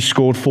 hat tricks, he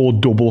scored 4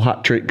 double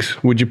hat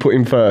tricks. Would you put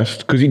him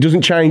first? Because he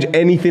doesn't change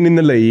anything in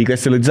the league. They're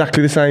still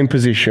exactly the same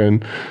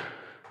position.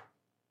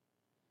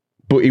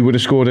 But he would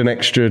have scored an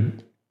extra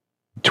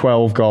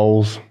 12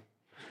 goals.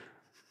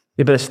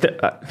 Yeah, but still,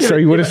 So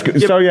he would have.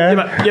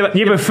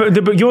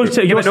 But you're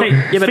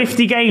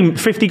saying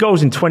 50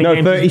 goals in 20 no,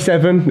 games.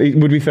 37. It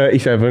would be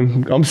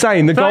 37. I'm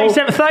saying the goal.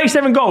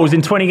 37 goals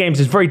in 20 games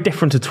is very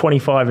different to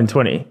 25 in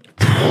 20.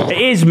 It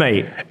is,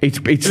 mate.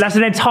 It's That's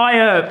an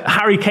entire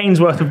Harry Kane's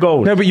worth of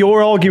goals. no, but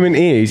your argument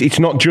is it's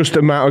not just the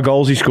amount of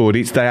goals he scored.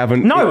 It's they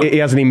haven't. No. He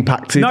hasn't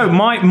impacted. No,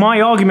 my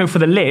argument for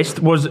the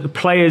list was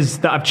players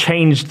that have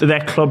changed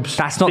their club's.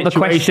 That's not the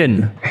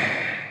situation.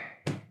 question.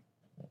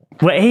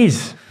 Well, it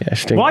is. Yeah,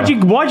 stinker.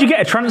 Why'd you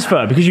get a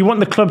transfer? Because you want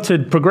the club to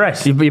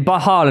progress. You buy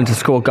Haaland to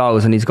score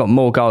goals and he's got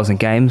more goals in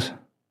games.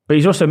 But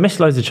he's also missed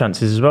loads of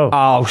chances as well.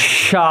 Oh,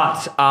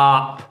 shut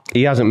up.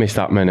 He hasn't missed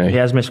that many. He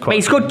has missed But quite.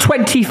 he scored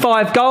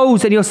 25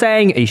 goals and you're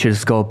saying he should have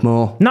scored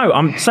more. No,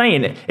 I'm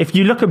saying if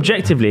you look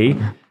objectively,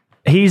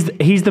 he's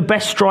the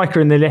best striker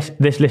in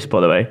this list, by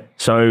the way.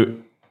 So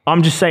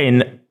I'm just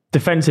saying,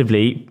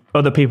 defensively,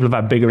 other people have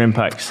had bigger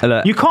impacts.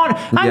 Look, You can't.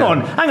 Hang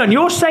on.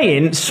 You're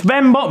saying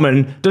Sven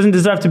Botman doesn't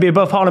deserve to be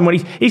above Haaland when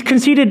he's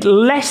conceded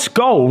less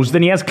goals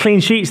than he has clean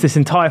sheets this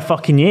entire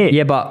fucking year.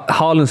 Yeah, but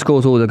Haaland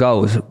scores all the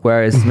goals,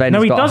 whereas Sven's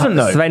No, he got, doesn't,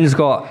 though. Sven's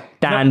got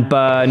Dan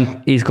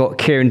Burn, he's got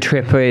Kieran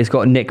Trippier, he's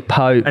got Nick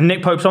Pope. And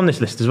Nick Pope's on this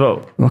list as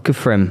well. Well, good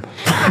for him.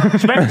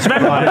 Sven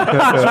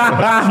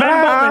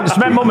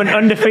Botman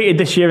undefeated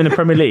this year in the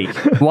Premier League.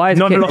 Why is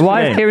Not a lot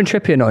why to is name. Kieran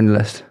Trippier not on your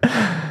list?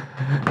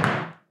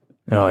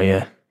 Oh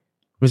yeah.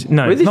 He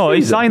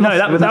signed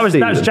that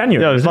was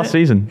January. Yeah, it was wasn't last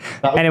season.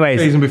 Anyways,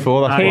 Season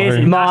before, that's here's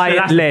why. my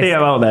That's the list.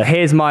 Theo out there.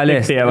 Here's my Big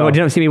list. Theo Oh, out. you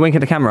don't see me wink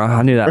at the camera?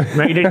 I knew that.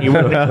 No, you didn't. You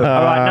will. All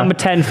right, number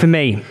 10 for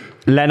me,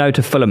 Leno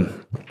to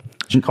Fulham.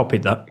 Just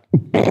copied that.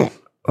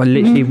 I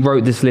literally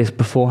wrote this list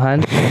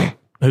beforehand.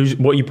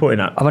 What are you putting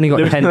at? I've only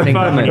got 10 things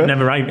on You've it.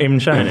 never even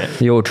shown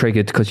it. You're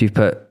triggered because you've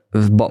put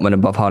Botman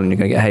above Haaland. You're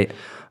going to get hate.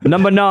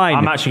 Number 9.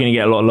 I'm actually going to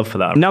get a lot of love for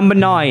that. Number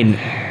 9.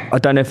 I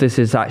don't know if this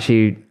is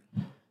actually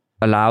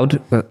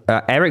allowed.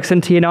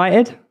 Eriksen to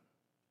United.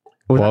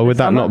 Why would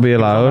that not be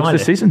allowed?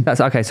 This season. That's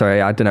okay.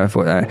 Sorry, I don't know if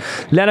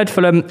Leonard to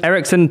Fulham,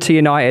 Eriksen to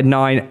United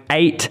 9,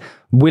 8.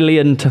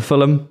 Willian to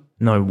Fulham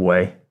No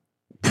way.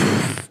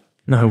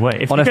 No way.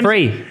 If on you a can-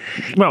 free.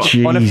 Well,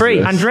 On a free.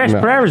 Jesus. Andreas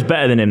No. Pereira's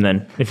better than him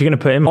then. If you're going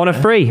to put him On a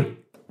free.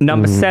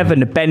 Number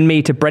 7, Ben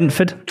Mee to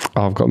Brentford.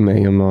 I've got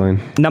me on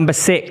mine. Number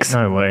 6.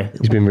 No way.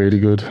 He's been really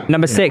good.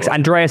 Number 6,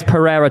 Andreas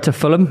Pereira to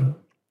Fulham.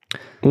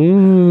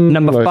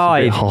 Number That's a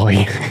 5, bit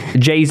high.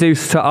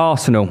 Jesus to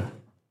Arsenal.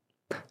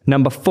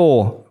 Number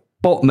 4,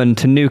 Botman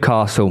to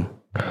Newcastle.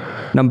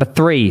 Number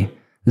 3,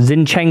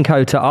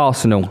 Zinchenko to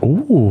Arsenal.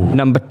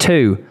 Number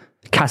 2,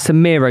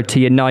 Casemiro to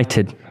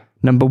United.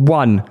 Number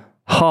 1,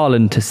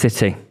 Haaland to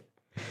City.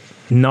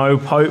 No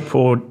Pope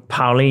or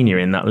Paulinho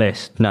in that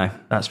list. No.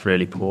 That's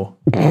really poor.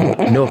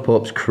 No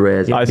Pope's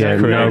crazy. That's Yeah,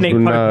 crazy. no. Nick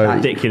Pope is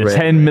ridiculous.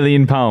 £10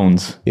 million.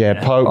 Yeah,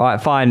 Pope. All right,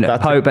 fine.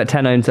 That's Pope at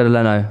 10 instead of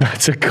Leno.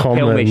 That's a common.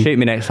 Kill me, shoot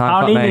me next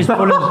time. Fuck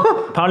me.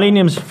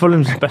 Paulinho's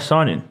Fulham's best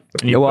signing.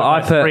 And you well, put I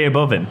like put- 3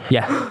 above him.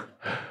 Yeah.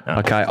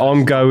 Okay,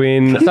 I'm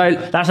going. So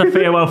That's a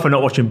farewell for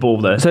not watching ball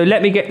there. so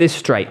let me get this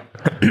straight.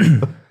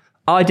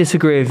 I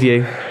disagree with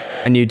you,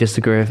 and you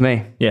disagree with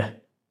me. Yeah.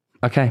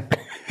 Okay.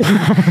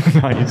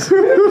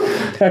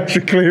 Thanks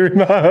for clearing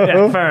that up.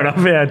 Yeah, fair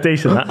enough. Yeah,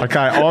 decent that. Okay,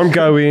 I'm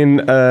going.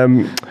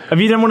 Have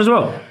you done one as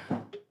well?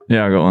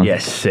 Yeah, I got one.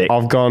 Yes, sick.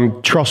 I've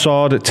gone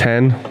Trossard at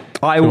 10.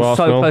 I To was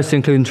so Arsenal. close to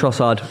including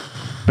Trossard.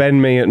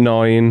 Ben Mee at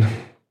 9.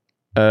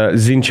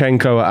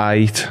 Zinchenko at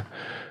 8.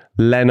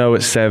 Leno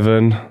at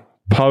 7.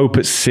 Pope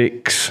at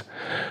 6.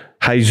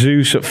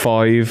 Jesus at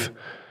 5.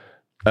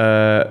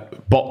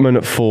 Botman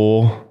at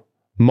 4.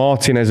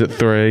 Martinez at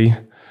 3.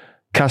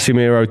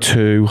 Casemiro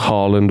 2.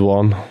 Haaland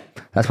 1.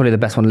 That's probably the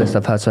best one list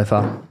I've heard so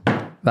far.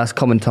 That's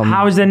comment on.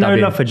 How is there no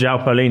W. love for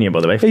João Paulinho,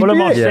 by the way?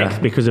 Fulham are did.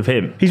 6th because of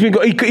him.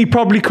 He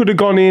probably could have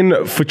gone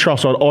in for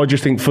Trossard. I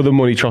just think for the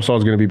money,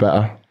 Trossard's going to be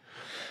better.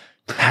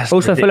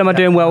 Also, Fulham are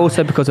doing well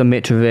also because of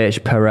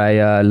Mitrovic,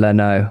 Pereira,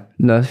 Leno.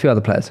 No, a few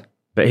other players.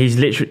 But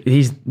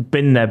he's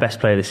been their best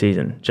player this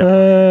season.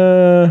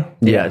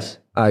 Yes,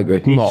 I agree.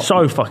 He's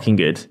so fucking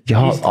good.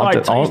 Yeah, He's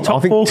I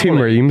top think 4 Tim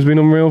quality. Ream's been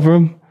unreal for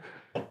him.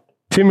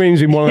 Tim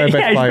Ream's been one of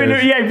their best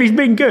players. He's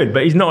been good,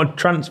 but he's not a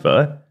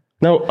transfer.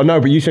 No,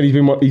 but you said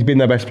he's been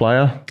their best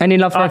player. Any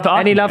love for I thought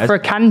any he love has. for a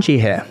Kanji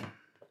here?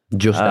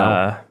 Just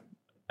now.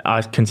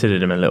 I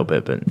considered him a little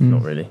bit, but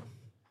not really.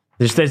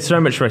 There's so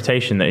much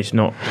rotation that it's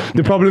not.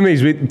 The problem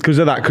is because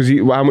of that. Because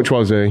how much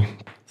was he?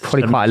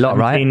 Probably quite a lot,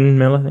 right? 17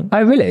 mil, I think.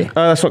 Oh, really?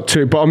 That's not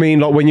too. But I mean,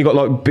 like when you got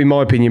like, in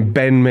my opinion,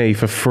 Ben Mee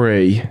for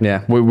free.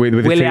 Yeah. With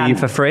a Willian team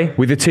for free.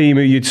 with a team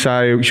who you'd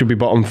say should be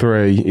bottom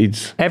 3.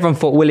 It's Everyone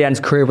thought Willian's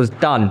career was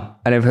done,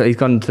 and he's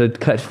gone to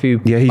collect a few.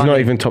 yeah, he's money. not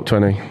even top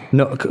 20.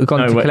 Not gone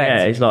No, to but collect.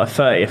 yeah, he's like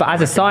 30. But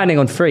as a signing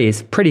on free,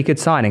 it's pretty good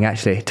signing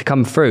actually to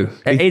come through.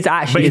 It is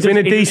actually. It's been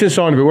a He's- decent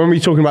signing, but when we're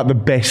talking about the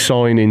best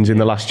signings in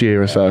the last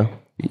year or so,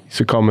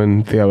 it's a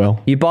common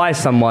VOL. You buy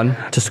someone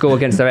to score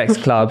against their ex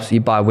clubs,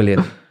 you buy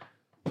Willian.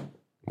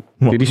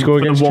 Did he score For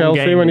the against one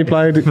Chelsea game. when he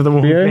played? For the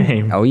one Yeah?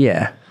 game. Oh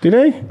yeah. Did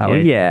he? Oh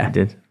yeah. He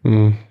did.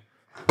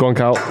 Go on,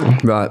 Cal.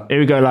 Right. Here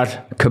we go,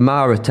 lad.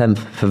 Kamara 10th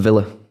for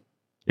Villa.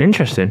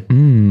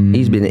 Interesting.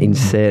 He's been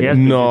insane. Yeah.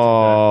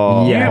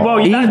 No. Yeah, well,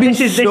 He's been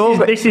this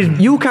so is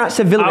You can't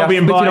say Villa I'll are be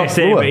flicking off biased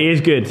here, Villa. but he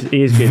is good.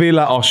 He is good.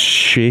 Villa are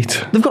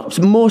shit. They've got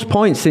most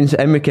points since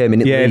Emery came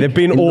in. Yeah, they've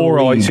been all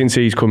right since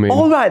he's come in.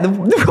 All right.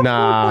 They've got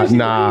Nah, more points in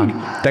the league.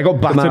 nah. They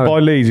got battered Kamara. by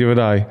Leeds the other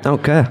day. I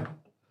don't care.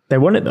 They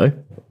won it though.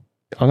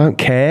 I don't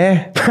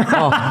care.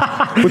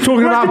 We're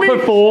talking about do you mean?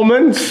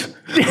 performance.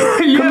 This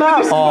is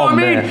what I mean.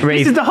 man.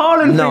 This is the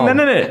Haaland No. thing,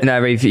 then, isn't it? No,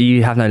 Reeve,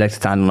 you have no leg to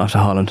stand on after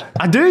Haaland.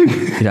 I do.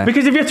 don't.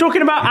 Because if you're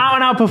talking about out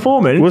and out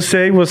performance, We'll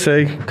see.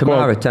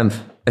 Kamara 10th.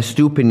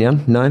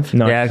 Estupinian, 9th.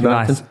 Yeah,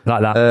 nice.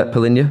 Like that.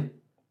 Polinia,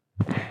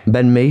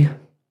 Ben Mee,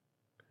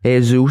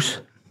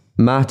 Jesus,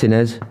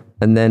 Martinez,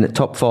 and then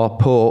top 4,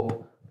 Pope,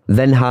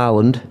 then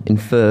Haaland in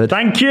 3rd.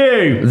 Thank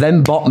you.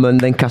 Then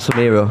Botman, then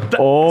Casemiro.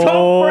 Top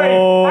 3.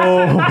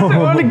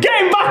 That's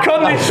getting back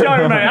on this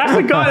show, mate. That's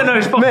the guy that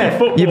knows fucking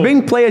football. You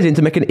bring players in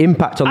to make an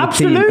impact on the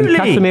team. Absolutely.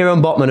 And Casemiro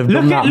and Botman have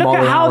done that Look more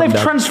at than how Haaland they've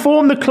does.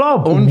 transformed the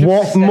club.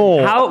 What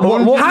more?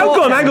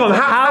 Hang on.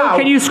 How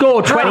Can you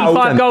score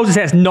 25 goals and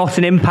say it's not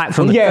an impact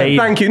on the team?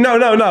 Thank you.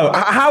 No.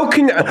 How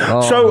can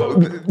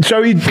so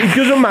it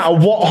doesn't matter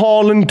what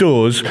Haaland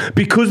does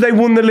because they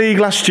won the league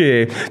last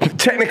year.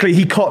 Technically,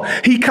 he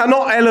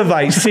cannot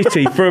elevate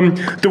City from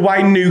the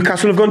way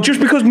Newcastle have gone. Just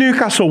because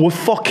Newcastle were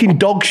fucking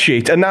dog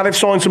shit and now they've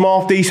signed some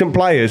half decent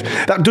players,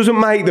 that doesn't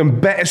make them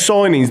better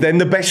signings than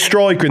the best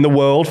striker in the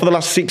world for the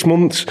last 6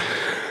 months.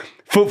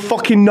 For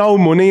fucking no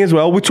money as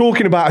well. We're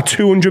talking about a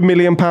 £200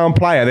 million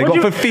player they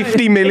got for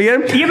 50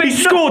 million. He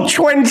scored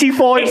 25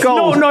 goals. It's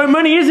not no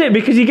money, is it?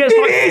 Because he gets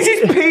like... It is,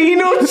 it's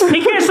peanuts.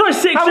 He gets like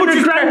 600 How much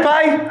is grand.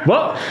 Pepe?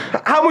 What?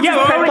 How much is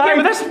Pepe?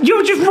 Yeah, but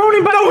you're just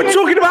rolling back. No, we're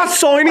talking about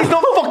signings,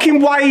 not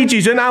fucking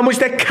wages and how much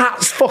their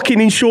cat's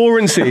fucking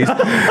insurance is.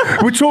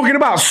 We're talking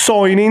about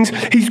signings.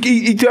 He's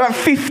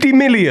 50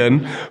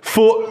 million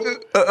for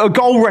a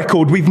goal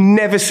record we've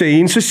never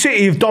seen. So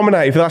City have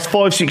dominated for the last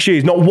 5-6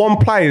 years. Not one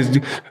player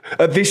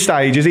at this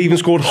stage has even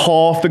scored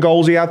half the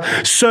goals he had.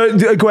 So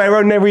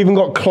Aguero never even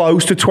got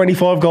close to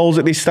 25 goals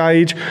at this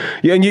stage.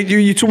 Yeah, and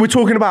we're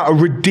talking about a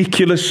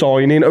ridiculous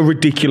signing. He's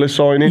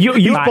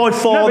by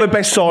far the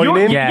best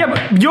signing.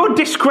 But you're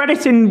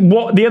discrediting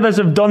what the others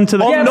have done to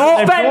the Ben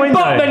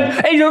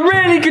Botman, he's a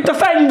really good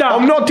defender.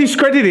 I'm not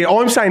discrediting it.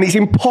 I'm saying it's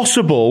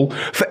impossible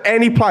for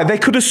any player. They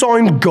could have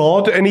signed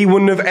God and he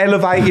wouldn't have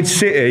elevated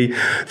City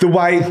the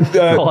way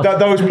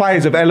those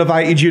players have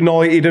elevated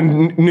United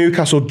and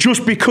Newcastle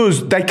just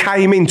because they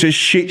came into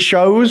shit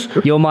shows.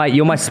 You're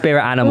my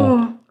spirit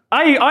animal.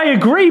 I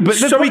agree, but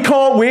so he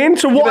can't win.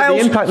 So what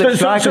else? The impact that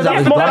strikers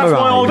have is that's my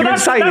argument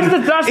that's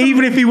saying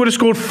even if he would have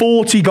scored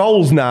 40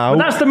 goals now,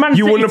 that's the Man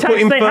you City wouldn't have put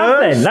tax him they have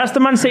then. first. That's the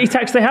Man City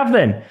tax they have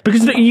then.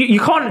 Because you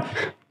can't...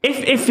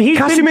 If he's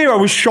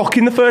Casemiro was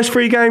shocking the first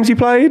 3 games he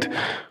played.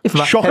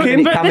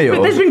 Shocking. But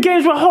there's been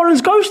games where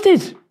Haaland's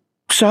ghosted.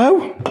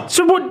 So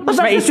what? That's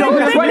the same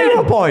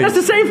thing. Point. That's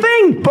the same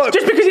thing. But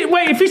just because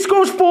if he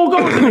scores 4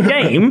 goals in a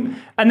game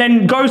and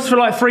then goes for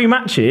like 3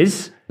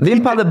 matches. The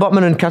impact that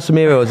Botman and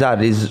Casemiro has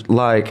had is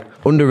like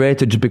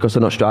underrated just because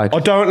they're not strikers.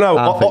 I don't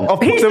know.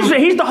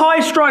 He's the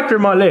highest striker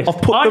in my list.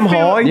 I've put them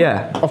high.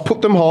 Yeah. I've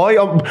put them high.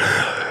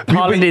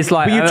 Haaland is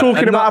like... But you're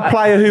talking about a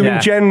player who in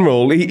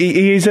general,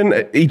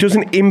 he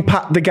doesn't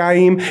impact the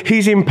game.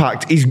 His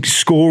impact is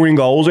scoring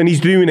goals and he's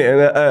doing it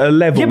at a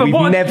level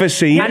we've never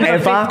seen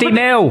ever. 50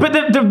 mil. But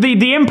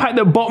the impact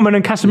that Botman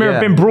and Casemiro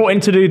have been brought in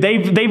to do,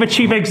 they've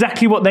achieved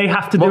exactly what they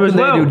have to do as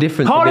well. What can they do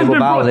different to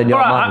Bilbao than your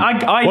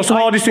man? What's the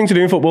hardest thing to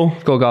do in football?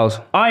 Score goals.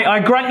 I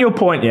grant your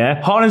point,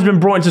 yeah. Haaland's been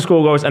brought in to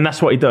score goals, and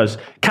that's what he does.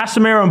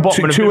 Casemiro and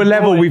Botman to a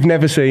level we've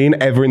never seen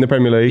ever in the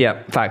Premier League.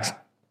 Yeah, facts.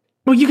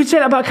 Well, you could say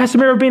that about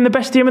Casemiro being the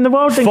best team in the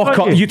world. Then, Fuck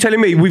off. You're telling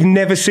me we've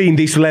never seen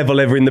this level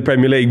ever in the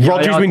Premier League?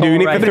 Roger's been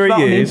doing it for 3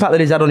 years. The impact that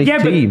he's had on his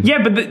team.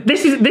 But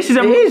this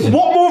is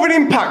What more of an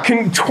impact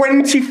can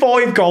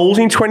 25 goals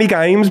in 20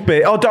 games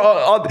be?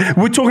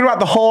 We're talking about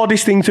the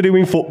hardest thing to do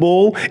in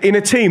football in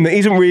a team that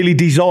isn't really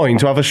designed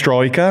to have a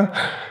striker.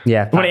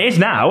 Yeah. Well, it is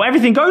now.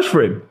 Everything goes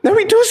for him. No,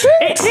 it doesn't.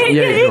 It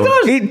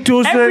does. It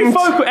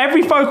doesn't.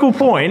 Every focal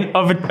point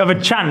of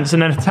a chance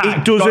and an attack.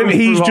 It doesn't.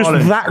 He's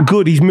just that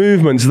good. His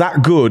movement's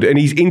that good,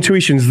 and his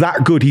intuition's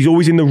that good. He's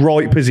always in the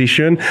right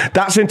position.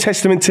 That's a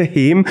testament to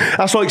him.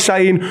 That's like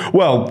saying,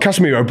 well,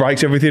 Casemiro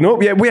breaks everything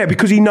up. Yeah,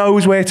 because he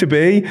knows where to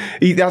be.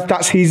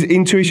 That's his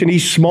intuition.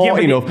 He's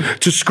smart enough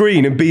to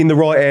screen and be in the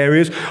right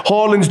areas.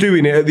 Haaland's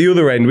doing it at the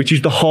other end, which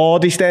is the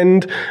hardest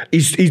end.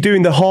 He's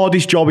doing the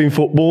hardest job in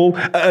football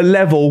at a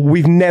level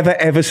we've never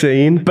ever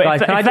seen. But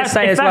guys, can I just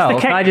say as well?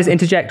 Can I just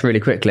interject really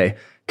quickly?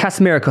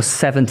 Casemiro cost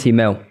 70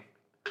 mil.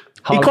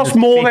 He costs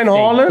more than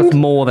Haaland. Costs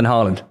more than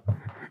Haaland.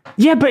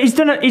 Yeah, but he's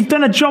done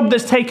a job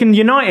that's taken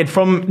United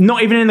from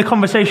not even in the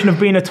conversation of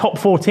being a top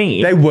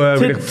 14. They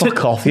were.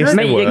 Fuck off. Yes,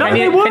 they were.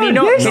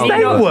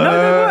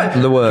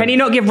 Can you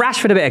not give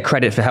Rashford a bit of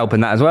credit for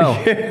helping that as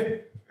well?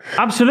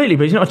 Absolutely,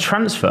 but he's not a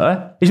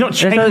transfer. He's not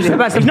changed.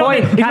 That's the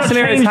point.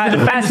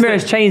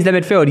 Casemiro's changed their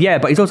midfield, yeah,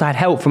 but he's also had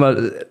help from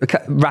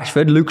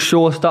Rashford. Luke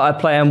Shaw started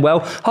playing well.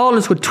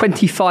 Haaland scored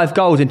 25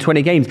 goals in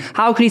 20 games.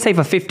 How can you say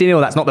for 50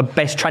 mil that's not the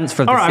best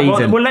transfer of the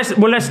season? Well,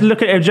 let's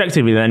look at it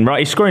objectively then, right?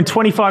 He's scoring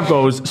 25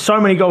 goals, so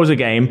many goals a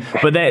game,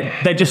 but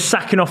they're just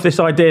sacking off this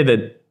idea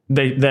that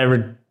they're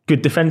a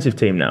good defensive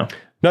team now.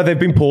 No, they've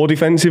been poor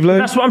defensively.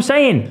 That's what I'm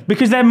saying.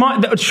 Because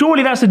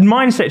surely that's a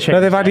mindset change. No,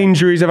 they've had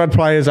injuries. They've had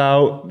players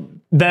out.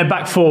 Their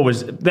back four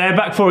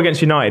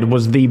against United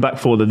was the back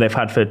four that they've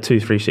had for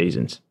 2-3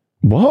 seasons.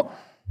 What?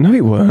 No,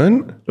 it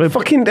weren't.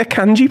 Fucking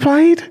Akanji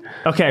played.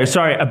 Okay,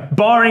 sorry.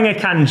 Barring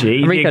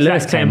Akanji, the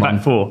exact same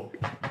back four.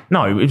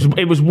 No,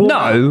 it was Walker.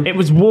 No, it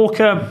was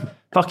Walker,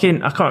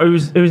 Fucking, I can't.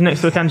 Who's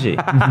next to Akanji?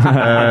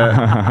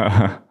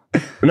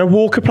 No,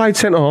 Walker played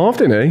centre half,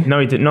 didn't he? No,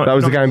 he did not. That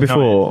was the game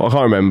before. I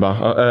can't remember.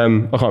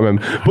 I can't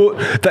remember.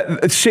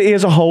 But City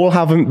as a whole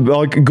haven't,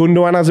 like,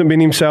 Gundogan hasn't been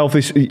himself.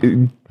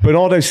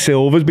 Bernardo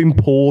Silva's been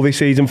poor this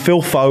season.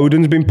 Phil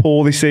Foden's been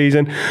poor this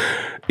season.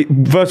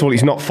 First of all,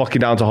 it's not fucking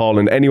down to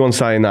Haaland. Anyone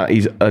saying that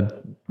is I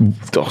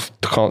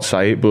can't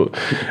say it, but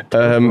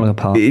I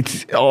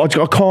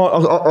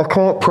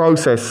can't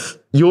process.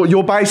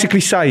 You're basically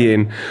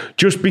saying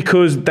just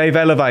because they've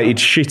elevated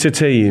shitter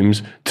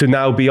teams to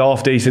now be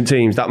half decent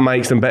teams, that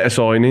makes them better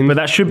signing. But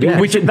that should be.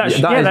 Okay,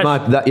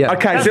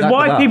 that's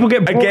why people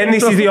get brought again.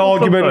 This is the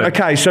argument.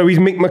 Okay, so is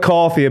Mick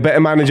McCarthy a better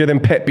manager than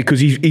Pep because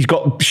he's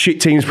got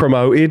shit teams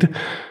promoted?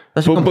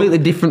 That's a completely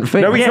different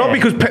thing. No, it's not,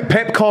 because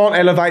Pep can't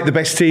elevate the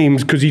best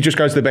teams because he just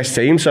goes to the best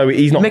team, so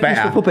he's not better.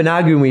 Step up and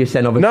arguing with you,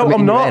 Sen. No,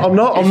 I'm not.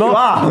 No,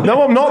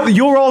 I'm not.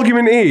 Your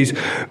argument is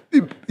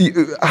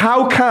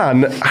how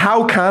can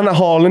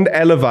Haaland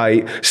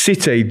elevate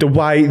City the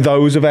way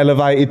those have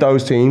elevated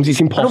those teams?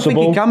 It's impossible. I don't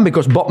think he can,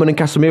 because Botman and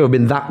Casemiro have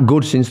been that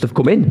good since they've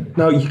come in.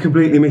 No, you're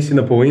completely missing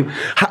the point.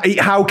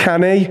 How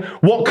can he?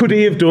 What could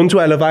he have done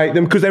to elevate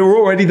them? Because they were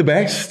already the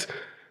best.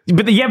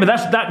 But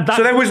that's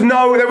so there was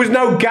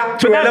no gap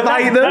to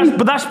elevate them.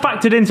 But that's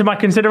factored into my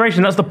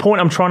consideration. That's the point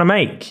I'm trying to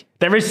make.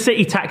 There is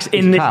City tax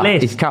in this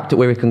list. He's capped at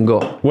where he can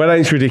go. Well,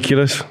 it's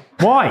ridiculous.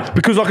 Why?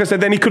 Because, like I said,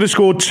 then he could have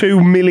scored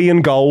 2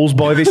 million goals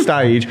by this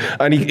stage,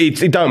 and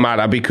it don't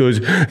matter because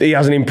he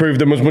hasn't improved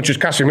them as much as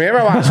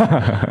Casemiro has.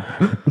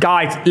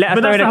 Guys, let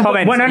us know in the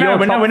comments.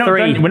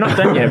 We're not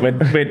done yet.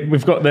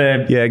 We've got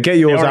the get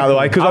yours out of the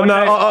way, because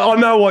I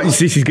know what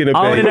this is going to be.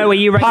 I want to know where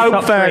you rank Pope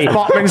top first, three.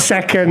 Botman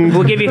second.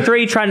 We'll give you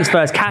 3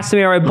 transfers: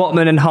 Casemiro,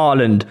 Botman, and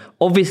Haaland.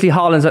 Obviously,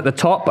 Haaland's at the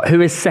top, but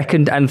who is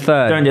second and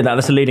third? Don't do that.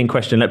 That's a leading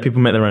question. Let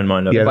people make their own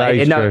mind up. Yeah, that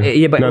is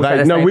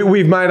true.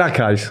 We've made our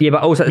case. Yeah,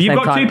 but also at the same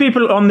you've got time, 2 people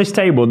on this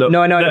table that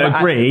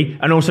agree,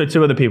 and also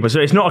 2 other people.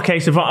 So it's not a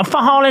case of for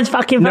Haaland's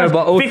fucking first.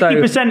 But also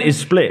 50% is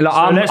split. Look, so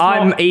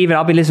I'm even.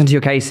 I've been listening to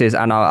your cases,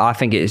 and I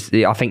think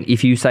I think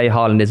if you say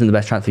Haaland isn't the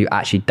best transfer, you're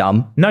actually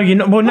dumb. No, you're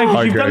not. Well, no,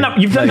 because you've done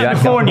that. You've done that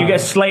before, and you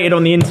get slated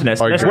on the internet.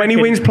 So when he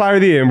wins Player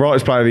of the Year and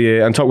Writers Player of the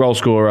Year and top goal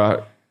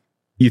scorer,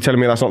 you're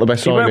telling me that's not the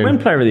best signing? He won't win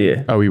Player of the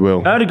Year. Oh, he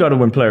will. Odegaard will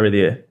win Player of the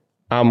Year.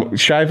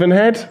 Shaven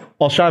head?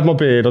 I'll shave my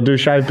beard. I'll do a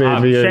shaved beard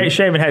for you.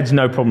 Shaving head's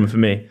no problem for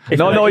me. His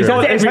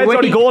head's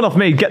already gone off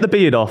me. Get the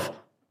beard off.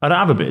 I don't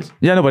have a beard.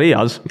 Yeah, no, but he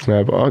has.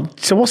 No, but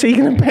so what's he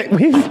going to bet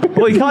with?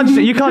 Well,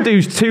 you can't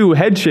do 2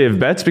 head shave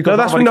bets because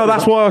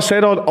that's why I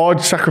said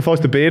I'd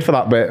sacrifice the beard for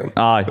that bet.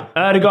 Aye.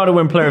 Odegaard will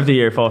win Player of the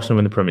Year if Arsenal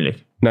win the Premier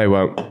League. No, he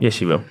won't. Yes,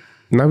 he will.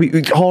 No,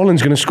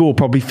 Haaland's going to score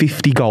probably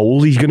 50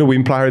 goals. He's going to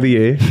win Player of the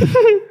Year.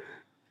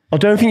 I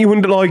don't think you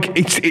wouldn't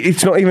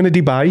it's not even a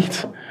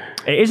debate.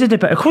 It is a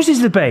debate. Of course, it's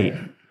a debate.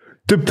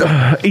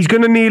 He's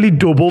going to nearly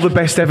double the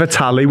best ever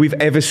tally we've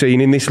ever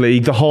seen in this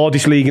league. The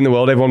hardest league in the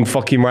world. Everyone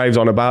fucking raves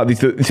on about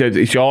it.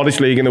 It's the hardest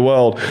league in the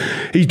world.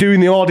 He's doing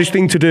the hardest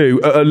thing to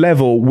do at a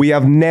level we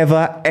have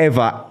never,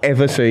 ever,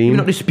 ever seen. You're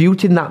not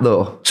disputing that,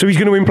 though. So he's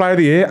going to win Player of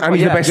the Year, and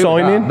he's the best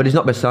signing. But he's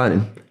not best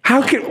signing.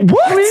 How can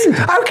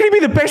he be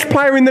the best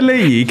player in the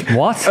league?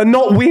 What? And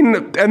not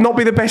win and not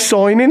be the best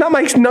signing? That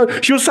makes no.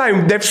 You're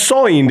saying they've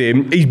signed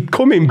him. He's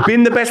come in,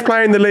 been the best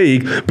player in the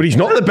league, but he's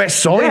not the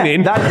best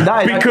signing.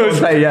 That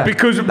is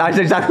because that's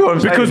exactly what I'm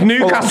saying. Because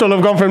Newcastle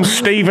have gone from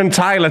Steven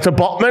Taylor to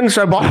Botman,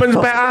 so Botman's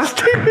better.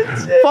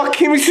 Fuck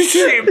him!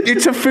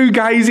 It's a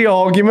Fugazi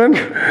argument.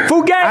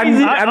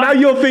 Fugazi. And now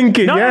you're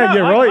thinking, you're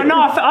right.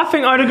 I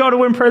think Odegaard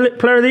will win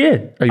Player of the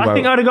Year. I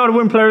think Odegaard will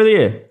win Player of the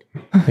Year.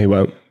 He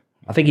won't.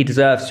 I think he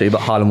deserves to, but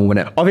Haaland will win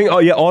it. I think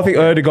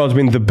Odegaard's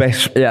been the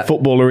best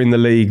footballer in the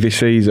league this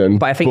season.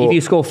 But I think if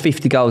you score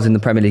 50 goals in the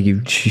Premier League,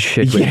 you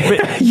should win.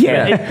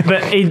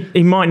 But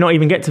he might not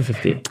even get to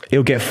 50.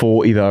 He'll get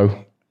 40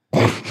 though. Do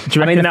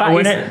you reckon that'll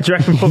win it? Do you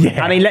reckon?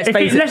 I mean, let's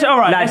face it.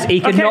 Lads, he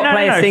could not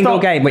play a single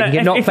game. He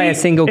could not play a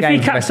single game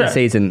for the rest of the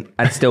season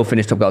and still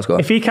finish top goal scorer.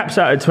 If he caps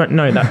out at 20,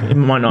 it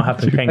might not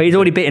happen. He's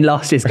already beaten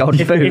last year's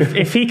golden boot.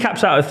 If he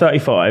caps out at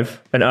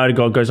 35 and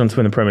Odegaard goes on to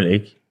win the Premier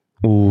League,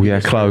 oh yeah,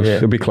 close.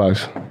 It'll be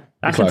close.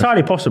 That's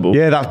entirely possible.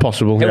 Yeah, that's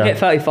possible. He'll get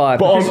 35.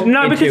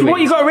 Because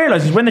what you got to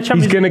realise is when the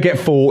Champions he's going to get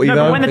 40 though.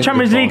 But when the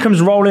Champions League comes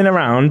rolling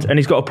around and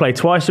he's got to play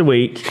twice a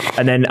week,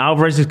 and then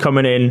Alvarez is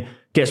coming in,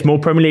 gets more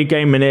Premier League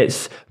game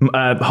minutes,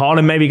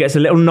 Haaland maybe gets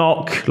a little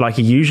knock like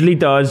he usually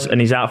does,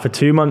 and he's out for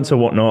 2 months or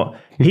whatnot.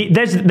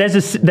 There's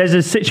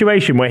a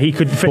situation where he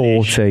could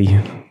finish 40.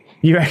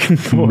 You reckon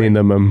 40?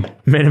 Minimum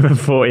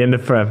 40 in the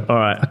Prem. All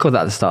right. I called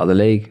that at the start of the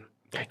league.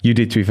 You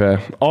did, to be fair.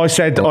 I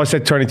said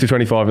 20 to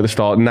 25 at the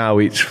start. Now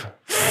it's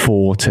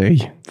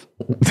 40.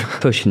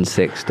 Pushing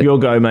 60. You'll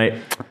go, mate.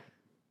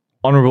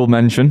 Honourable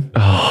mention.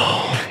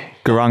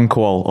 Garang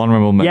Kuol.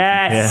 Honourable mention.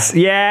 Yes. Who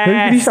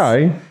did he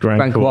say?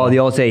 Garang Kuol, the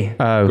Aussie.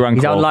 Garang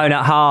He's Kuol on loan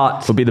at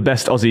Hearts. will be the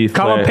best Aussie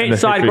Come on, pitch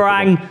side,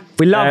 Garang.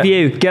 We love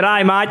you.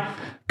 G'day, mate.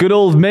 Good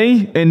old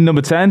me in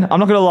number 10. I'm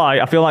not going to lie.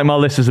 I feel like my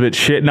list is a bit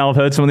shit now I've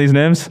heard some of these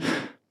names.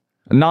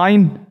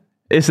 9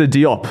 Issa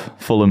Diop,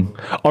 Fulham.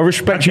 I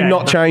respect you Okay.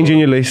 not changing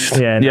your list.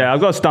 Yeah, no. Yeah, I've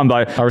got to stand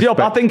by it. Diop,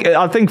 respect-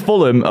 I think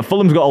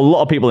Fulham's got a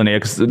lot of people in here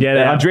because Yeah, they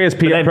have. Andreas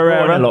But they've brought in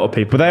Pereira. a lot of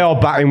people. But they are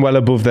batting well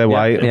above their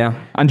weight. Yeah.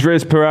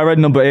 Andreas Pereira,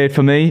 number 8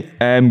 for me.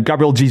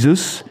 Gabriel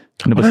Jesus,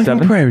 I number don't think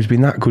 7. Pereira's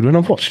been that good when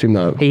I've watched him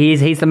though.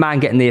 He's the man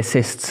getting the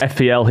assists.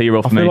 FPL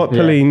hero for I me. feel like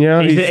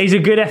Polina. He's a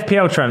good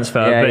FPL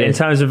transfer, Yeah, but he in is.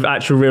 terms of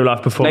actual real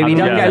life performance, Maybe he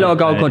doesn't Yeah. get a lot of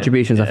goal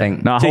contributions, I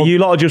think. Nah, So you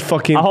lot are just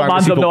fucking. I hold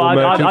man's fantasy up. No,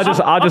 football I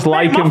merchants. just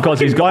like him because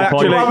he's got a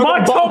point.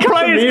 My top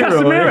player is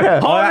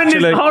Casemiro. I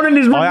Haaland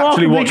is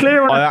remarkably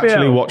clear on I FPL.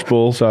 actually watch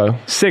ball, so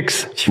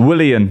 6,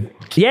 Willian.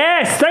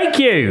 Yes, thank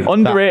you.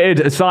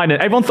 Underrated signing.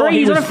 Everyone thought he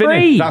He's was on a free.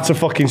 finished. that's a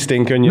fucking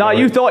stinker. And No,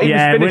 you thought he Yeah,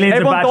 was finished. Willian's a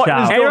Everyone bad thought he was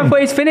shout. done. Everyone thought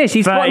he's finished.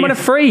 He's got him on a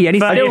free and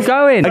he's still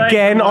going.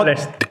 again. I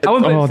wouldn't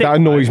put That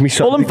annoys me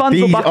so. Fulham fans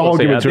These will back us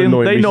arguments here. are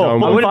annoying They me know. so Fulham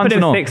much. I wouldn't fans put him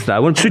know. 6 though. I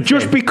wouldn't So put him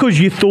just six. because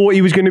you thought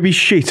he was going to be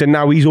shit and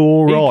now he's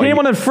all He right. came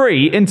on a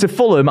free into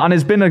Fulham and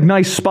has been a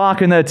nice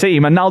spark in their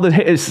team, and now the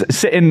hitters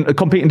sitting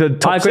competing to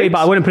top I agree, 6. but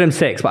I wouldn't put him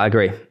 6, but I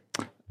agree.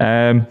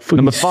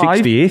 Number 5.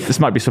 68th. This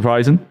might be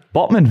surprising.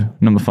 Botman,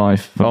 number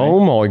 5. for me. Oh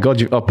my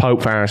god, you are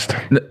Pope fast.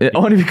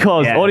 Only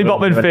because Yeah, only well,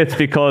 Botman but- 5th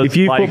because If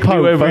you like, put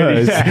Pope were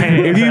really- first,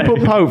 if you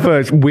put Pope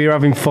first, we're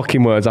having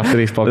fucking words after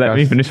this podcast. Let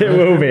me finish. It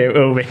will be. It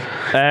will be.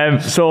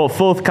 So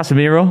 4th,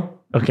 Casemiro.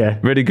 Okay.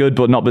 Really good,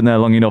 but not been there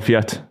long enough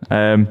yet.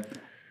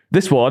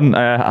 This one,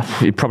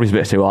 it probably is a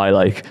bit too high.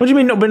 Like, What do you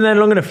mean not been there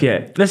long enough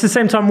yet? That's the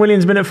same time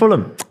Willian's been at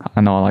Fulham.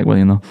 I know I like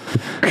William though.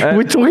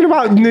 We're talking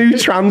about new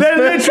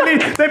transfers.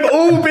 They've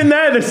all been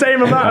there the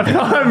same amount of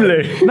time,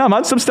 Lou. No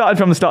man, some started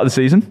from the start of the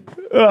season.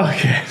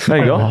 Okay. There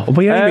you go.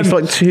 We only missed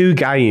like 2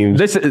 games.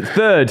 This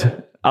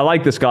 3rd, I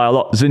like this guy a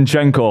lot.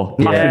 Zinchenko,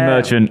 passing Yeah.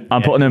 merchant.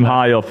 I'm putting him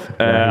high up.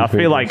 I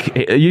feel like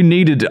you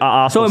needed at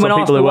Arsenal So when some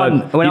people who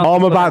Arsenal were. won,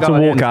 I'm about to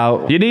walk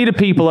out. You needed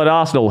people at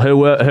Arsenal who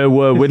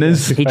were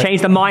winners. He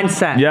changed the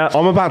mindset. Yeah.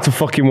 I'm about to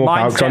fucking walk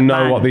out because I Mindset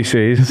know man. what this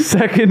is.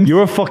 Second,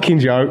 You're a fucking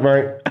joke,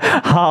 mate.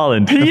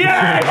 Haaland.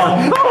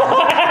 Yeah!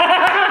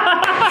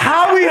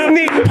 How is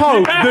Nick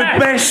Pope the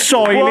best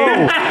signing?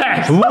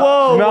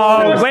 Whoa.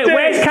 No. Wait,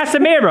 where's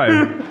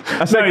Casemiro?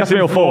 I said No, it's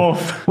Casemiro in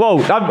 4th.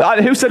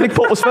 Whoa. Who said Nick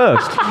Pope was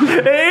first?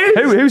 It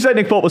is. Who said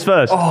Nick Pope was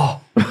first?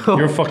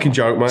 You're a fucking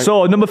joke, mate.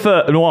 So number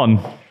 1,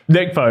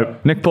 Nick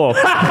Pope. Nick Pope.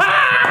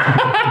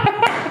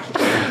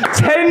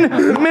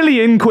 10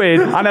 million quid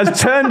and has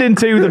turned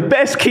into the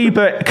best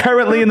keeper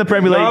currently in the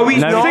Premier League. No,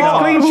 he's Six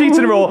not. clean sheets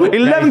in a row,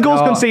 11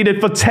 goals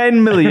conceded for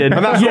 10 million.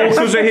 And that's all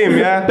because of him,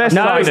 yeah? Best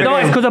No, it's signing.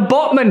 not. It's because of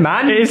Botman,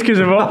 man. It is because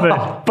of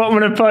Botman.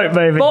 Botman and Pope,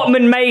 baby.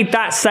 Botman made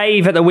that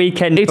save at the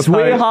weekend. It's for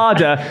way Pope.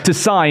 harder to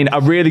sign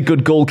a really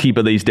good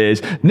goalkeeper these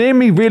days. Name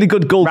me really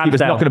good goalkeepers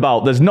Ramsdale. knocking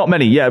about. There's not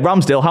many. Yeah,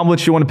 Ramsdale. How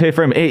much do you want to pay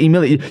for him? 80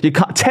 million. You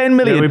can't. 10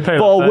 million Yeah, we pay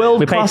for a like 30.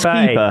 world class We paid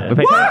 30. keeper. We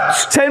paid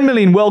What? 10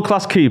 million world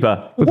class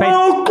keeper.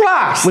 World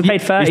class! We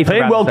paid 30 He's for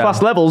playing world class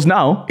Ramsdale. levels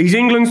now. He's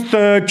England's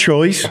 3rd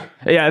choice.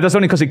 Yeah, that's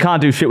only because he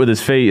can't do shit with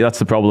his feet. That's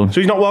the problem. So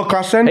he's not world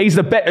class then? He's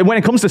the best when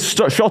it comes to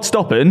shot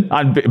stopping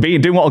and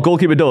doing what a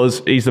goalkeeper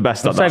does. He's the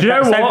best at that. Do you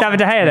know Save what? David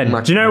De Gea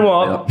then. Do you know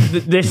what?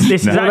 This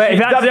is If actually...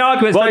 that's the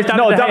argument, so Well, is David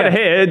no, De Gea. David De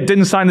Gea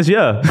didn't sign this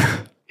year.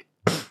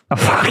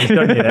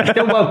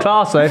 Still world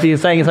class though. If you're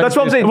saying it's That's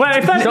what I'm saying. Well,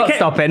 if that's Shot the ca-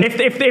 stopping.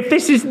 if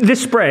this is the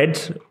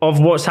spread of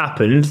what's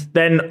happened,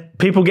 then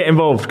people get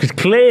involved because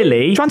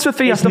clearly Transfer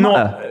fee it's has to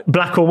not matter.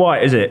 black or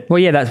white, is it? Well,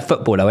 yeah, that's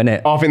football though, isn't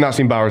it? I think that's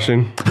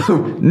embarrassing.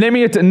 Name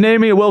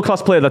me a world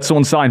class player that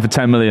someone signed for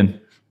 10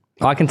 million.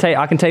 I can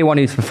tell you one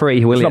who's for free.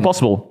 It's William. not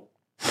possible.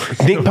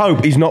 Nick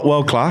Pope is not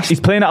world class. He's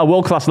playing at a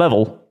world class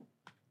level.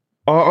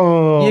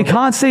 Oh. You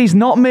can't say he's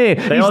not, mate.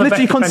 He's are the literally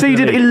best defence in the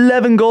conceded league.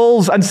 11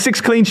 goals and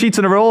 6 clean sheets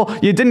in a row.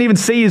 You didn't even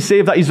see his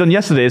save that he's done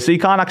yesterday, so you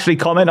can't actually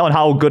comment on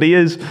how good he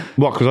is.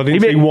 What, because I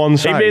didn't He see made, one he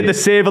save? made the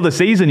save of the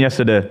season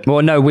yesterday.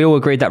 Well, no, we all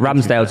agreed that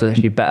Ramsdale's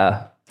actually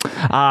better.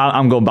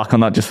 I'm going back on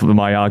that just for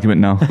my argument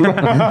now.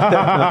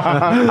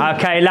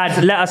 Okay,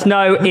 lads, let us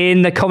know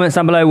in the comments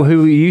down below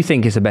who you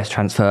think is the best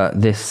transfer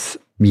this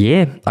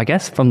year, I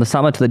guess, from the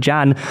summer to the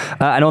Jan.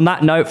 And on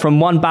that note, from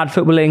one bad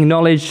footballing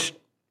knowledge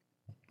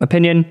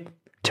opinion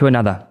to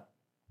another.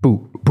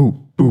 Boo, boo,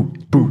 boo,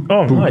 boo.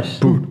 Oh, nice.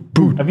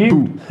 Have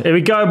you? Here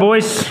we go,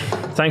 boys.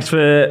 Thanks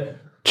for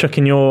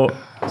chucking your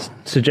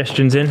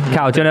suggestions in.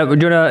 Cal, do you want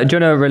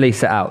to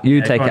release it out?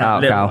 You take it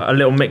out, Cal. A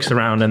little mix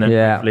around and then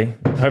Yeah. hopefully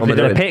So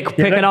they'll- pick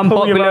Yeah, an don't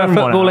pull your unpopular own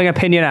one footballing out.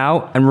 opinion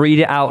out and read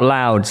it out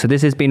loud. So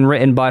this has been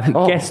written by a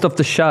guest of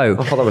the show.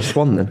 I thought that was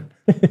Swan then.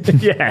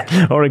 Yeah,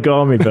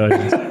 origami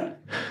versions.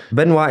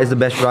 Ben White is the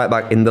best right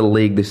back in the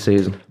league this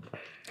season.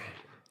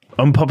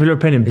 Unpopular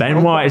opinion.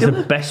 Ben White is the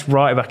best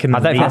right back in the I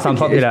don't league. think that's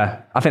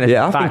unpopular. I think that's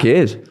Yeah, I think he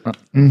is.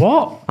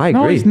 What? I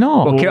agree. No, he's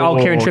not. Well,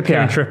 Kieran Trippier.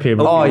 Kieran Trippier.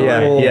 Oh,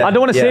 yeah. I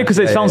don't want to say it because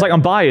it sounds like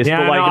I'm biased, Yeah,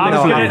 but like, no, I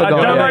was literally- gonna,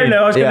 forgot. don't worry, Lou,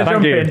 I was going Yeah. to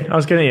jump Thank you. in. I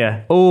was going to, yeah.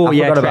 Oh, I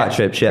yeah, forgot about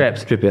Trips, yeah.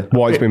 Trips. Trippier.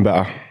 White's been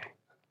better.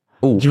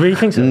 Do you really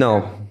think so?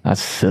 No,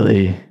 That's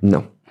silly.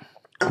 no.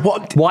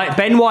 What? White,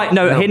 Ben White.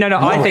 No.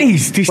 I What think.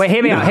 is this? Wait,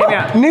 hear me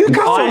out.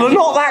 Newcastle are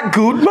not that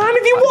good, man.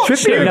 Have you watched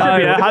Trippier, it?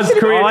 Trippier has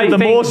created the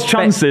think most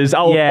chances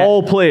out of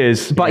all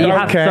players. But you don't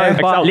have care.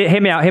 to. But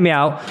hear me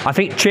out. I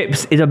think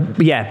Trips is a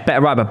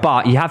better rider,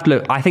 but you have to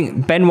look. I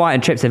think Ben White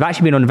and Trips have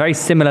actually been on a very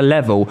similar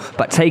level,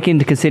 but take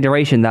into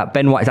consideration that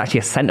Ben White is actually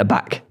a centre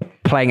back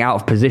playing out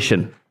of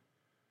position.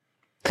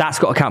 That's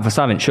got to count for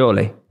something,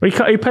 surely. He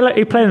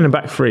played in the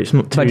back three. It's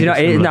not too But you know,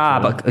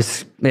 dissimilar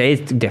to but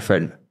it is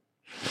different.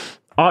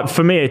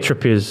 for me,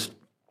 Trippier's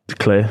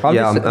clear. I'm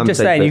Yeah, just, I'm just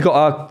saying saying, that. you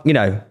got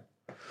to,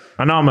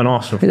 I know I'm an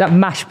Arsenal. is that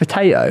mashed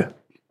potato?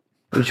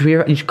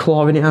 He's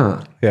clawing it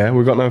out. Yeah,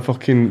 we've got no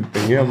fucking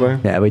thing, have we?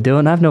 Yeah, we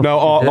don't have no. No,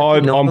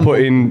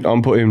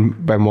 I'm putting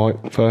Ben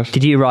White first.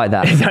 Did you write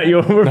that? Is that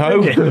your No,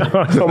 opinion?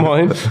 it's not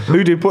mine.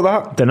 Who did put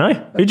that? Don't know.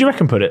 Who do you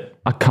reckon put it?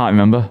 I can't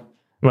remember.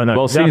 Well, no.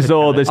 Well, seeing as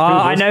though there's two of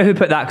I us- know who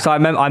put that because I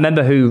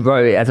remember who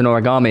wrote it as an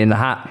origami in the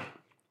hat.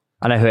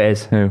 I know who it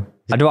is. Who?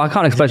 I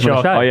can't explain it on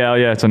the Shark? show. Oh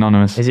yeah, it's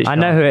anonymous. Is it? I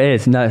know who it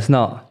is. No, it's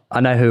not.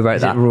 I know who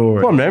wrote that.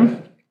 Rory? Come on,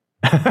 then.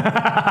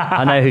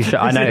 I know who.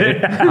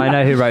 I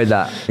know who wrote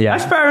that. Yeah,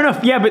 That's fair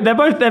enough. Yeah, but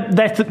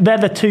they're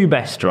the two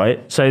best, right?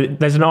 So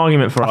there's an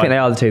argument for. I think they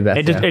are the two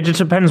best. It just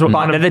depends what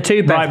kind They're of. the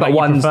two best, right but back you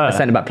one's prefer. a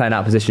centre back playing out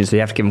of position, so you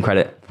have to give him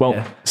credit. Well,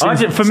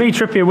 For me,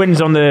 Trippier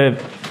wins on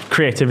the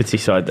creativity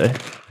side, though.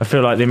 I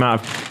feel like the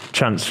amount of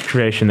chance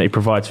creation that he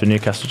provides for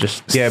Newcastle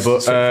just Yeah,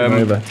 but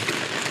over.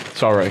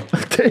 sorry.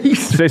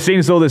 so it seems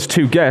as though there's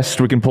two guests,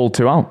 we can pull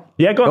two out.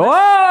 Yeah, go on.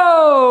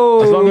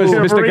 Whoa! As long as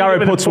You're Mr. reading Garrett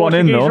with a puts one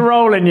in, Portuguese though.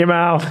 roll in your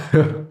mouth.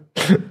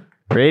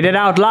 Read it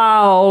out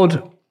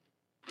loud.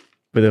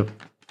 With a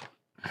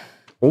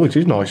Oh, it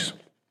is nice.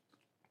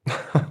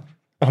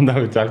 I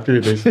know exactly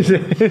what it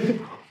is.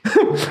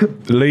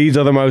 Leeds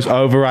are the most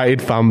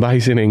overrated fan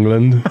base in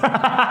England.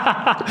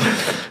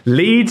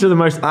 Leeds are the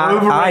most I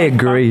overrated.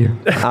 agree.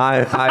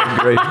 I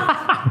agree.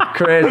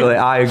 Crazily,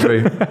 I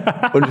agree.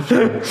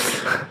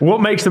 100%.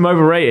 What makes them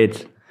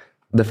overrated?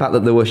 The fact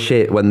that they were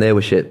shit when they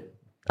were shit.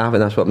 I think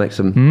that's what makes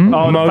them.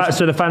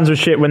 So the fans were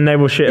shit when they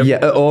were shit. Yeah,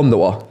 at home they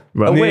were.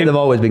 Right. Away they've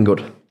always been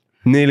good.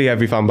 Nearly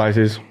every fan base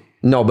is.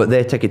 No, but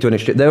they take it to an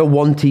extreme. They're a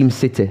one-team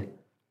city.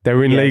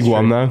 They're in League it's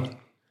One, true. though.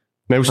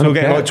 They were still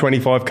getting Okay. like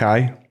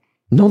 25k.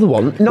 No, they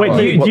won't. No,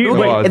 Wait, do you-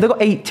 wait. they've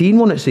got 18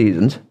 won at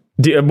seasons.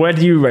 Where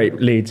do you rate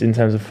Leeds in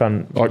terms of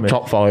fan? Like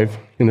top 5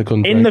 in the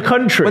country. in the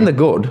country. When they're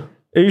good.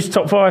 Who's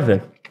top 5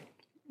 then?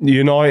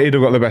 United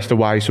have got the best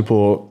away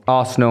support.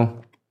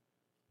 Arsenal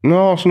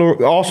No,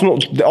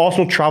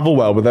 Arsenal travel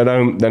well, but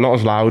they're not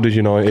as loud as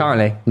United.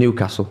 currently.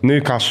 Newcastle.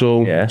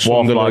 Newcastle, Yeah.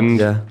 Sunderland,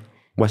 Yeah.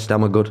 West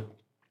Ham are good.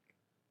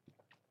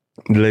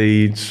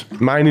 Leeds,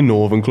 mainly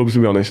northern clubs to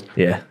be honest.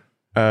 Yeah.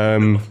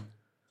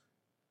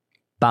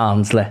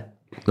 Barnsley.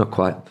 Not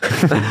quite.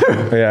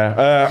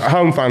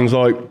 Home fans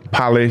like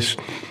Palace.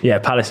 Yeah,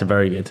 Palace are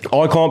very good.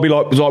 I can't be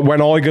like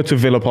when I go to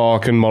Villa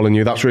Park and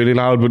Molineux, that's really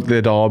loud, but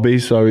they're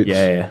derbies, so it's,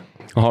 Yeah.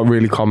 I can't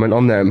really comment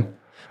on them.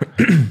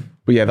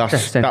 But yeah,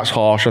 Interesting. that's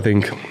harsh, I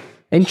think.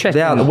 Interesting.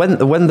 They are.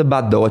 When they're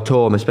bad though, at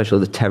home especially,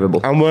 they're terrible.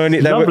 I And weren't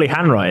it? They Lovely were,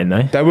 handwriting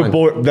though.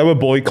 they were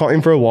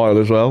boycotting for a while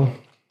as well.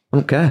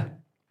 don't care.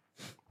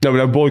 No, they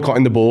were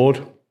boycotting the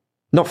board.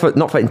 Not for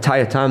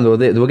entire time though.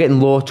 They were getting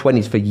low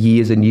 20s for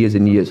years and years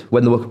and years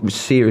when they were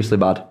seriously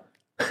bad.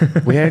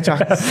 Well, yeah,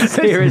 exactly.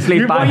 Seriously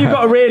What bad. you've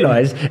got to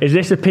realise is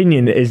this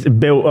opinion is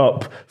built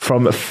up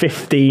from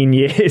 15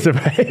 years of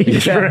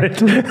age. Right?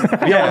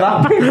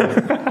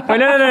 Wait,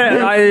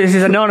 no. This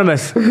is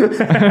anonymous. This is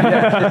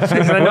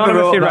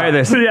anonymous who wrote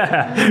this.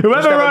 Yeah,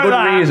 whoever have a wrote good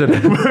that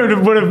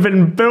reason. would have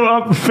been built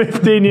up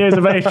 15 years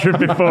of age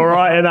before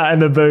writing that in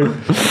the boot.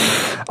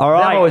 All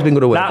right. They've always been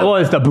good away. That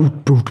was the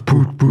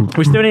boot.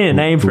 We still need a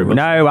name for it.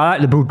 No, I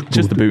like the boot.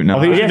 Just the boot now.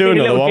 I think you Yeah, should do a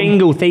another little one.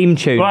 jingle theme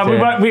tune. Well, we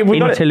got it. They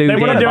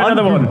interlude. want to do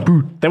another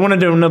one. They want to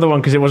do another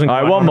one because it wasn't All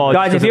right, quite one more.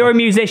 Guys, if you're a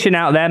musician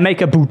out there,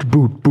 make a boot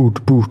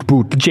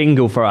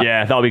jingle for us.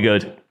 Yeah, that'll be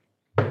good.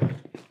 Please.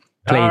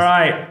 All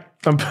right.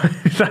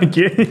 Thank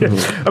you.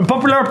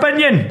 Unpopular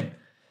opinion.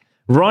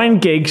 Ryan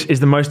Giggs is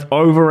the most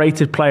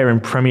overrated player in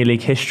Premier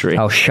League history.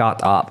 Oh,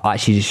 shut up.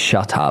 Actually, just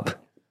shut up.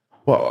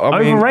 Well, I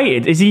mean,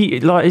 Overrated? Is he? I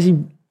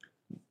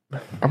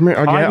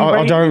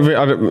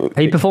don't.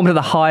 He performed at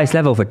the highest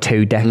level for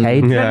 2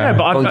 decades. Yeah. No,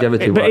 but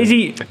Longevity but wise. is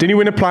he? Didn't he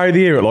win a Player of the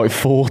Year at like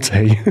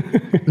 40?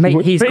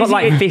 Mate, he's But got is he-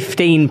 like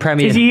 15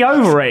 Premier. Is he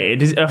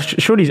overrated?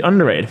 Surely he's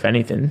underrated, if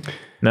anything.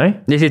 No,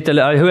 This is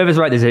whoever's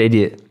right. This is an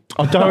idiot.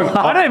 I don't.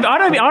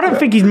 I don't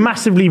think he's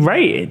massively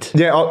rated.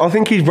 Yeah, I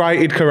think he's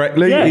rated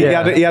correctly. Yeah. He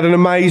Yeah. had an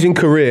amazing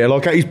career.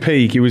 Like at his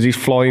peak, he was his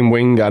flying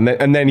winger,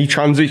 and then he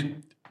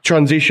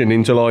transitioned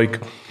into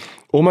like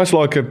almost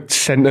like a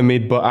centre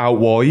mid, but out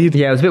wide.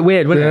 Yeah, it was a bit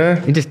weird, wasn't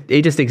Yeah. it?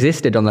 He just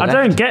existed on the I left.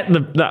 don't get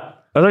that.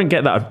 I don't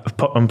get that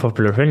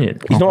unpopular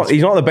opinion. He's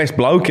not the best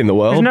bloke in the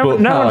world. No,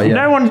 but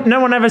no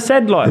one ever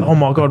said like, oh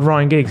my god,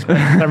 Ryan Giggs,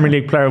 best Premier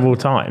League player of all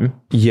time.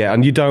 yeah,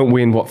 and you don't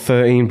win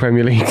 13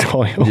 Premier League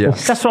titles. Yeah.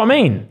 That's what I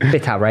mean.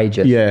 Bit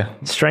outrageous. Yeah.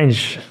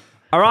 Strange.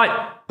 All right,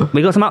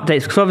 we got some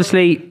updates because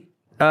obviously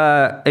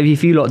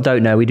if you lot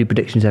don't know, we do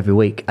predictions every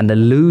week, and the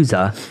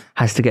loser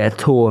has to get a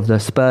tour of the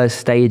Spurs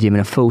stadium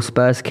in a full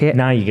Spurs kit,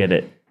 Now you get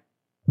it.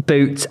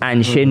 boots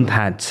and shin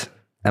pads.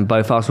 And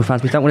both Arsenal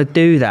fans, we don't want to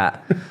do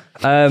that.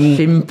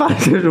 Shin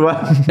pads as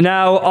well.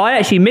 Now, I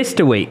actually missed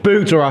a week.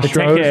 Boots or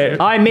Astros?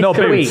 I missed No, a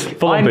boots. week.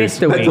 Full-on I boots.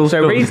 missed a week. Metal So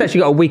stuff. Reeves actually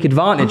got a week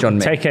advantage on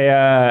me. Take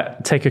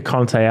a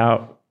Conte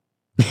out.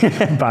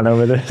 Ban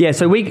over this. Yeah,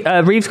 so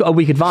Reeves got a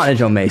week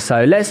advantage on me.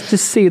 So let's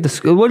just see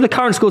what are the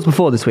current scores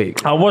before this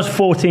week. I was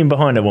 14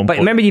 behind at one But point.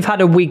 remember, you've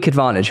had a week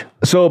advantage.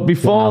 So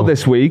before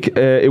this week,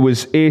 it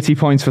was 80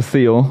 points for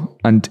Theo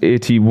and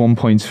 81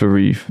 points for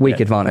Reeve. Week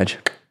advantage.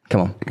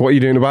 Come on. What are you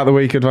doing about the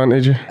week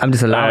advantage? I'm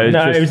just allowed.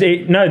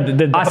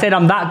 no, I said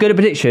I'm that good at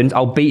predictions,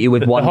 I'll beat you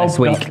with one this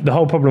week. The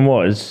whole problem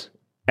was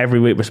every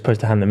week we're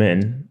supposed to hand them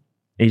in.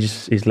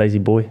 He's lazy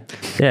boy.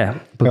 Yeah.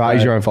 That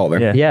is your own fault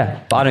then.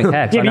 Yeah, but I don't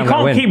care. 'cause Yeah, I know but you I'm gonna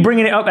can't win. keep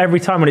bringing it up every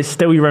time when it's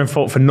still your own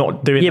fault for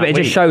not doing Yeah, that but it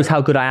just week. shows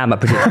how good I am at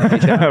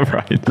predicting.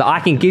 Right. Like, I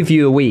can give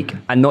you a week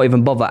and not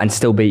even bother and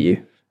still beat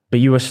you. But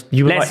you were Let's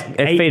like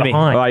 8 feed me.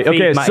 behind. Right,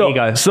 Feed okay, my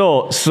ego.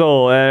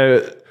 so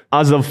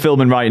as of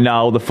filming right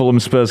now, the Fulham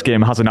Spurs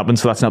game hasn't happened,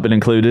 so that's not been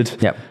included.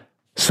 Yep.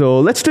 So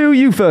let's do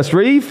you first,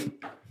 Reeve.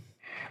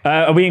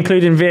 Are we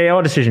including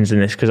VAR decisions in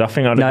this? Because I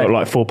think I'd have No. got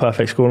like 4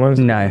 perfect scorelines.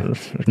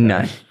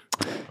 No.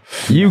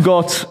 You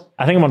got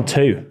I think I'm on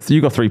 2.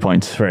 3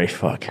 points. 3,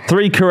 fuck.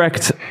 3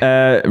 correct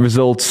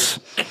results,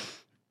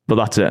 but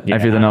that's it. Yeah,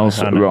 Everything else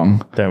I know.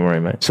 wrong. Don't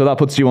worry, mate. So that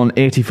puts you on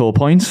 84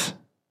 points.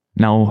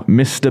 Now,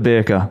 Mr.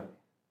 Baker,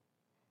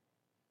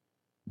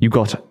 you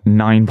got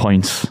 9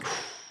 points.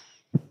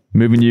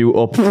 Moving you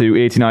up to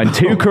 89.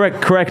 2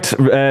 correct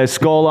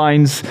score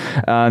lines,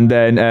 and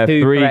then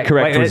 2 3 correct-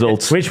 correct wait,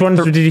 results. Which ones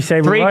did you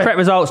say were 3 right? correct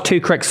results, 2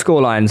 correct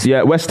score lines.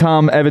 Yeah, West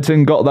Ham,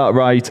 Everton got that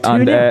right,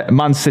 and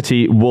Man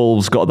City,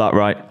 Wolves got that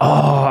right.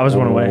 Oh, I was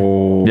one away.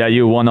 Yeah,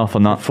 you were 1 off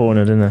on that.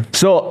 4-0, didn't I?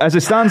 So, as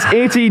it stands,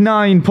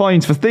 89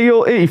 points for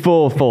Theo,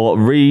 84 for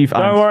Reeve.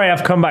 Don't And worry,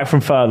 I've come back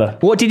from further.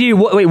 What did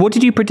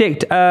you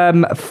predict?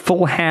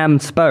 Fulham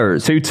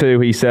Spurs.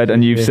 2-2, he said,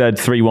 and you've said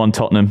 3-1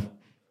 Tottenham.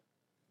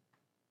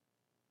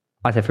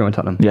 I said 3-1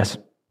 Tottenham. Yes,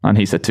 and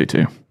he said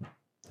 2-2.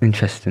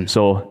 Interesting.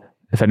 So,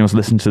 if anyone's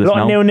listened to A this lot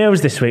now. of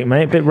nil-nils this week,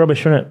 mate. Bit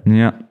rubbish, wasn't it?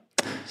 Yeah.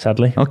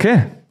 Sadly.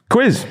 Okay,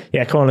 quiz.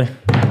 Yeah, come on, Lee.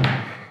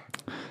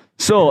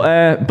 So,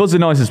 buzzer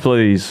noises,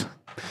 please.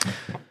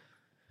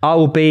 I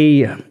will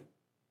be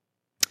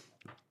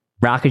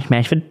Rakic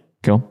Mashford.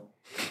 Cool.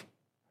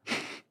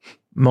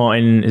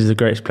 Martin is the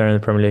greatest player in the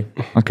Premier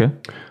League. Okay.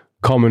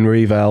 Common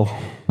Revel.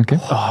 Okay.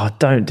 Oh,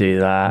 don't do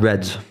that.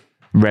 Reds.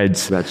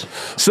 Reds.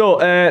 So,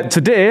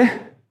 today,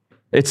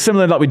 it's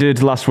similar like we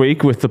did last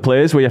week with the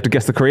players where you have to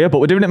guess the career, but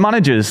we're doing it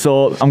managers.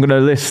 So, I'm going to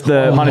list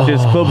the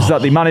managers' clubs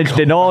that they managed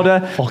in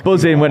order.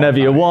 Buzz in whenever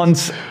you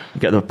want. You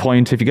get the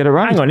point if you get it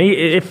right. Hang on,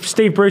 if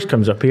Steve Bruce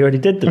comes up, he already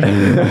did the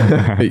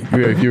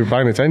If you were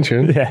paying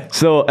attention. Yeah.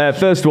 So,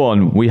 first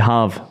one, we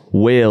have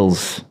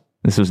Wales.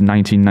 This was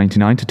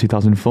 1999 to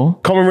 2004.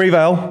 Common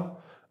Revel.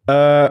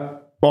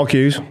 Mark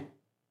Hughes.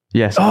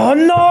 Yes. Oh,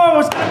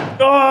 no!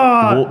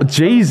 Oh,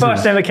 Jesus.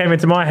 First name that came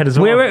into my head as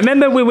well.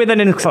 Remember, we're with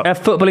a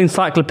football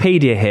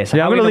encyclopedia here. So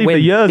Yeah, how I'm are going to we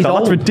leave the win? years He's out.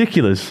 That's old.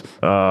 ridiculous.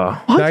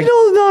 How do Like,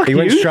 you know that? He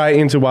went Hugh? straight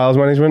into Wales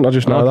management. I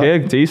just know Okay,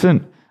 that.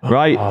 decent.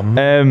 Right.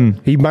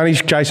 He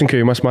managed Jason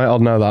Kumas, mate.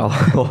 I'd know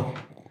that.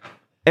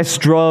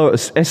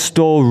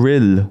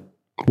 Estoril.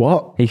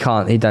 What? He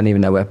can't. He don't even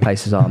know where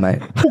places are, mate.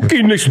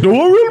 Fucking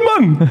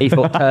Estoril, man. He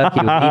thought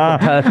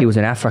Turkey was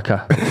in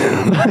Africa.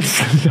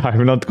 Sorry,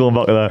 we're not going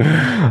back to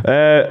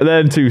that.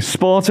 Then to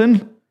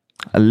Sporting,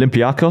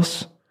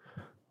 Olympiacos,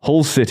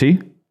 Hull City,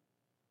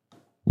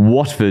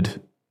 Watford.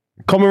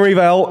 Common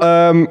Revel.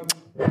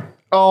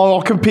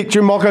 I can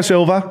picture Marco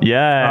Silva.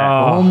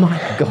 Yeah. Oh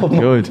my god.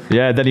 Good.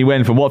 Yeah, then he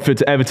went from Watford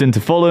to Everton to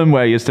Fulham,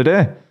 where he is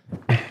today.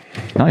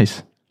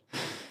 Nice.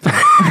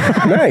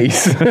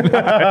 Nice.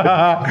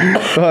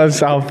 That's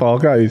how far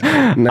goes.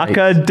 Nice.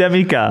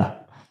 Academica.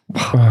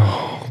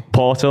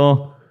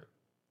 Porto,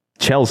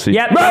 Chelsea.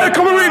 Yep.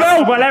 Common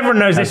Revel. Well, everyone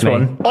knows this me.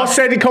 one. I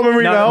said it, Common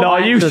Revel. No,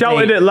 you It was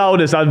shouted me. it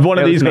loudest, and one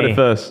of It these was got me. it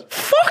first.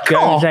 Fuck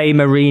off. Jose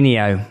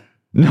Mourinho.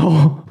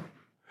 No.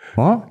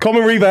 What?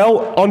 Common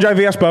Revel. Andre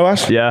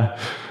Villas-Boas. Yeah.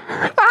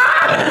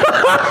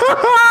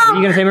 Are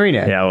you going to say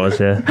Mourinho? Yeah, I was,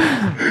 yeah.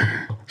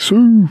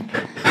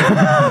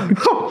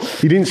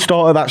 He didn't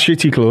start at that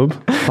shitty club.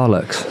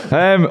 Bollocks.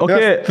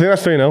 Okay. I think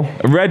that's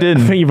 3-0. I Reading.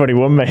 think you've already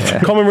won, mate.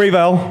 Common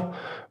Revel.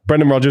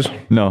 Brendan Rodgers.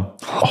 No.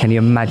 Can you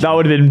imagine? That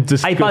would have been He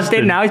disgusting. buzzed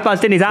in now. He's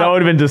buzzed in. He's That out.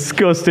 would have been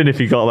disgusting if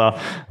you got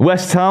that.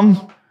 West Ham,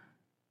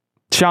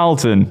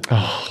 Charlton.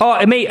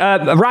 Oh, mate.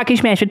 Rakic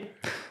Mashford.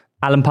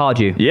 Alan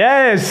Pardew.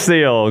 Yes,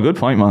 Theo. Good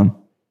point, man.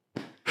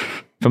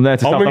 From there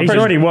to I'm Southampton. He's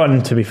already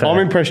won, to be fair. I'm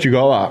impressed you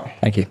got that.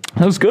 Thank you.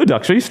 That was good,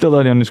 actually. Still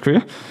early on in his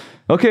career.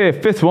 Okay,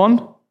 fifth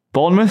one.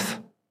 Bournemouth,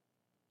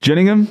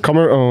 Gillingham.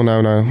 Common. Oh,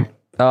 no.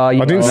 I I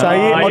didn't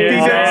say it. I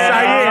didn't say it.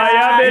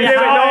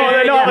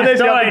 No,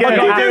 You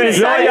got to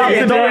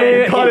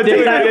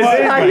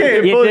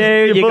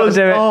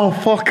do it. Oh,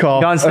 fuck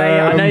off. Go on, say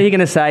it. I know you're going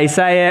to say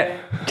it.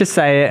 Just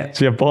say it.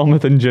 So, yeah,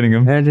 Bournemouth and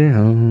Gillingham. Yeah, I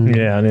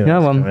knew that.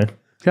 Go on.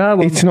 Go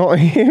on. It's not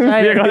him.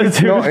 Say it.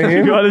 It's not You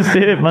him. got to see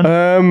it,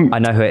 man. I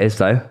know who it is,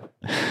 though.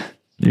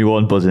 You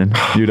won't buzz in.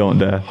 You don't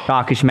dare.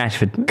 Rakesh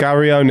Mashford.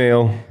 Gary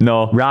O'Neill.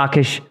 No.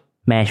 Rakesh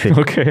Mashford.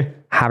 Okay.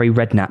 Harry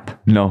Redknapp.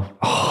 No.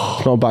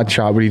 It's not a bad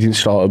chat, but he didn't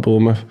start at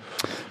Bournemouth.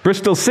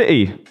 Bristol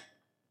City.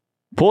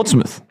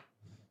 Portsmouth.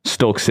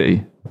 Stoke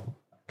City.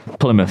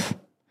 Plymouth.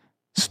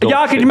 Stoke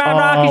Rakesh City.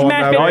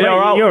 Mashford. Oh,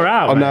 you're out. You're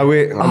out. I know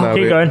it. I know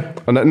keep it. going.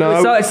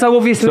 No. So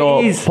obviously So,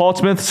 it is.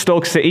 Portsmouth,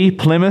 Stoke City,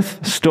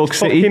 Plymouth, Stoke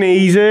City, Fucking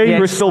easy. Yeah.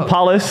 Crystal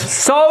Palace,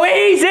 So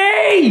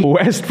easy!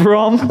 West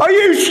Brom. Are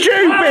you stupid?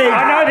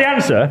 I know the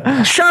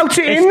answer. Shout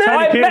it It's in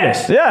Tony there.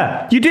 Pulis.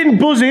 Yeah. You didn't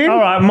buzz in. All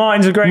right,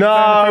 mine's a great No,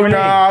 fan of the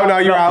Premier no,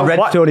 you're out. Red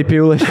Tony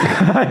Pulis. League.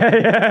 All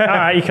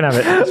right, you can have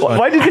it.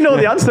 Why did you know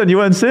the answer and you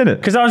weren't saying it?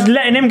 Because I was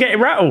letting him get it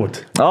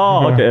rattled.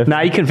 Oh, okay. No,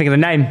 you couldn't think of the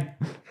name.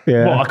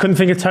 Yeah. What, I couldn't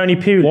think of Tony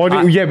Pulis. Why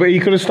didn't, yeah, but he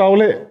could have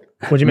stole it.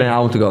 What do you mean? Man, I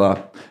want to got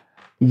that.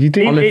 You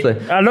did. Honestly.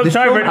 I looked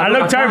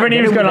over and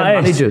he was going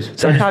like this. Managers.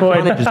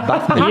 Sometimes managers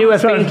baff me. You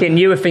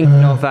were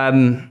thinking of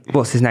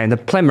what's his name? The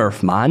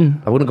Plymouth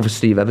man. I wouldn't go for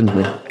Steve Evans,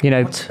 mate. You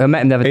know, I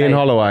met him the other day. Ian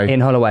Holloway. Ian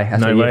Holloway.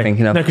 That's what you're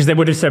thinking of. No, because they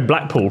would have said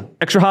Blackpool.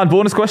 Extra hard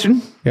bonus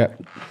question. Yeah.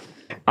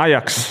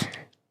 Ajax.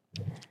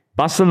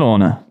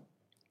 Barcelona.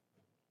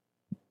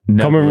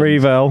 No. Common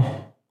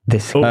Revel.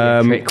 This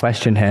trick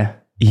question here.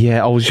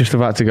 Yeah, I was just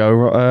about to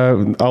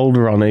go old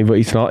Ronnie, but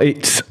it's not.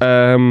 It's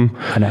I know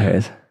who it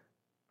is.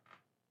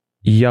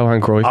 Johan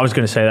Cruyff. I was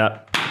going to say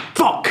that.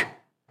 Fuck!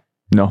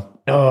 No.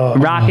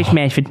 Rakesh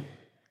Mashford.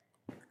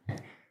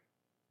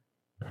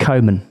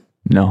 Coman.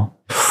 No.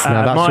 that's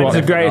Mine's what the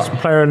I greatest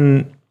player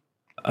in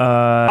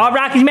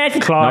Rakesh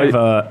Mashford. Clive.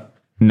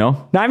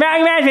 No. No,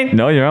 Rakesh Mashford.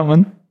 No, you're out,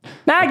 man.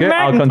 No, Okay,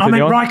 I'll Mashford.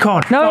 continue I meant on.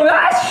 Rijkaard. No,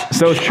 that's...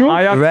 So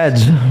Ajax.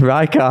 Reds.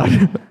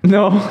 Rijkaard.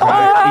 No.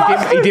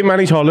 he did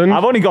manage Holland.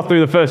 I've only got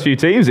through the first few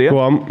teams here. Go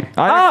on.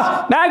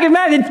 Ajax. Rakesh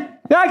Mashford.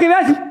 Rakesh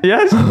Mashford.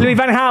 Yes. Louis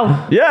van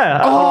Gaal. Yeah.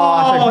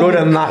 That's a good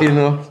one, that, you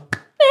know.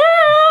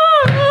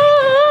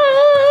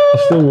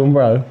 I still won,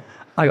 bro.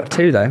 I got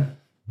two, though.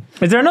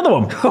 Is there another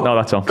one? No,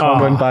 that's all.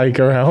 Common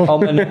Baker L.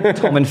 Tom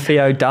and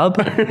Theo Dub.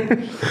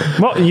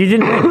 What? You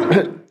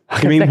didn't...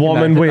 You mean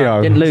Woman Didn't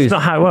Weo? lose. That's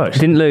not how it works.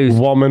 Didn't lose.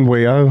 Woman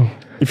Weo.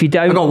 If you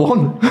don't... I got one.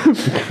 All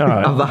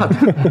right. Have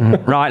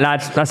that. Right,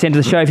 lads, that's the end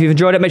of the show. If you've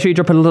enjoyed it, make sure you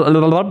drop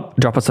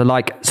us a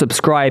like,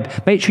 subscribe.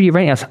 Make sure you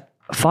rate us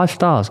 5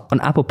 stars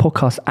on Apple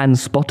Podcasts and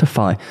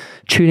Spotify.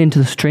 Tune into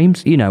the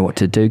streams. You know what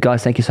to do,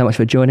 guys. Thank you so much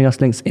for joining us.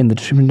 Links in the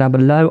description down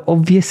below,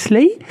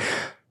 obviously.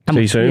 And we'll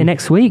see you soon.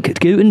 next week.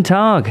 Guten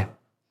Tag.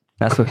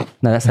 That's hello.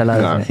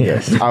 Isn't it?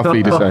 Yes. Auf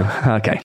Wiedersehen. Okay.